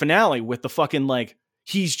the big finale with the fucking like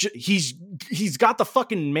he's got the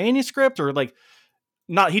fucking manuscript or like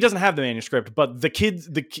not he doesn't have the manuscript, but the kids,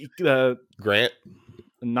 Grant,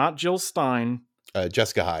 not Jill Stein,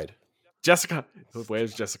 Jessica Hyde. Jessica.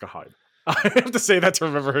 Where's Jessica Hyde? I have to say that to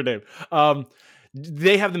remember her name.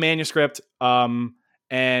 They have the manuscript.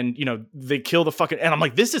 And they kill the fucking, and I'm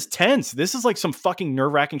like, this is tense. This is like some fucking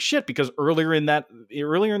nerve-wracking shit, because earlier in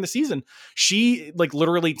the season, she like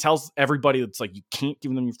literally tells everybody, it's like, you can't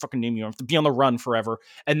give them your fucking name. You have to be on the run forever.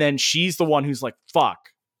 And then she's the one who's like, fuck.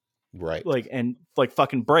 Right. Like, and like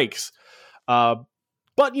fucking breaks. But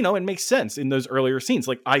it makes sense in those earlier scenes.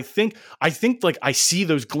 Like, I think like I see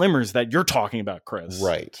those glimmers that you're talking about, Chris.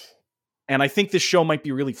 Right. And I think this show might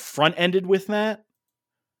be really front-ended with that.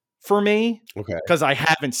 For me, okay, because I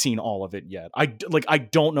haven't seen all of it yet. I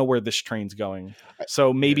don't know where this train's going.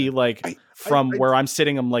 So maybe from where I'm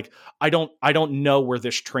sitting, I'm like, I don't know where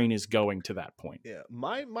this train is going to that point. Yeah,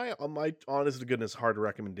 my honest to goodness hard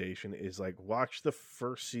recommendation is like watch the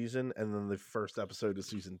first season and then the first episode of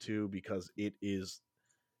season 2, because it is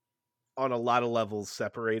on a lot of levels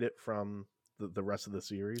separated from the rest of the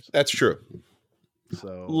series. That's true.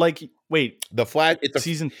 So, like, wait, it's a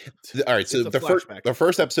season. All right, so the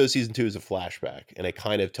first episode of season 2 is a flashback, and it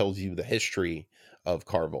kind of tells you the history of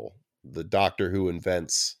Carvel, the doctor who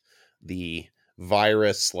invents the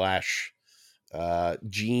virus /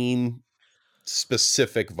 gene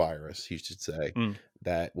specific virus, you should say,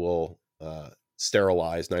 that will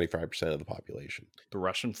sterilize 95% of the population. The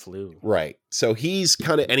Russian flu. Right. So he's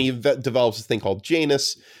kind of, and he develops this thing called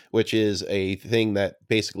Janus, which is a thing that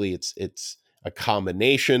basically it's a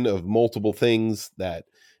combination of multiple things that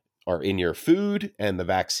are in your food and the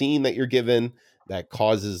vaccine that you're given that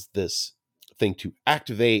causes this thing to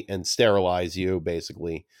activate and sterilize you,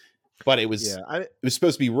 basically. But it was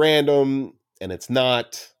supposed to be random, and it's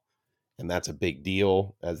not, and that's a big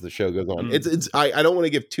deal as the show goes on. I don't want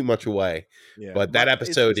to give too much away, but that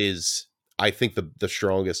episode is, I think, the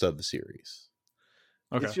strongest of the series.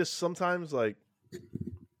 Okay. It's just sometimes like,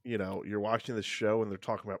 you're watching the show and they're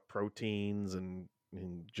talking about proteins and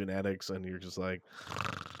genetics, and you're just like,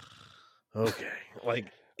 okay,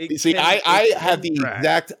 like. See, I have the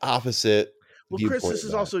exact opposite. Well, Chris, this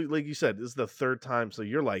is also, like you said, this is the third time, so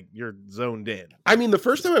you're zoned in. I mean, the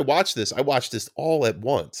first time I watched this all at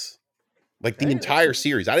once, like the entire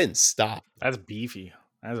series. I didn't stop. That's beefy.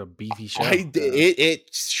 That's a beefy show.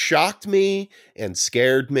 It shocked me and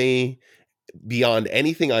scared me beyond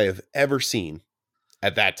anything I have ever seen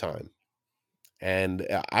at that time. And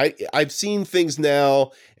I've seen things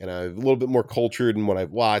now, and I'm a little bit more cultured in what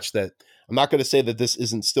I've watched, that I'm not going to say that this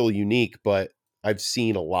isn't still unique, but I've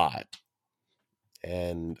seen a lot.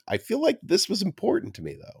 And I feel like this was important to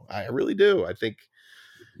me, though. I really do. I think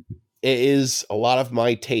it is a lot of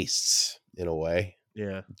my tastes in a way.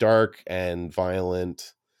 Yeah. Dark and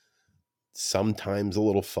violent, sometimes a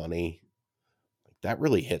little funny. That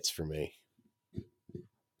really hits for me.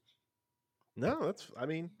 No,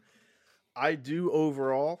 I do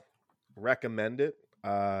overall recommend it.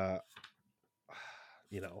 At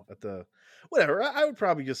the whatever, I would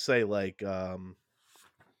probably just say like to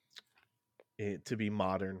be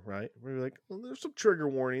modern, right? We're like, well, there's some trigger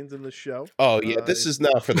warnings in the show. Oh yeah, this is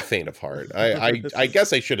not for the faint of heart. I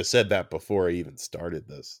guess I should have said that before I even started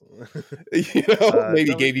this.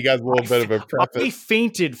 Maybe gave you guys a little bit of a preface. I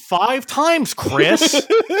fainted 5 times, Chris.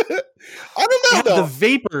 I don't know. The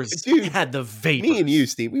vapors, dude. Had the vapors. Me and you,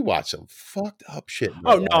 Steve, we watched some fucked up shit.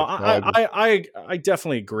 Oh no, I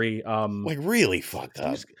definitely agree. Like really fucked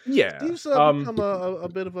up. Yeah. Steve's become a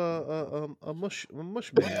bit of a mush man.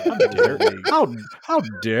 How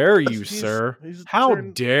dare you, sir? How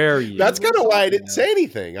dare you? That's kind of why I didn't say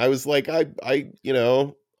anything. I was like, I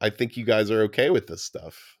think you guys are okay with this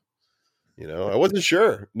stuff. I wasn't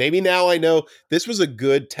sure. Maybe now I know this was a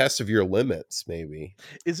good test of your limits. Maybe.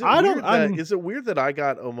 Is it weird that I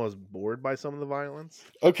got almost bored by some of the violence?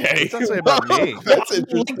 Okay. What's that say about me? That's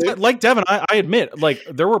interesting. Like Devin, I admit, like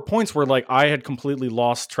there were points where like I had completely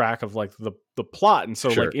lost track of like the plot, and so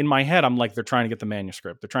like in my head, I'm like, they're trying to get the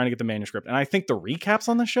manuscript. And I think the recaps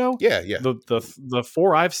on the show, the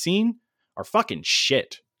 4 I've seen are fucking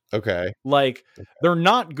shit. Okay. Like they're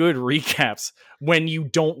not good recaps when you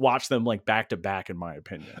don't watch them like back to back, in my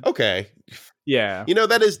opinion. Okay. Yeah.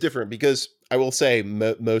 That is different, because I will say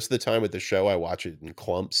most of the time with the show, I watch it in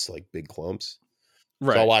clumps, like big clumps.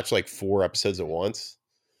 Right. So I'll watch like 4 episodes at once.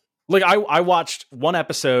 Like I watched 1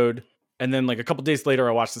 episode, and then like a couple days later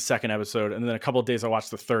I watched the 2nd episode, and then a couple of days I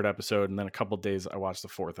watched the 3rd episode, and then a couple of days I watched the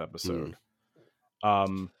 4th episode.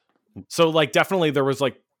 So like definitely there was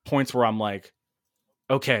like points where I'm like,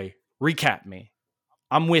 okay, recap me.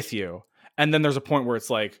 I'm with you. And then there's a point where it's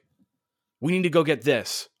like, we need to go get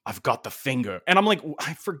this. I've got the finger. And I'm like,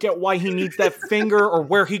 I forget why he needs that finger or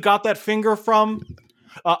where he got that finger from.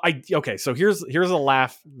 Okay, so here's a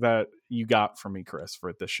laugh that you got from me, Chris,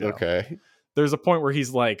 for this show. Okay. There's a point where he's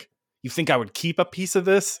like, you think I would keep a piece of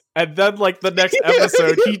this? And then like the next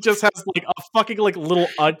episode, he just has like a fucking like little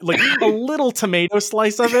like a little tomato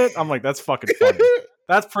slice of it. I'm like, that's fucking funny.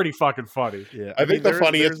 That's pretty fucking funny. Yeah, I think the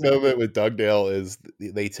funniest moment with Dugdale is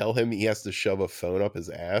they tell him he has to shove a phone up his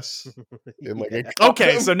ass. In like a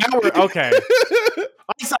Okay, so now we're okay.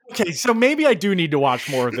 Okay, so maybe I do need to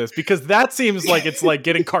watch more of this because that seems like it's like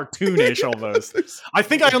getting cartoonish almost. I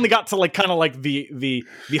think I only got to like kind of like the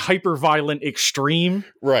hyper violent extreme.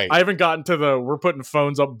 Right. I haven't gotten to the we're putting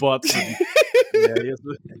phones up butts. And,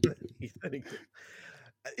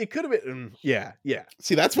 it could have been, yeah.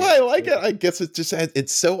 See, that's why I like it. I guess it just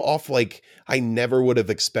it's so off. Like I never would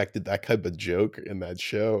have expected that type of joke in that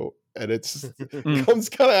show, and it comes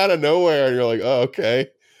kind of out of nowhere, and you're like, oh, okay,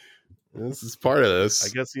 this is part of this. I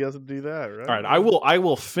guess he has to do that, right? all right, I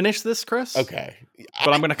will finish this, Chris. Okay,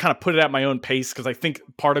 but I'm gonna kind of put it at my own pace because I think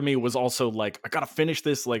part of me was also like I gotta finish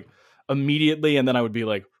this like immediately, and then I would be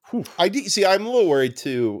like, whew. see. I'm a little worried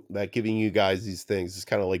too that giving you guys these things is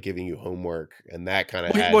kind of like giving you homework, and that kind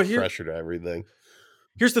of adds pressure to everything.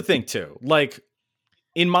 Here's the thing too, like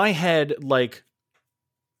in my head, like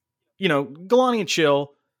Galani and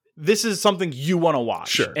Chill. This is something you want to watch,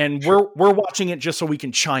 sure, and we're watching it just so we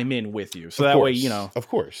can chime in with you. So that way, of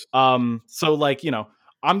course. So like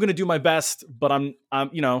I'm gonna do my best, but I'm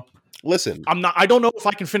Listen, I don't know if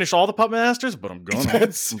I can finish all the Puppet Masters, but I'm gonna.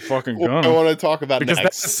 I'm fucking gonna. I want to talk about because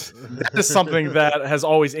next. that is something that has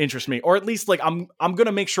always interested me, or at least like I'm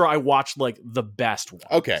gonna make sure I watch like the best ones.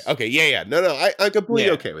 Okay, yeah. No, I'm completely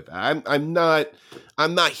okay with that.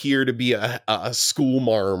 I'm not here to be a school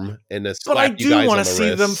marm and a. But I do want to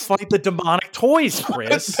see them fight the demonic toys,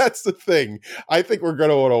 Chris. That's the thing. I think we're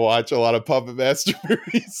gonna want to watch a lot of Puppet Master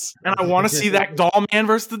movies, and I want to see that Doll Man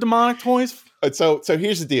versus the demonic toys. So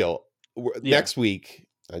here's the deal. Next week,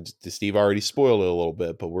 Steve already spoiled it a little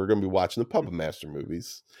bit, but we're going to be watching the Puppet Master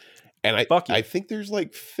movies, and I think there's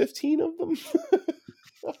like 15 of them.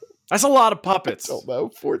 That's a lot of puppets. I don't know,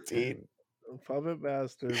 14 Puppet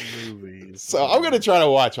Master movies. So I'm going to try to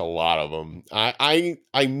watch a lot of them. I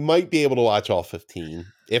might be able to watch all 15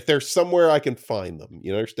 if there's somewhere I can find them.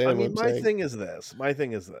 You understand? I mean, what I'm saying? My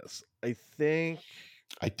thing is this. I think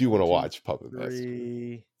I do want to watch Puppet Master.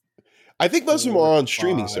 3, I think most of them are on 5.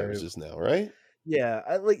 streaming services now, right? Yeah,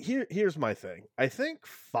 here's my thing. I think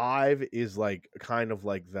 5 is like kind of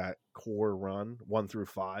like that core run 1 through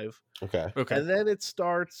 5. Okay. And then it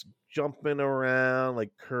starts jumping around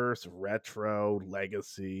like Curse, Retro,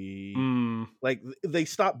 Legacy. Like they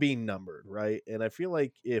stop being numbered, right? And I feel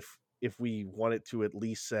like if we wanted to at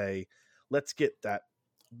least say, let's get that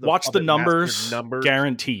watch the numbers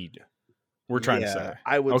guaranteed. We're trying to say.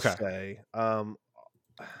 I would say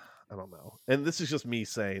I don't know. And this is just me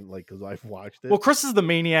saying, like, because I've watched it. Well, Chris is the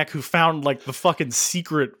maniac who found, like, the fucking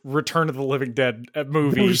secret Return of the Living Dead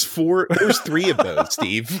movie. There's 3 of those,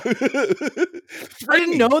 Steve. I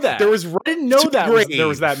didn't know that. There was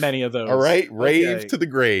that many of those. All right, rave to the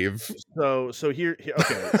grave. So here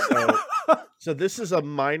okay. So this is a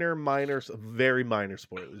very minor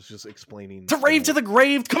spoiler. It's just explaining. To rave to the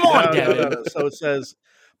grave? Come on, no. So it says,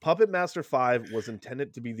 Puppet Master 5 was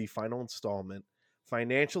intended to be the final installment.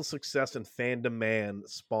 Financial success and fan demand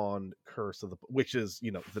spawned Curse of the, which is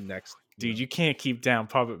the next. Dude, you can't keep down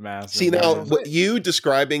Puppet Master. See, now what you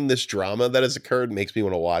describing this drama that has occurred makes me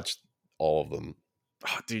want to watch all of them.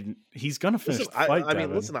 Oh, dude, he's gonna finish the fight.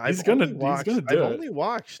 I've only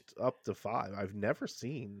watched up to 5. I've never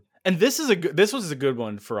seen. And this was a good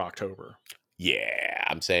one for October. Yeah,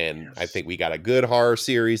 I'm saying I think we got a good horror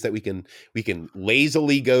series that we can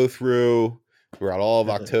lazily go through throughout all of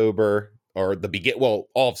October. Or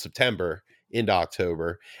all of September into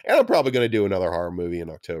October. And I'm probably going to do another horror movie in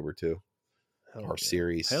October too. Horror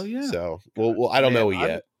series. Hell yeah. So, well, I don't know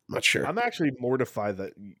yet. I'm not sure. I'm actually mortified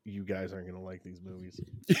that you guys aren't going to like these movies.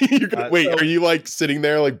 Are you like sitting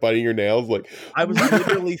there like biting your nails? Like I was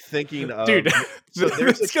literally thinking of, dude,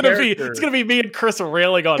 it's gonna be me and Chris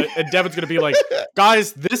railing on it, and Devin's gonna be like,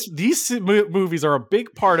 guys, these movies are a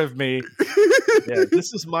big part of me. Yeah,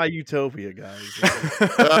 this is my utopia, guys.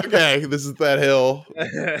 Okay, this is that hill.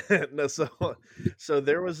 No, so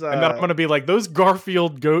there was. And then I'm gonna be like, those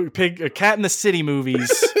Garfield Cat in the City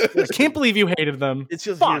movies. I can't believe you hated them. It's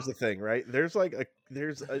just here's the thing, right? There's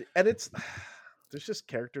just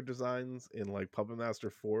character designs in like Puppet Master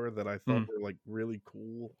 4 that I thought were like really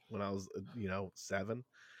cool when I was 7.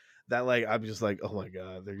 That like I'm just like, oh my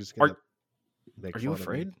god, they're just gonna make. Are you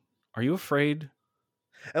afraid? Are you afraid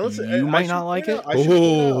And listen, You I might should not like point it. out- I should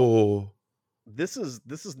point out, Oh, this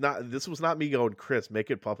was not me going, Chris,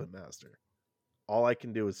 make it Puppet Master. All I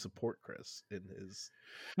can do is support Chris in his.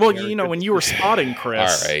 Well, very you know, good when you were decision. spotting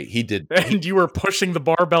Chris, all right. He did. and you were pushing the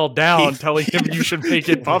barbell down, telling him you should make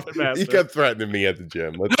it Puppet He Master. kept threatening me at the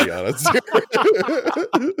gym. Let's be honest.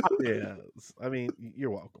 Yeah, I mean,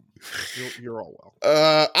 you're welcome. You're all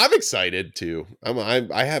welcome. I'm excited too. I want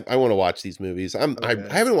to watch these movies. I Okay.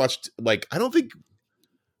 haven't watched, like, I don't think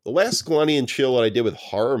the last Galani and Chill that I did with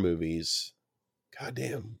horror movies. God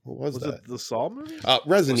damn, what was Was that? it the Saw movie?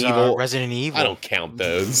 Resident Was, Evil. Resident Evil. I don't count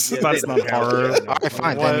those. Yeah, That's they not don't count horror. that. All right,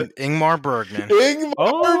 fine. What? Then Ingmar Bergman. Ingmar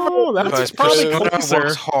Oh, that's Because probably Persona closer.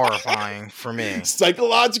 was horrifying for me.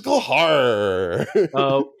 Psychological horror.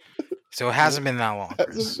 Oh, So it hasn't been that long.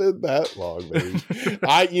 Hasn't Chris. been that long,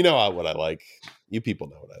 baby. You know what I like. You people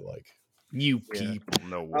know what I like. you Yeah. people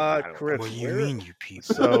know what I like. Chris, What do you where- mean, you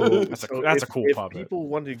people? So That's a so that's a if- cool if puppet. people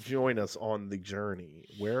want to join us on the journey,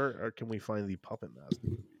 where can we find the Puppet Master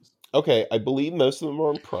movies? Okay, I believe most of them are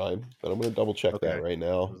on Prime, but I'm going to double check Okay. that right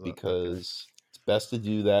now Okay. because it's best to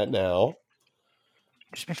do that now.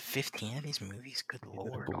 There's been 15 of these movies. Good I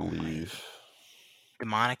lord. believe.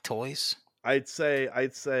 Demonic toys. I'd say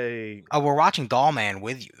Oh, we're watching Doll Man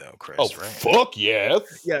with you though, Chris. Oh, right? fuck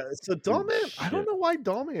yes. yeah. So Dollman, I don't shit. know why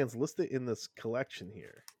Dollman's listed in this collection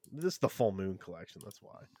here. This is the Full Moon collection. That's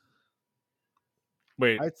why.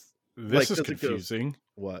 Wait, I this is 'cause it goes- confusing.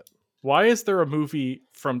 what? Why is there a movie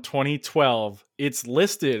from 2012? It's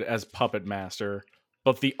listed as Puppet Master,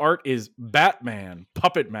 but the art is Batman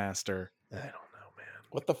Puppet Master. I don't know, man.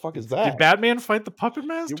 What the fuck is Did that? Batman fight the Puppet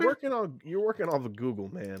Master? You're working off of Google,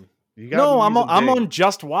 man. You gotta No, be I'm using I'm Bing. on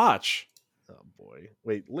Just Watch. Oh boy,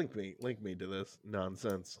 wait, link me to this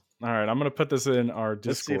nonsense. All right, I'm gonna put this in our Let's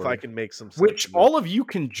see Discord. if I can make some sense. Which of all of you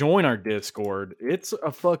can join our Discord. It's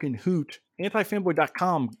a fucking hoot.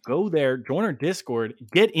 Antifanboy.com. Go there, join our Discord,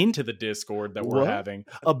 get into the Discord that we're What? having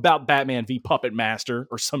about Batman v Puppet Master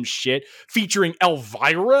or some shit featuring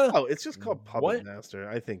Elvira. Oh, it's just called Puppet What? Master.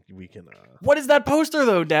 I think we can. What is that poster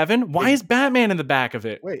though, Devin? Why It- is Batman in the back of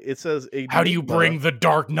it? Wait, it says How do you Enigma. bring the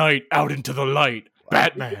Dark Knight out into the light? I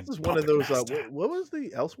think Batman. This is one of Puppet those. Master. What was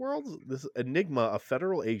the Elseworlds? This Enigma, a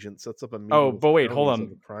federal agent, sets up a meeting. Oh, with but wait, hold families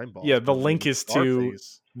on. of the crime boss Yeah, the named link is to-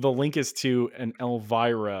 Scarface. The link is to an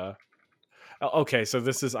Elvira. Okay, so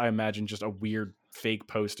this is, I imagine, just a weird fake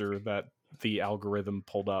poster that the algorithm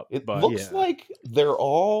pulled up. It but looks Yeah. like they're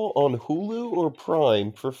all on Hulu or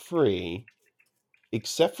Prime for free,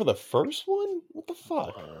 except for the first one. What the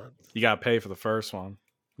fuck? you gotta pay for the first one.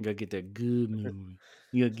 You gotta get that good movie.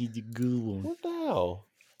 You gotta get the good one. What the hell?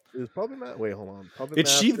 Is Puppet Master? Wait, hold on. Puppet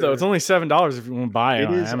It's cheap though. It's Master- only $7 if you want to buy it, It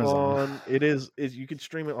on is Amazon. on. It is. You can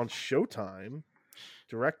stream it on Showtime,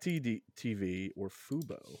 DirecTV, or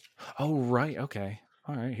Fubo. Oh right, okay.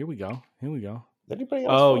 All right, here we go. Here we go. Anybody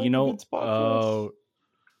else Oh, find you a know. good spot for us? Oh.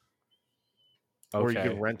 Or you Okay.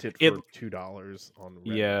 can rent it It- for $2 on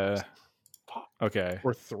Redbox. Yeah. Okay.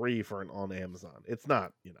 or $3 on Amazon. It's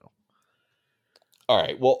not, All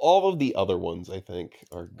right. Well, all of the other ones I think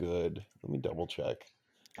are good. Let me double check.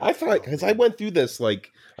 I thought because I went through this like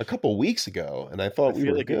a couple weeks ago, and I I thought we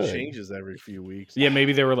feel were like good. it changes every few weeks. Yeah,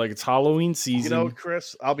 maybe they were like, it's Halloween season. You know,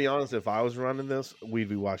 Chris, I'll be honest, if I was running this, we'd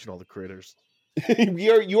be watching all the critters. you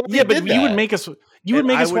already yeah, but did you would that. make us. You would And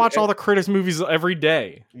make I us would- watch all the Critters movies every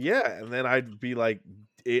day. Yeah, and then I'd be like,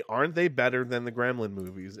 aren't they better than the Gremlin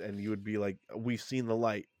movies? And you would be like, we've seen the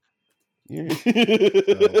light. You're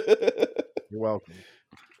You're welcome.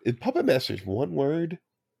 Is Puppet Master's one word?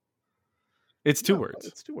 It's 2 No, words.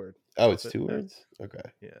 It's 2 words. Oh, it's Puppet 2 Master. words. Okay.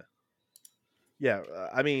 Yeah. Yeah,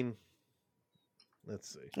 I mean,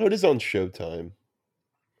 let's see. Oh, it is on Showtime.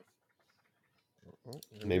 Oh,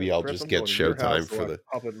 there Maybe you go. I'll Chris, just I'm get going to your Showtime house to for watch the-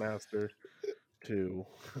 Puppet Master 2.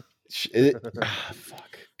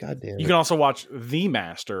 Fuck. God damn it. You can also watch The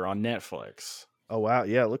Master on Netflix. Oh wow,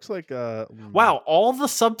 yeah, it looks like Wow, all the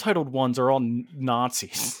subtitled ones are all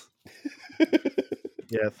Nazis.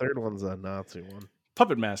 Yeah, third one's a Nazi one.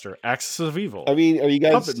 Puppet Master, Axis of Evil. I mean, are you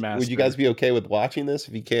guys? Puppet Would you guys Master. be okay with watching this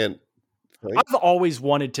if you can't? Like? I've always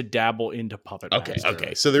wanted to dabble into Puppet Okay. Master.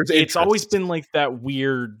 Okay. So there's. It's always interest. been like that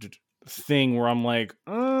weird thing where I'm like,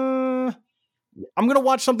 I'm gonna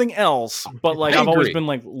watch something else, but like I I've always agree. been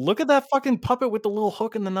like, look at that fucking puppet with the little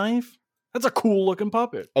hook and the knife. That's a cool looking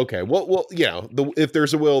puppet. Okay. Well, if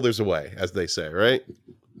there's a will, there's a way, as they say, right?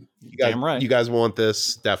 You guys, Damn right. You guys want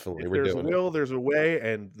this? Definitely, If we're there's a doing will, there's a way,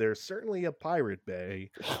 and there's certainly a pirate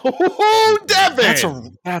bay. it. Oh,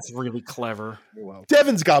 Devin! That's really clever. You're welcome.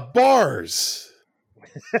 Devin's got bars.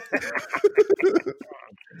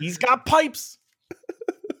 He's got pipes.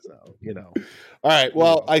 So, you know. All right.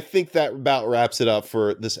 Well, I think that about wraps it up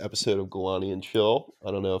for this episode of Galani and Chill.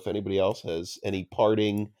 I don't know if anybody else has any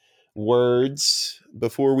parting words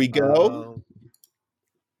before we go.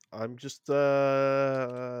 I'm just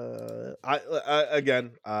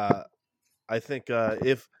again I think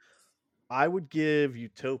if I would give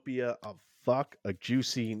Utopia a fuck, a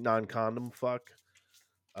juicy non-condom fuck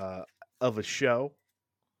of a show,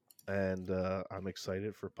 and I'm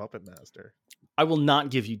excited for Puppet Master. I will not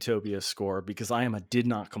give Utopia a score because I am a did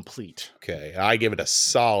not complete. Okay. I give it a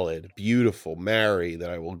solid, beautiful Mary that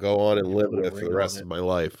I will go on and live Put a with for ring the on rest it. of my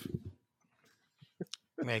life.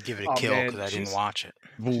 I'm gonna give it a Oh, kill man, because I didn't she's- watch it.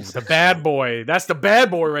 Ooh, the bad boy. That's the bad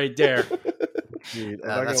boy right there. Dude, I'm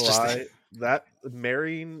Uh, not that's gonna just- lie. That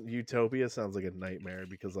marrying Utopia sounds like a nightmare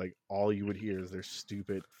because like all you would hear is their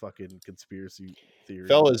stupid fucking conspiracy theories.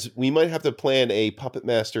 Fellas, we might have to plan a Puppet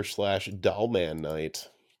Master / Dollman night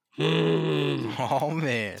Oh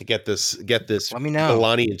man, to get this let me know.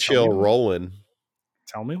 Galani and Chill me more. rolling.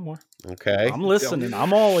 Tell me more. Okay. I'm listening.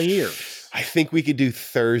 I'm all ears. I think we could do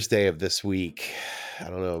Thursday of this week. I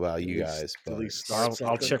don't know about you At least- guys, at but least I'll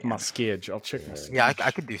something. check my schedule. I'll check my schedule. Yeah,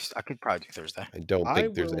 I could do. I could probably do Thursday. I don't I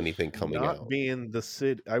think there's will anything coming not out. be in the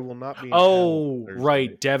city. I will not be. In Oh, town right.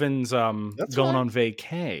 Thursday. Devin's That's going fine. on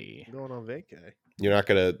vacay. I'm going on vacay. You're not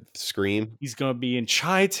gonna scream? He's gonna be in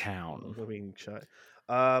Chi Town. I'm being Chi.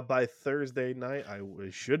 By Thursday night,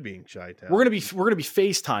 should be in Chi Town. We're gonna be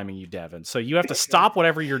FaceTiming you, Devin. So you have to stop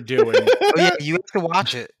whatever you're doing. Oh yeah, you have to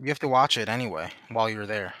watch it. You have to watch it anyway while you're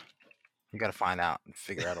there. You got to find out and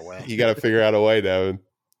figure out a way. You got to figure out a way, Devin.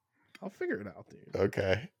 I'll figure it out, dude.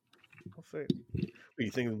 Okay. I'll figure. You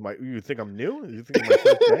think I'm new? You think it's my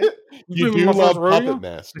first day? You This do is my love first rodeo? Puppet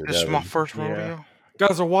Master, This is my Devin. first Yeah. rodeo.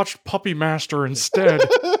 Guys, I watched Puppy Master instead.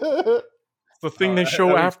 The thing they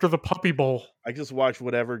show after the Puppy Bowl. I just watch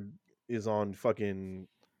whatever is on fucking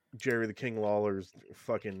Jerry the King Lawler's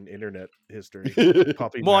fucking internet history.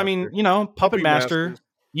 Puppy Well, I Master. mean, you know, Puppet Puppy Master. Masters.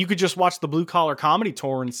 You could just watch the Blue Collar Comedy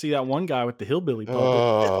Tour and see that one guy with the hillbilly puppet.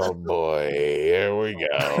 Oh boy, here we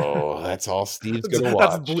go. That's all Steve's gonna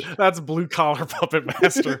watch. That's Blue Collar Puppet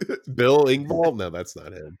Master. Bill Engvall? No, that's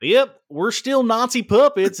not him. Yep, we're still Nazi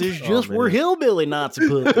puppets. It's Oh, just we're man. hillbilly Nazi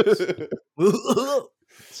puppets.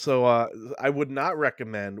 So I would not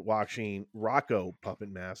recommend watching Rocco Puppet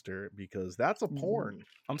Master because that's a porn.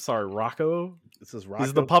 I'm sorry, Rocco. It says Rocco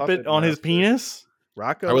Is the puppet on his Master. penis?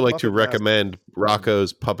 Rocco. I would like to Puppet Master. recommend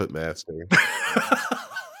Rocco's Puppet Master.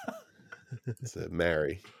 It's a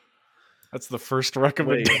Mary. That's the first Wait,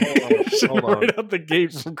 recommendation hold on. right out the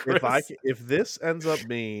gate from Chris. If this ends up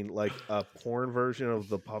being like a porn version of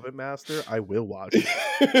the Puppet Master, I will watch it.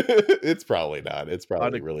 It's probably not. It's probably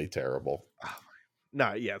I'd- really terrible.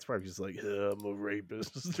 Nah, yeah, it's probably just like I'm a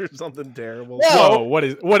rapist or something terrible. Well- Whoa,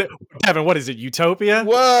 what Kevin, what is it? Utopia?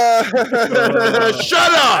 What?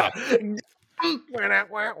 Shut up!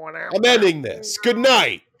 I'm ending this. Good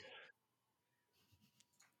night.